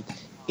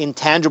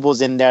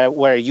intangibles in there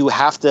where you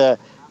have to,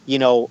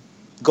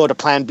 go to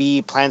plan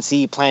B, plan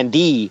C, plan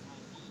D,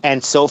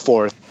 and so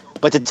forth.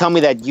 But to tell me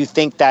that you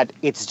think that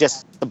it's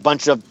just a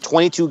bunch of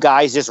 22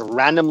 guys just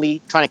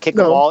randomly trying to kick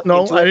the ball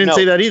into I didn't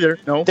say that either.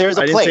 No, there's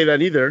a I play. didn't say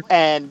that either.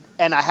 And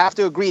I have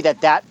to agree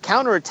that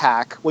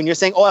counterattack, when you're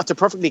saying, that's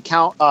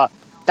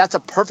a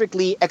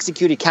perfectly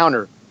executed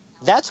counter,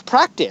 that's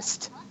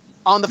practiced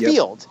on the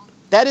field.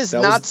 That is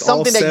not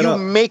something that you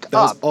make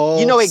up.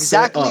 You know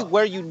exactly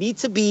where you need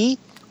to be,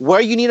 where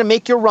you need to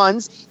make your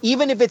runs,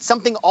 even if it's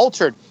something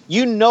altered.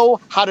 You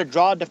know how to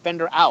draw a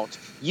defender out.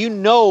 You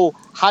know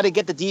how to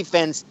get the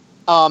defense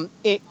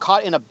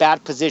caught in a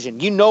bad position.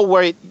 You know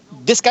where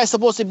this guy's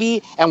supposed to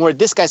be and where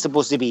this guy's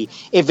supposed to be.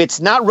 If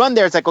it's not run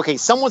there, it's like, okay,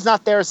 someone's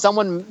not there,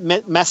 someone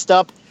messed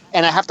up,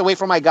 and I have to wait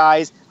for my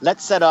guys.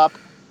 Let's set up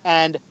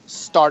and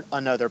start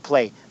another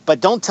play.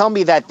 But don't tell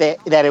me that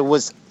it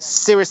was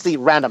seriously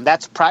random.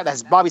 That's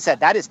as Bobby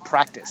said, that is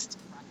practiced.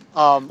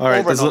 All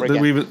right, there's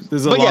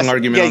a long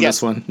argument on this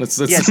one. Let's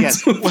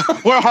yes.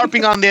 We're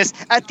harping on this.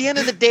 At the end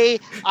of the day,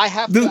 I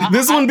have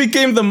this one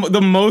became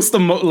the most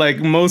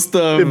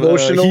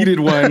emotional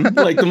heated one,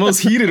 like the most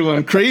heated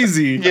one.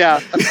 Crazy.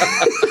 Yeah,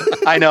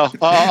 I know.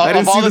 I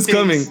didn't see this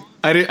coming.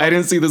 I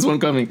didn't see this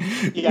one coming.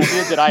 Yeah,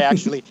 neither did I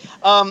actually.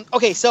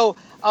 Okay, so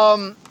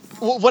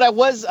what I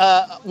was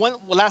one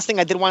last thing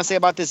I did want to say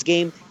about this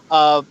game,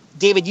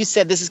 David, you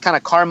said this is kind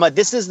of karma.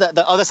 This is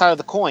the other side of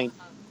the coin.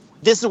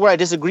 This is where I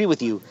disagree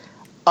with you.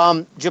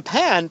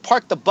 Japan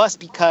parked the bus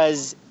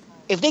because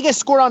if they get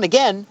scored on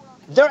again,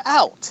 they're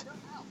out.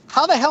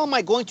 How the hell am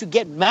I going to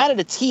get mad at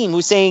a team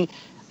who's saying,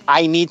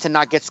 I need to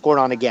not get scored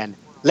on again?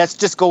 Let's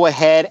just go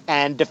ahead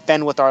and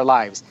defend with our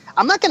lives.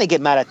 I'm not going to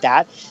get mad at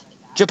that.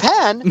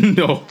 Japan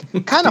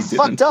kind of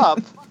fucked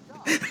up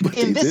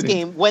in this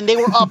game when they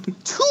were up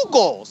 2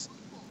 goals.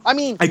 I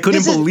mean, I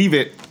couldn't believe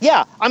it.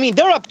 Yeah, I mean,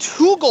 they're up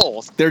 2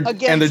 goals.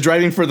 And they're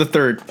driving for the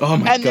third. Oh,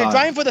 my God. And they're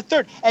driving for the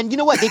third. And you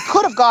know what? They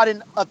could have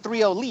gotten a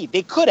 3-0 lead.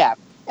 They could have.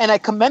 And I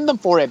commend them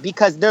for it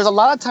because there's a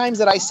lot of times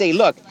that I say,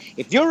 look,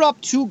 if you're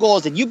up 2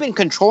 goals and you've been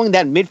controlling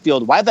that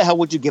midfield, why the hell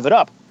would you give it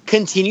up?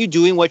 Continue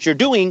doing what you're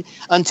doing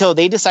until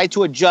they decide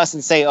to adjust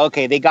and say,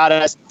 okay, they got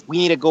us. We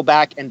need to go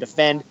back and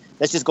defend.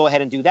 Let's just go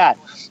ahead and do that.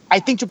 I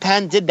think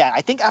Japan did that.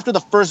 I think after the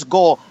first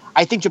goal,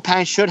 I think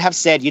Japan should have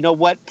said, you know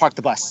what? Park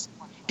the bus.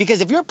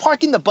 Because if you're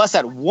parking the bus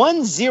at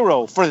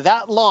 1-0 for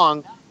that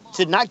long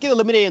to not get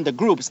eliminated in the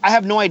groups, I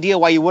have no idea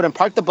why you wouldn't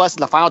park the bus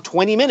in the final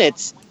 20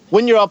 minutes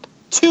when you're up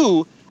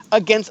 2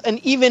 against an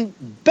even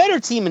better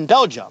team in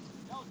Belgium.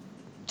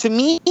 To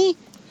me,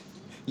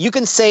 you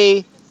can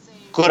say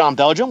good on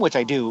Belgium, which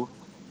I do,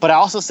 but I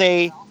also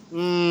say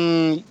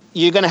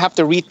you're going to have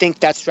to rethink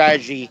that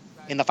strategy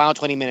in the final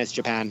 20 minutes,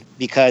 Japan,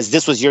 because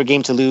this was your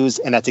game to lose,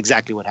 and that's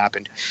exactly what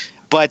happened.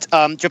 But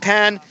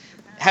Japan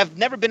have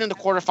never been in the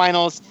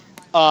quarterfinals.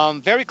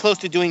 Very close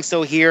to doing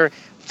so here.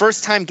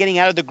 First time getting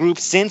out of the group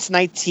since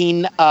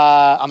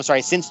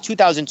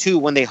 2002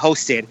 when they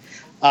hosted.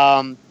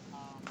 And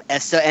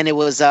it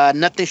was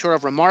nothing short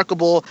of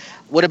remarkable.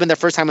 Would have been their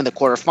first time in the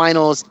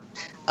quarterfinals.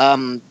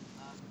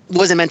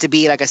 Wasn't meant to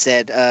be, like I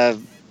said.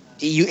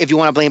 If you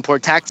want to blame poor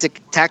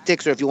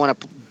tactics, or if you want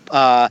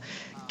to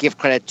give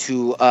credit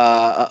to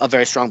a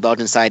very strong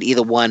Belgian side,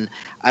 either one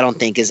I don't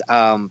think is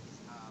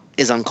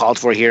uncalled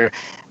for here.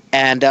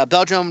 And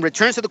Belgium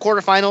returns to the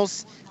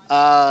quarterfinals.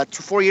 4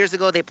 years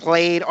ago, they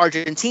played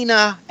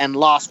Argentina and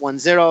lost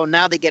 1-0.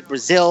 Now they get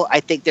Brazil.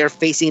 I think they're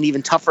facing an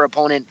even tougher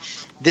opponent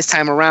this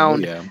time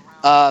around. Oh,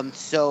 yeah.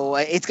 So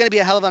it's going to be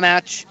a hell of a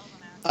match.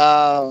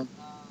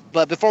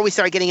 But before we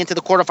start getting into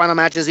the quarterfinal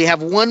matches, we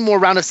have one more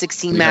round of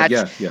 16 match.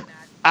 Yeah.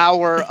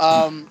 Our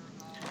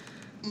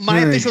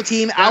official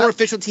team,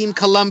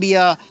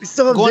 Colombia,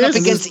 going up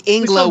against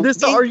England. We still have this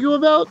to argue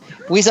about?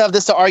 We still have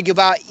this to argue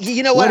about.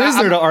 You know what? What is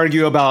there to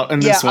argue about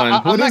in this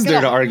one? What is there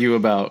to argue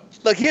about?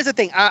 Look, here's the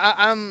thing.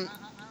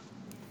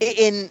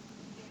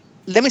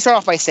 Let me start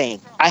off by saying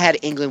I had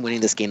England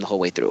winning this game the whole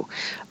way through.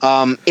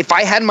 If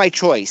I had my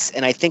choice,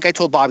 and I think I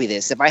told Bobby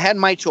this, if I had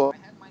my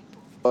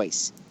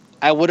choice,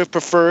 I would have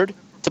preferred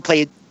to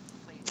play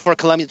for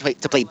Colombia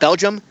to play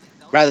Belgium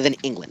rather than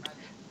England.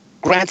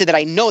 Granted that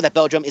I know that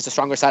Belgium is a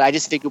stronger side, I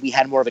just figured we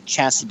had more of a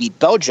chance to beat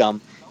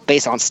Belgium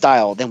based on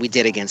style than we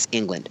did against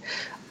England.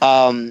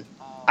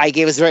 I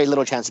gave us very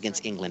little chance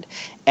against England.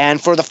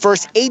 And for the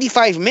first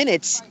 85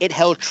 minutes, it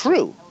held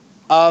true.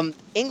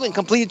 England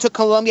completely took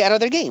Colombia out of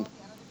their game.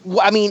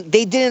 I mean,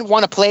 they didn't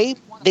want to play.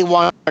 They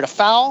wanted to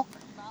foul.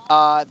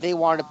 They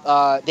wanted.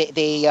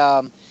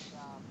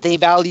 They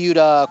valued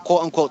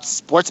quote unquote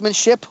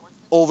sportsmanship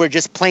over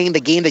just playing the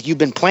game that you've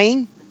been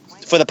playing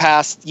for the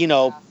past. It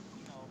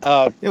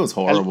was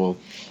horrible.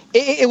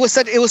 It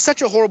was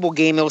such a horrible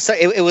game.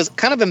 It was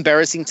kind of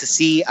embarrassing to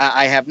see.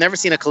 I have never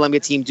seen a Colombia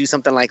team do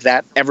something like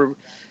that ever.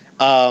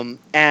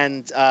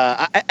 And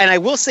I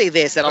will say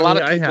this, that a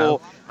lot of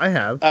people. I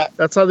have.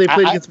 That's how they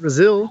played against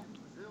Brazil.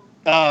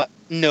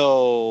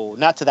 No,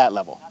 not to that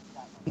level.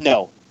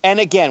 No. And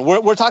again,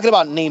 we're talking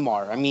about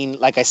Neymar. I mean,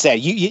 like I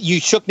said, you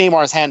shook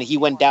Neymar's hand and he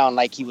went down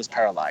like he was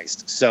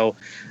paralyzed. So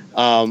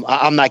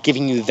I'm not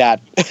giving you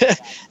that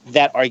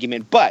that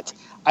argument. But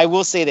I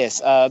will say this.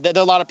 There are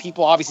a lot of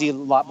people, obviously a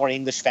lot more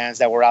English fans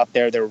that were out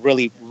there. They're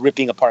really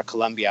ripping apart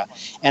Colombia.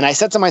 And I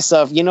said to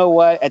myself, you know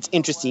what? It's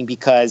interesting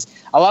because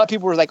a lot of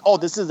people were like, oh,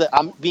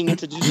 I'm being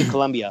introduced to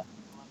Colombia.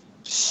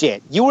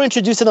 Shit. You were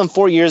introduced to them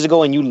 4 years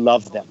ago and you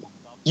loved them.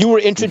 You were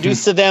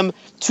introduced to them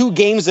 2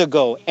 games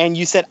ago and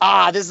you said,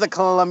 this is the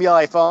Colombia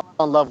I fell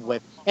in love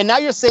with. And now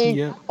you're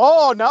saying,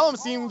 oh, now I'm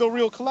seeing the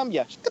real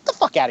Colombia. Get the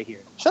fuck out of here.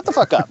 Shut the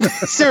fuck up.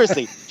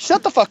 Seriously.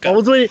 Shut the fuck up. I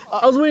was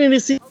waiting to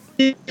see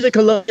the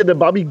Colombia that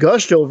Bobby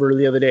gushed over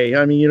the other day.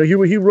 I mean, he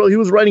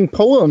was writing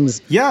poems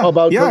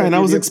about Colombia. And I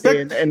was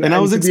expecting, to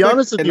be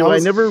honest with you, I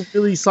never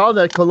really saw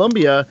that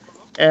Colombia,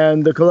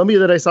 and the Colombia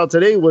that I saw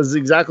today was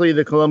exactly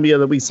the Colombia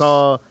that we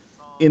saw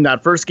in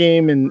that first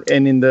game and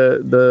in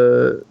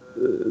the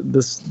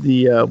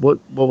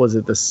what was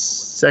it, the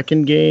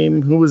second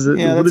game? Who was it?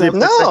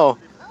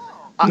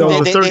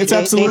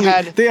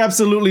 They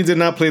absolutely did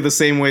not play the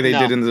same way they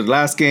did in the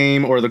last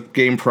game or the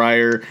game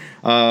prior.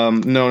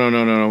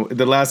 No.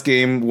 The last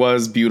game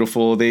was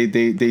beautiful. They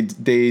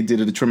did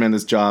a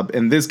tremendous job.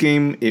 And this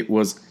game, it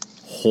was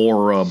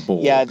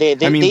horrible. Yeah,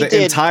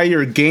 the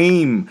entire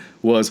game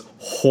was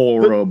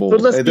horrible.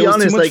 But let's be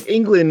honest, like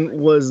England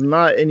was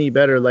not any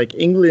better. Like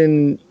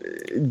England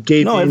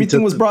gave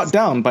everything was brought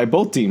down by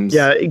both teams.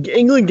 Yeah,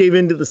 England gave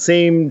into the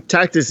same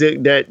tactics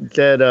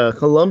that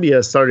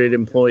Colombia started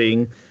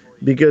employing.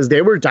 Because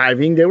they were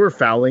diving, they were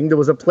fouling. There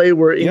was a play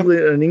where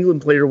an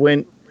England player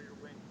went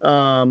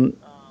and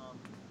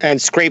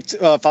scraped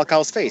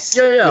Falcao's face.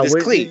 With his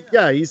cleat.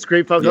 Yeah, he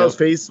scraped Falcao's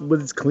face with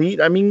his cleat.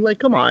 I mean, like,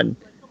 come on.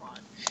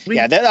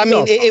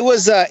 It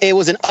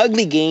was an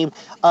ugly game.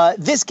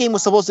 This game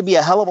was supposed to be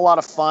a hell of a lot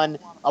of fun.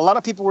 A lot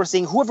of people were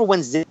saying whoever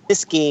wins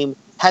this game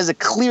has a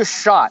clear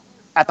shot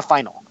at the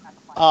final.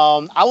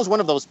 I was one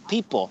of those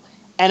people.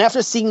 And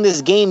after seeing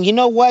this game, you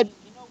know what?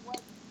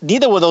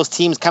 Neither of those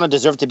teams kind of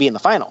deserve to be in the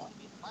final.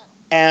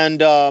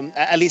 And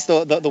at least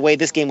the way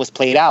this game was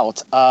played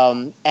out.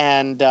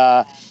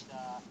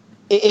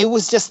 It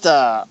was just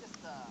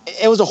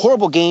it was a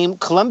horrible game.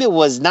 Colombia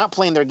was not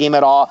playing their game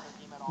at all.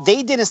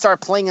 They didn't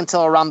start playing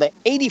until around the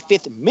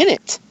 85th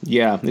minute.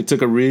 Yeah, it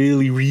took a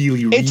really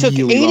It took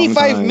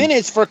 85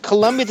 minutes for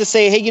Colombia to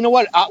say, hey, you know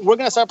what? We're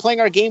going to start playing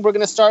our game. We're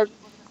going to start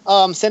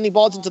sending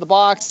balls into the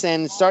box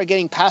and start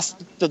getting past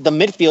the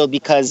midfield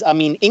because, I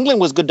mean, England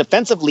was good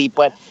defensively,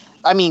 but,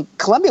 I mean,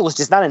 Colombia was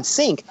just not in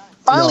sync.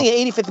 Finally, at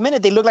 85th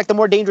minute, they looked like the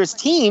more dangerous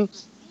team.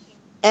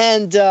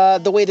 And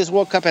the way this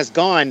World Cup has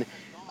gone,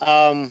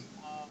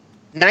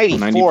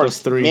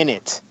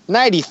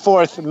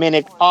 94th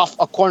minute off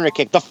a corner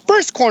kick. The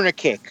first corner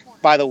kick,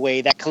 by the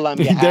way, that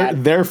Colombia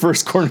had. Their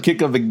first corner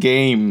kick of the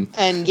game.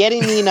 And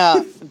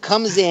Yeremina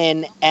comes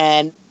in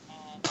and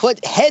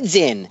heads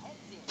in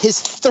his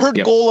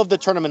third goal of the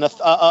tournament.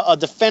 A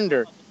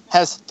defender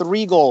has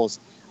 3 goals,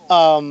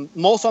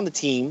 most on the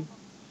team,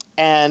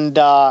 and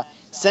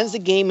sends the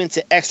game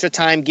into extra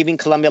time, giving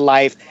Colombia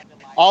life.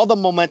 All the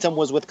momentum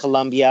was with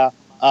Colombia.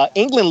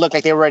 England looked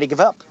like they were ready to give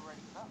up.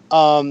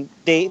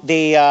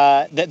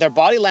 Their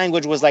body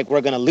language was like,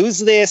 we're going to lose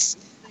this.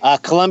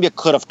 Colombia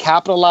could have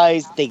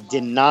capitalized. They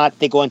did not.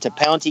 They go into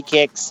penalty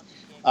kicks.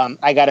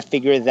 I got to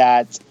figure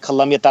that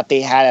Colombia thought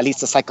they had at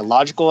least a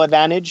psychological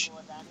advantage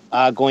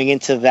going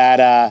into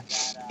that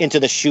into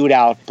the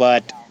shootout.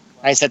 But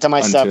I said to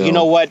myself, you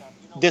know what?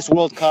 This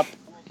World Cup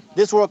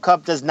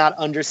does not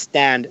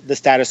understand the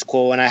status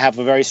quo, and I have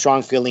a very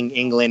strong feeling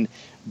England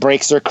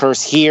breaks their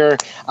curse here.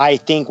 I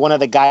think one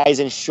of the guys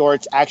in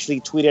shorts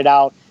actually tweeted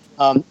out,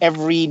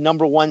 every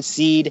number 1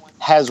 seed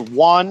has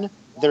won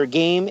their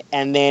game,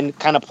 and then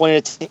kind of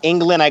pointed to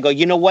England. I go,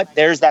 you know what?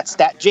 There's that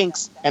stat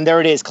jinx, and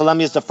there it is.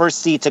 Colombia is the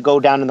first seed to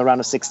go down in the round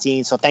of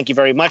 16. So thank you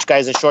very much,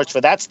 guys in shorts,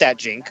 for that stat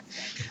jinx.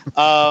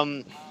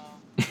 At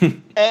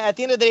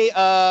the end of the day,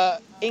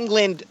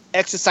 England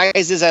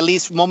exercises at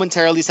least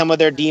momentarily some of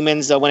their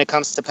demons when it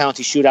comes to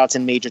penalty shootouts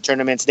in major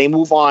tournaments. They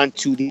move on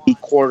to the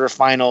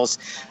quarterfinals.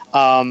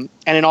 And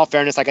in all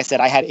fairness, like I said,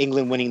 I had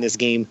England winning this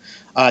game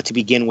to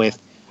begin with.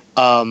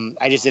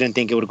 I just didn't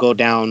think it would go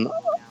down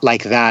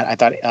like that. I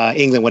thought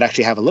England would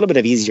actually have a little bit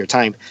of easier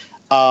time.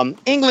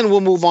 England will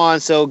move on,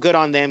 so good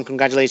on them.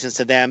 Congratulations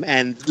to them.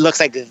 And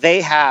looks like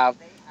they have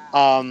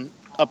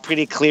a a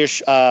pretty clear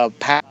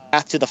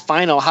path to the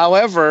final.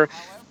 However,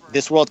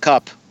 this World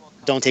Cup,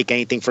 don't take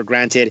anything for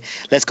granted.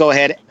 Let's go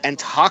ahead and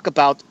talk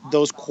about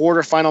those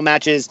quarterfinal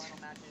matches.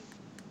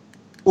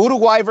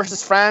 Uruguay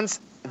versus France.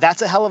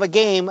 That's a hell of a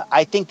game.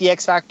 I think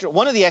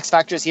one of the X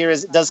factors here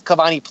is, does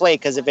Cavani play?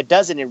 Because if it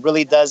doesn't, it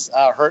really does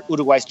hurt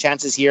Uruguay's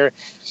chances here.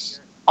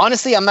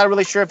 Honestly, I'm not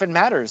really sure if it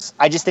matters.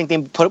 I just think they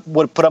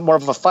would put up more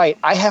of a fight.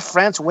 I have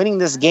France winning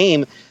this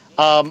game.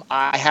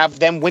 I have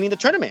them winning the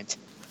tournament.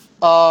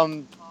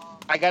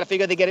 I got to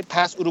figure they get it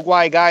past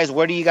Uruguay. Guys,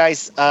 where do you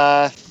guys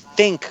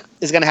think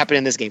is going to happen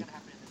in this game?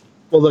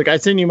 Well, look, I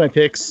sent you my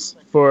picks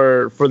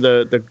for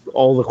the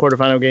all the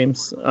quarterfinal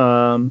games.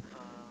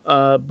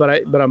 But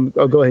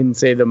I'll go ahead and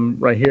say them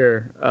right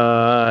here.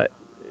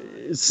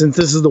 Since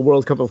this is the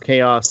World Cup of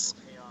Chaos,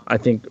 I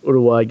think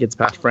Uruguay gets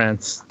past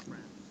France.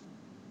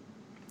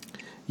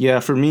 Yeah,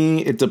 for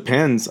me, it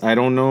depends. I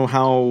don't know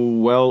how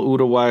well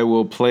Uruguay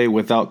will play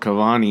without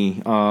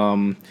Cavani.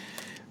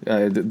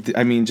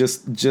 I mean,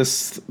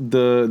 just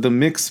the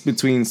mix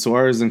between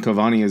Suarez and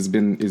Cavani has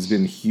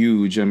been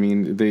huge. I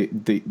mean,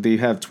 they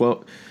have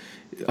 12.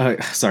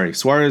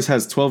 Suarez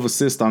has 12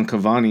 assists on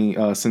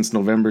Cavani since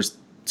November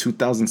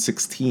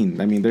 2016.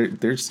 I mean,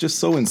 they're just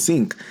so in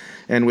sync,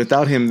 and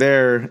without him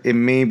there, it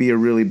may be a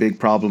really big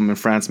problem, and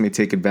France may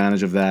take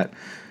advantage of that.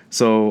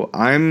 So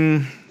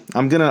I'm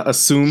gonna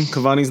assume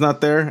Cavani's not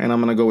there, and I'm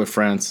gonna go with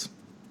France.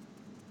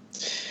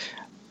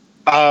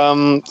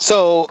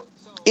 So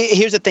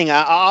here's the thing.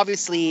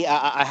 Obviously,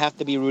 I have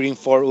to be rooting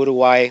for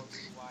Uruguay,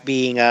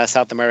 being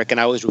South American.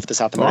 I always root for the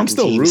South American I'm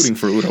still teams. rooting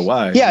for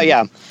Uruguay.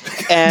 Yeah,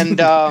 and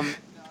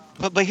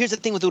but here's the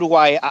thing with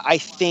Uruguay. I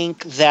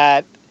think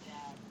that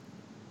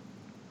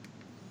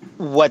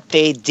what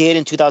they did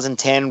in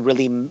 2010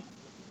 really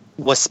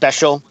was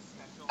special.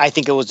 I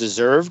think it was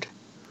deserved.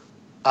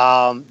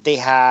 They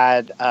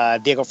had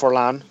Diego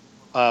Forlan,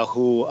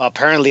 who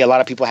apparently a lot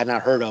of people had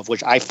not heard of,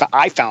 which I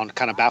found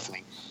kind of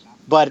baffling.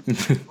 But in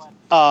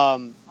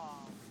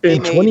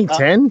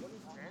 2010?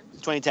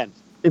 2010.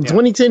 In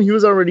 2010, he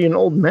was already an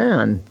old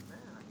man.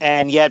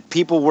 And yet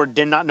people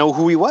did not know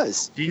who he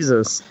was.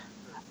 Jesus.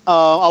 A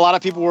lot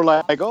of people were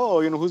like,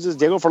 oh, who's this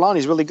Diego Forlan?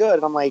 He's really good.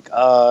 And I'm like,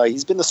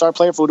 he's been the star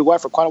player for Uruguay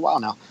for quite a while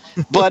now.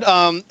 But,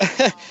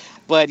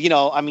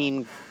 I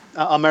mean,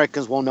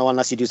 Americans won't know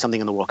unless you do something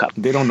in the World Cup.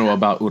 They don't know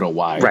about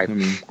Uruguay. Right. I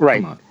mean,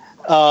 right. Come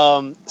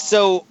on.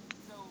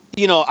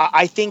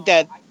 I think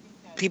that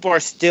people are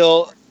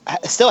still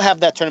have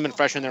that tournament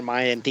fresh in their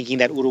mind and thinking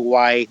that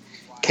Uruguay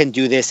can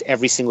do this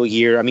every single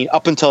year. I mean,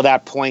 up until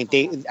that point,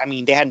 they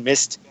had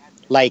missed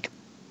like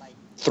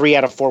 3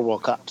 out of 4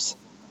 World Cups.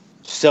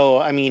 So,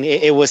 I mean,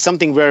 it was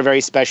something very,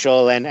 very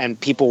special, and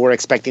people were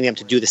expecting them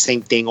to do the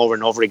same thing over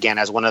and over again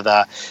as one of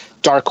the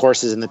dark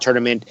horses in the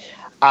tournament.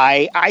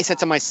 I said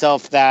to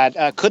myself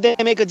that could they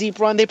make a deep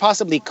run? They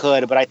possibly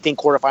could, but I think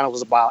quarterfinals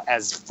was about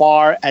as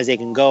far as they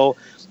can go.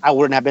 I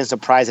wouldn't have been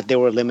surprised if they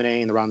were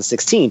eliminating in the round of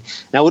 16.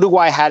 Now,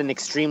 Uruguay had an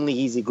extremely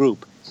easy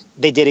group.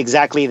 They did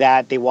exactly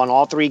that. They won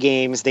all 3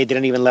 games. They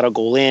didn't even let a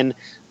goal in.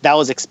 That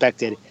was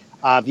expected.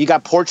 You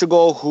got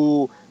Portugal,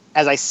 who,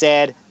 as I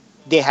said,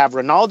 they have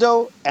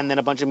Ronaldo and then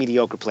a bunch of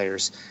mediocre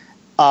players.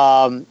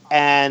 And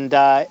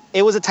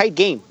it was a tight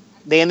game.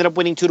 They ended up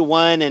winning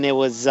 2-1, and it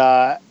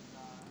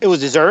was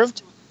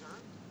deserved.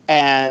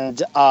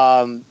 And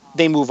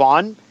they move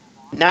on.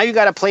 Now you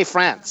got to play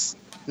France.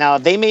 Now,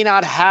 they may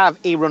not have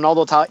a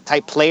Ronaldo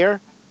type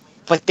player,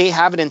 but they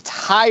have an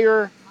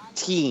entire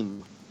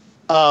team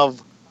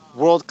of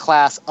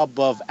world-class,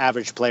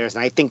 above-average players,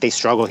 and I think they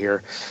struggle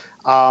here.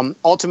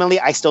 Ultimately,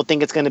 I still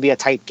think it's going to be a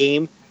tight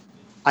game.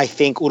 I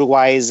think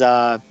Uruguay's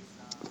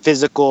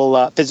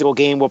physical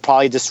game will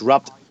probably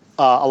disrupt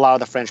a lot of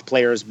the French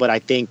players, but I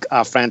think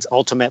France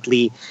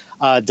ultimately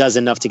does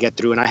enough to get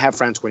through, and I have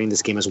France winning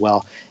this game as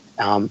well.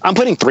 I'm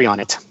putting 3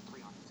 on it.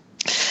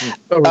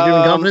 Oh, we're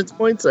giving confidence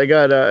points? I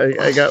got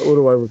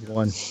Uruguay with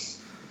 1.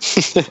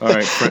 All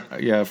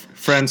right,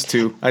 France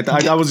 2.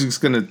 I was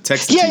just gonna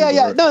text.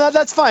 Yeah. No,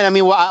 that's fine. I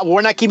mean,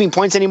 we're not keeping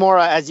points anymore.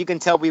 As you can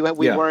tell, we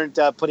weren't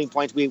putting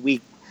points.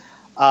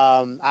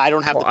 I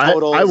don't have the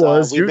totals. I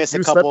was. You missed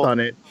a slept couple. on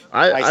it.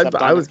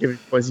 I was giving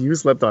points. You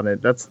slept on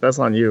it. That's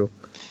on you.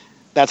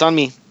 That's on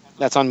me.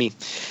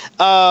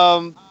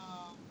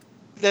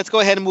 Let's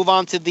go ahead and move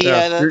on to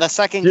the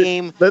second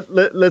game.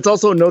 Let's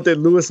also note that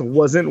Lewis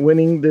wasn't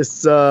winning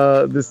this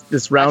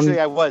round. Actually,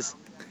 I was.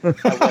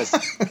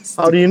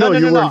 How do you know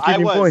you weren't I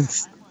keeping was.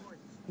 points?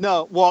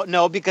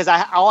 No, because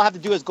all I have to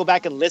do is go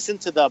back and listen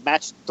to the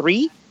match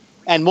 3,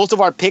 and most of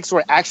our picks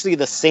were actually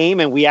the same,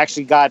 and we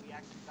actually got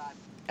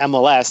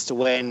MLS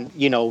when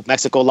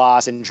Mexico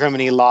lost and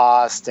Germany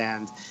lost,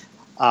 and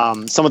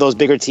some of those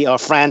bigger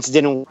teams. France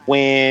didn't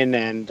win,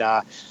 and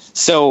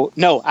so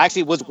no,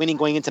 actually was winning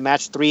going into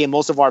match 3, and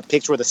most of our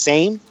picks were the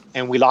same,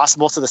 and we lost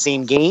most of the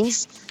same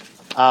games,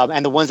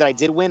 and the ones that I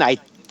did win, I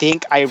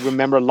think I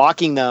remember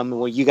locking them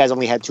where you guys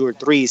only had 2 or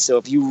 3. So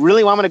if you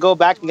really want me to go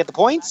back and get the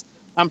points,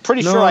 I'm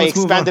pretty sure I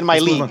expanded my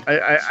lead.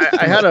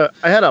 I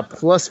had a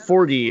plus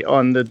 40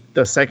 on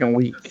the second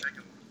week,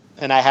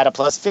 and I had a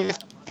plus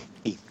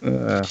 50.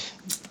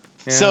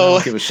 Yeah, So I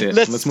don't give a shit.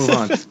 Let's move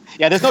on.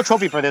 Yeah, there's no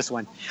trophy for this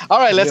one. All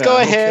right, let's go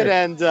ahead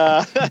and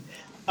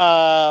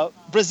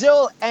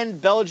Brazil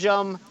and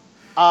Belgium,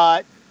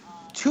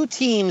 two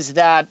teams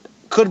that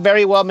could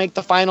very well make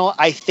the final.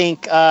 I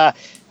think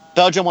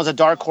Belgium was a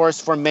dark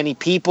horse for many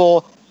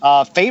people,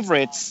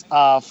 favorites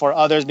for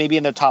others, maybe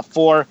in the top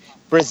four.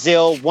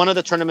 Brazil, one of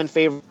the tournament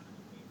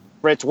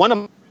favorites, one of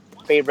my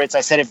favorites.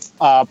 I said if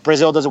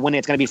Brazil doesn't win it,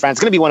 it's going to be France.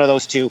 It's going to be one of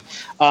those two.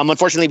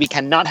 Unfortunately, we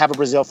cannot have a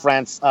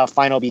Brazil-France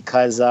final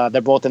because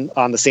they're both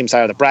on the same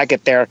side of the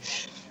bracket there.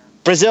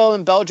 Brazil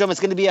and Belgium, it's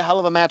going to be a hell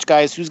of a match,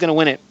 guys. Who's going to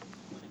win it?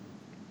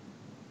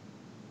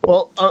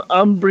 Well,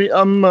 I'm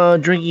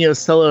drinking a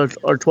Stella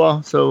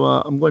Artois, so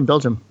I'm going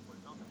Belgium.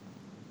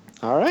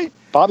 All right,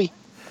 Bobby.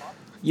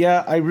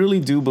 Yeah, I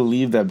really do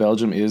believe that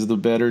Belgium is the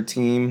better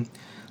team.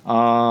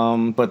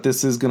 But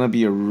this is going to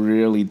be a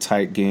really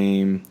tight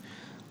game.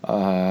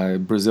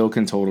 Brazil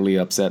can totally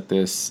upset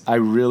this. I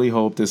really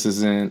hope this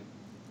isn't,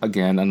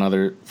 again,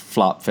 another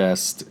flop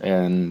fest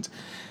and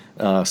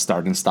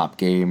start and stop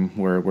game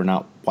where we're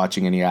not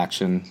watching any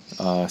action.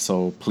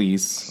 So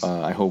please,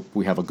 I hope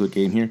we have a good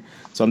game here.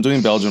 So I'm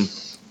doing Belgium.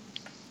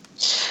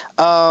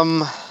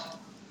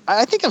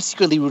 I think I'm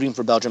secretly rooting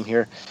for Belgium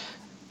here.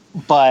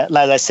 But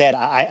as I said,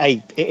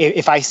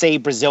 if I say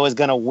Brazil is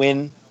going to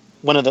win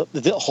one of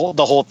the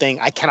whole thing,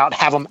 I cannot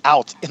have them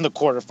out in the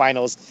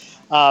quarterfinals.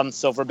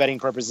 So for betting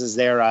purposes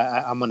there,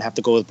 I'm going to have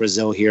to go with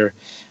Brazil here,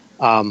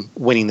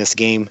 winning this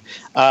game.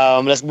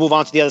 Let's move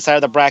on to the other side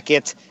of the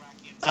bracket.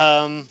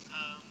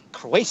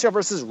 Croatia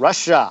versus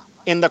Russia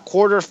in the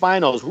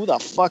quarterfinals. Who the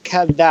fuck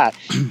had that?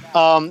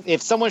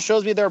 If someone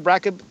shows me their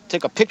bracket,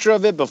 take a picture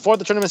of it before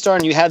the tournament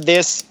started and you had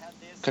this,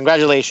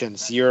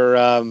 congratulations.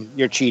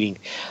 You're cheating.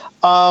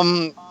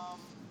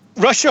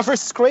 Russia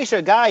versus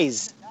Croatia,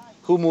 guys.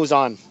 Who moves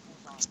on?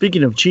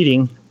 Speaking of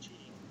cheating,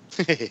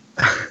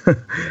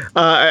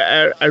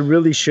 I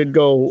really should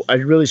go. I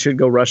really should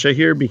go Russia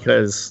here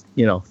because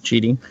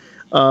cheating.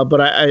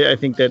 But I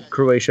think that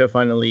Croatia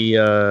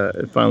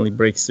finally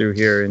breaks through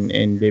here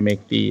and they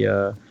make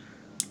the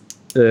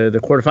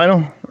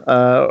quarterfinal.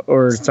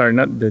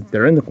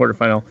 They're in the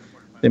quarterfinal.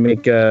 They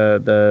make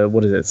the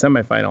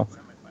semifinal.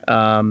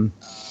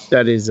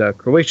 That is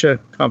Croatia,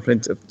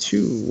 confidence of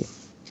 2.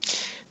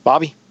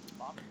 Bobby.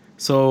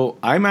 So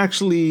I'm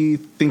actually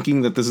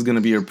thinking that this is going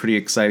to be a pretty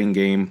exciting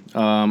game.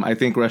 I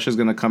think Russia's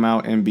going to come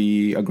out and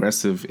be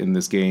aggressive in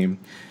this game.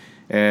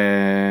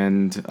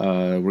 And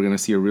we're going to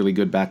see a really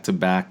good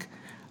back-to-back.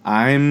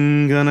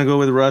 I'm going to go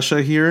with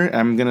Russia here.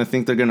 I'm going to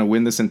think they're going to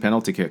win this in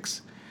penalty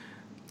kicks.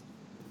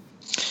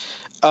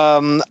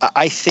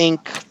 I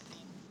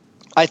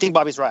think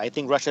Bobby's right. I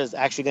think Russia is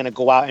actually going to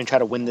go out and try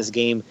to win this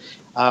game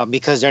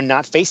because they're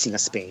not facing a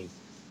Spain.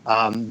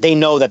 They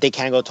know that they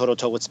can't go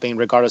toe-to-toe with Spain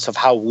regardless of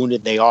how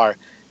wounded they are.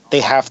 They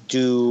have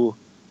to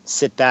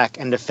sit back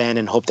and defend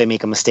and hope they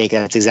make a mistake.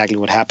 And that's exactly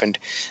what happened.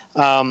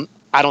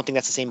 I don't think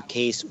that's the same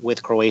case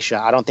with Croatia.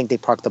 I don't think they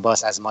park the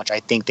bus as much. I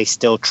think they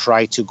still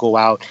try to go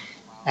out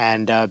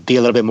and be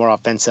a little bit more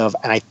offensive.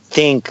 And I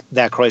think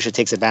that Croatia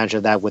takes advantage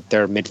of that with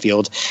their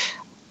midfield.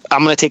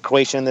 I'm going to take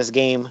Croatia in this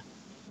game.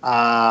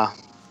 I'll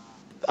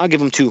give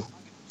them 2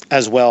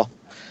 as well.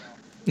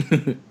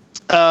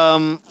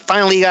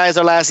 Finally, guys,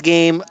 our last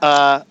game.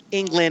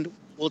 England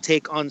will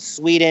take on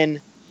Sweden.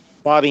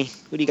 Bobby,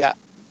 who do you got?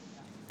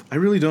 I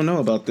really don't know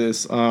about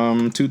this.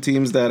 2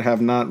 teams that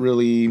have not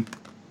really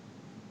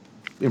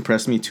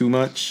impressed me too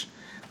much.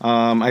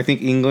 I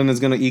think England is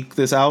going to eke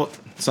this out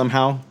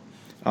somehow.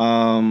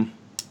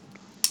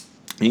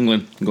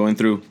 England going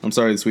through. I'm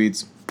sorry, the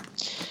Swedes.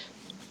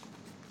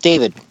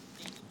 David.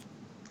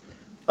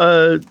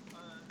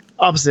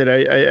 Opposite.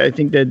 I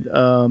think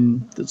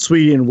that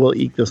Sweden will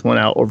eke this one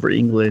out over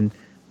England.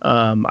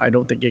 I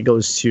don't think it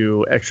goes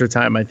to extra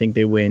time. I think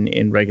they win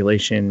in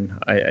regulation.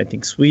 I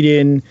think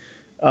Sweden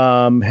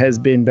has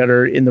been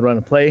better in the run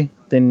of play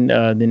than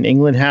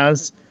England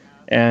has,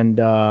 and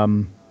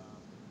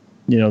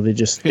they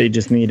just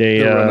need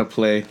a run of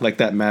play like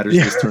that matters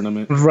this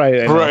tournament. Right,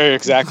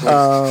 exactly.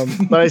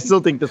 But I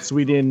still think that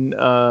Sweden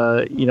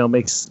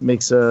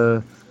makes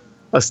a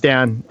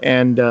stand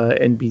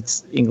and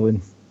beats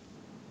England.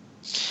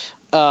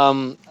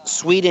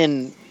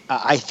 Sweden,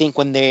 I think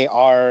when they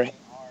are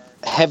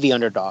heavy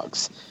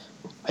underdogs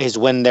is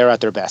when they're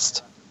at their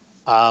best.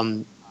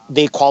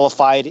 They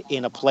qualified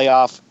in a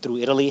playoff through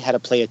Italy, had to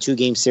play a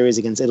 2-game series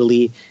against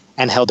Italy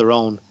and held their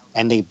own,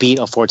 and they beat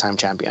a 4-time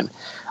champion.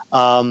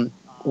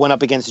 Went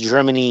up against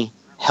Germany,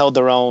 held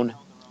their own,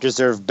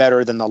 deserved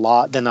better than a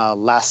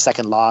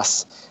last-second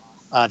loss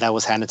that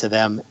was handed to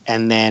them.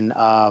 And then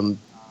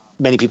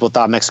many people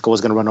thought Mexico was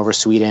going to run over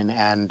Sweden,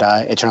 and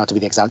it turned out to be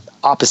the exact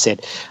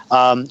opposite.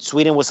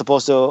 Sweden was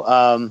supposed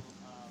to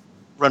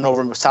run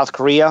over South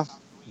Korea,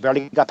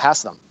 barely got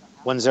past them,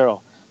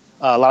 1-0.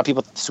 A lot of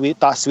people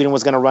thought Sweden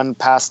was going to run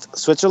past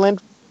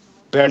Switzerland,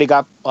 barely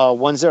got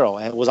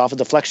 1-0. It was off a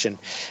deflection.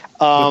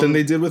 But then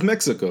they did with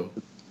Mexico.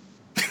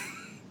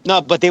 No,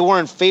 but they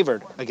weren't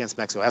favored against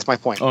Mexico. That's my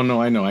point. Oh,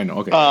 no, I know.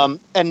 Okay.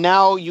 And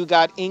now you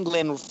got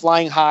England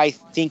flying high,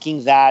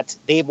 thinking that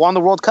they've won the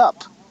World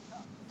Cup.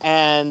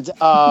 and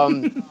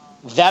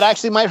that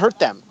actually might hurt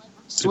them.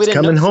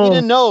 Coming home.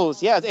 Sweden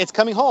knows, yeah, it's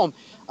coming home.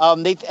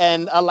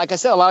 Like I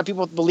said, a lot of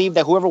people believe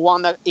that whoever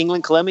won that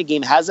England-Colombia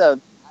game has a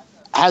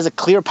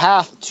clear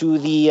path to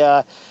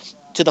the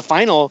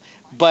final.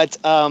 But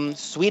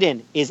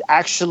Sweden is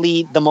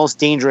actually the most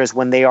dangerous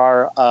when they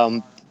are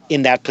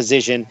in that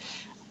position.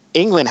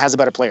 England has the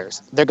better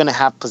players. They're going to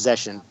have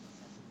possession.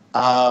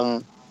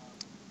 They're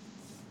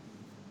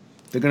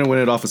going to win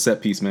it off a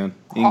set piece, man.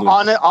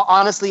 England.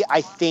 Honestly, I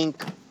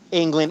think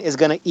England is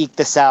going to eke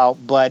this out.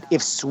 But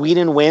if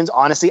Sweden wins,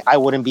 honestly, I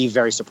wouldn't be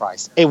very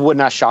surprised. It would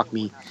not shock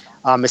me,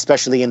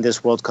 especially in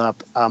this World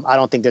Cup. I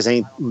don't think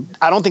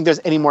there's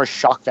any more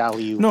shock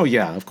value. No,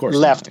 yeah, of course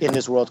left in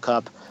this World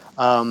Cup.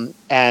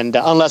 And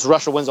unless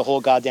Russia wins the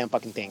whole goddamn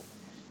fucking thing.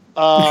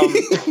 But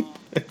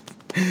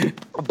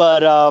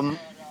I'm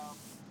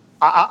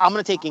going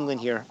to take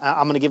England here.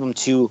 I'm going to give them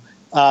 2.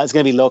 It's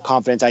going to be low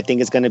confidence. I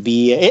think it's going to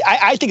be.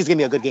 I think it's going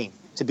to be a good game.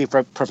 To be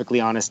perfectly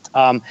honest,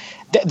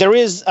 there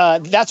is.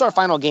 That's our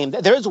final game.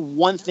 There is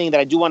one thing that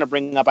I do want to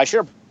bring up. I should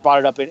have brought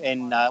it up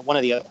in one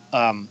of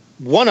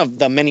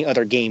the many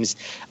other games.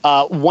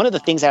 One of the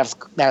things that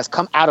has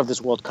come out of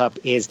this World Cup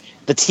is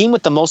the team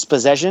with the most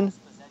possession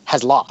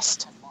has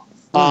lost.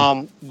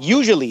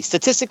 Usually,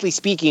 statistically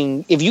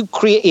speaking, if you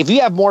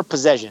have more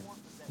possession,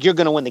 you're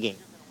going to win the game.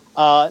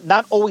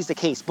 Not always the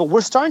case, but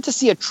we're starting to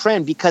see a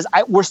trend because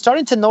we're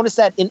starting to notice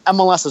that in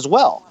MLS as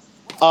well.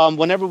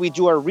 Whenever we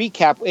do our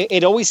recap,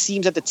 it always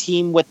seems that the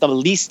team with the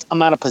least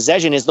amount of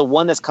possession is the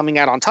one that's coming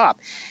out on top.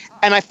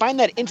 And I find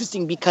that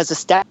interesting because the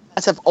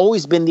stats have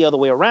always been the other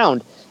way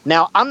around.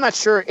 Now, I'm not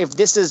sure if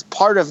this is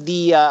part of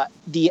the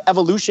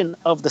evolution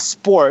of the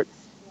sport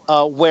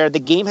where the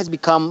game has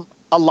become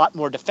a lot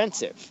more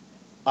defensive.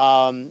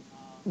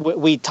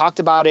 We talked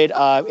about it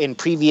in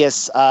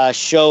previous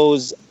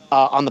shows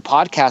on the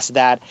podcast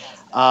that,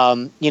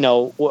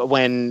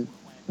 when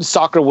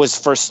soccer was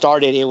first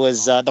started, it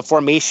was the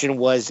formation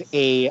was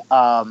a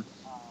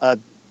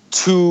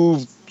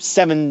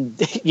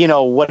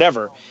 2-7,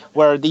 whatever,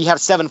 where you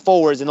have 7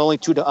 forwards and only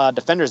 2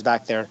 defenders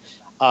back there.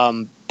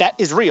 That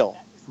is real,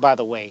 by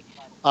the way.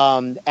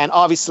 And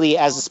obviously,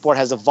 as the sport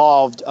has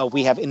evolved,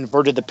 we have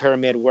inverted the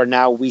pyramid where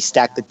now we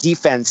stack the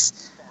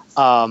defense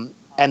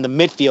and the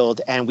midfield,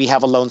 and we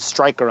have a lone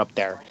striker up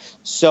there.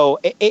 So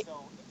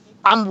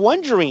I'm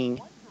wondering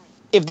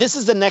if this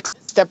is the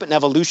next step in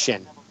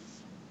evolution,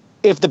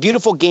 if the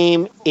beautiful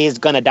game is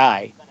going to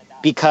die,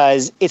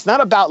 because it's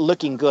not about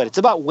looking good. It's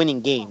about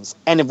winning games.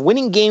 And if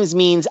winning games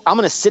means I'm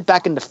going to sit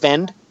back and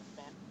defend,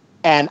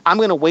 and I'm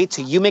going to wait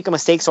till you make a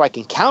mistake so I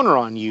can counter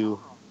on you,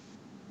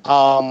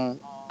 I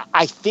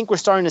think we're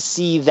starting to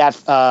see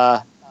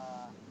that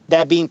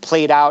being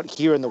played out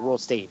here in the world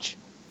stage.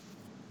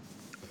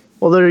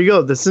 Well, there you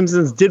go. The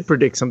Simpsons did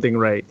predict something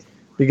right.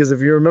 Because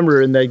if you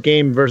remember in that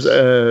game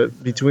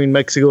between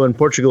Mexico and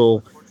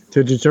Portugal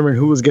to determine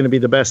who was going to be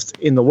the best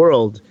in the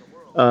world,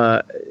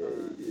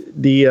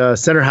 the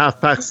center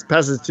half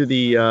passes to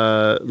the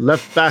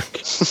left back,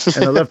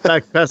 and the left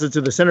back passes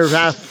to the center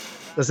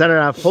half. The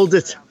center half holds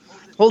it.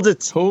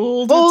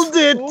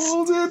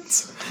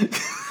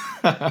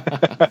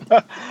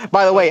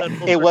 By the way,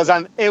 it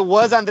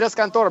was Andres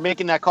Cantor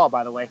making that call.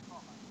 By the way.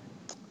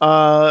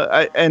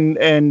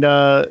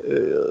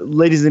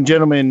 Ladies and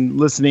gentlemen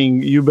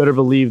listening, you better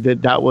believe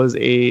that was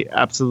a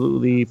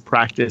absolutely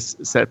practice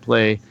set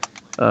play.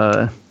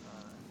 No,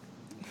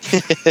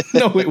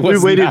 it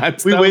was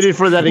not. We waited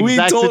for that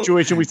exact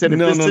situation. We said, if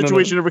this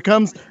situation ever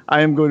comes, I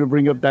am going to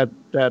bring up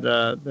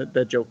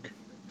that joke.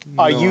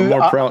 I'm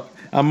more proud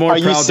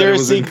that it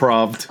was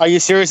improv. Are you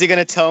seriously going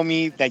to tell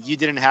me that you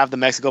didn't have the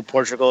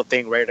Mexico-Portugal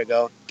thing ready to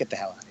go? Get the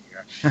hell out of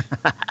here.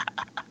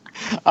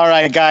 All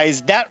right,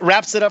 guys, that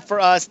wraps it up for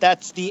us.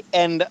 That's the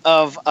end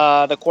of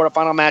the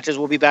quarterfinal matches.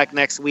 We'll be back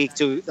next week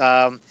to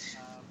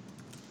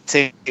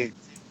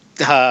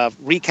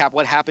recap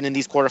what happened in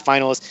these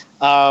quarterfinals.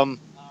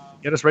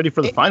 Get us ready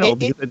for the final,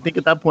 because I think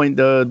at that point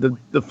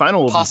the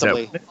final will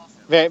possibly be set.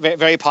 Very, very,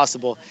 very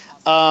possible.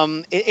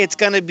 It's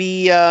going to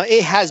be.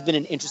 It has been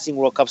an interesting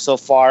World Cup so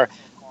far,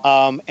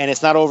 and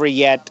it's not over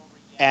yet.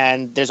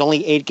 And there's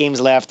only 8 games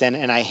left,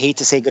 and I hate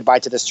to say goodbye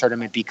to this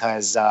tournament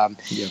because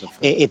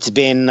it's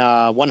been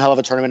one hell of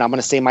a tournament. I'm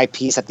going to say my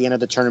piece at the end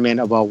of the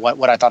tournament about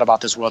what I thought about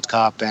this World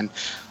Cup and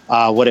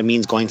what it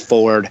means going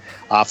forward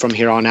from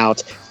here on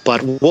out.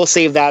 But we'll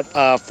save that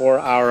for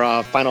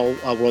our final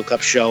World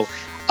Cup show.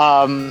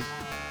 So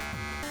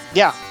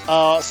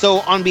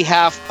on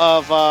behalf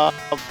of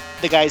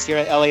the guys here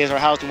at LA is Our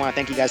House, we want to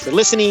thank you guys for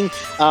listening.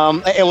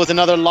 It was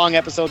another long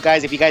episode,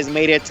 guys. If you guys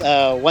made it,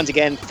 once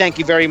again, thank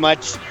you very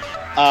much.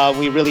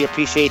 We really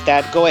appreciate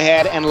that. Go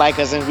ahead and like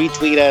us and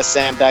retweet us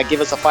and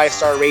give us a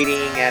 5-star rating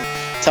and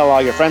tell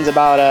all your friends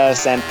about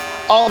us and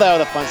all that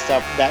other fun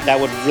stuff. That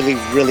would really,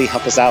 really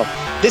help us out.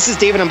 This is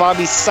David and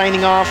Bobby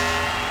signing off.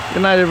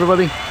 Good night,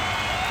 everybody.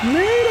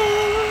 Later.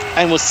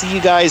 And we'll see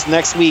you guys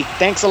next week.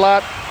 Thanks a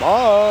lot.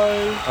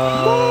 Bye.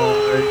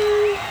 Bye.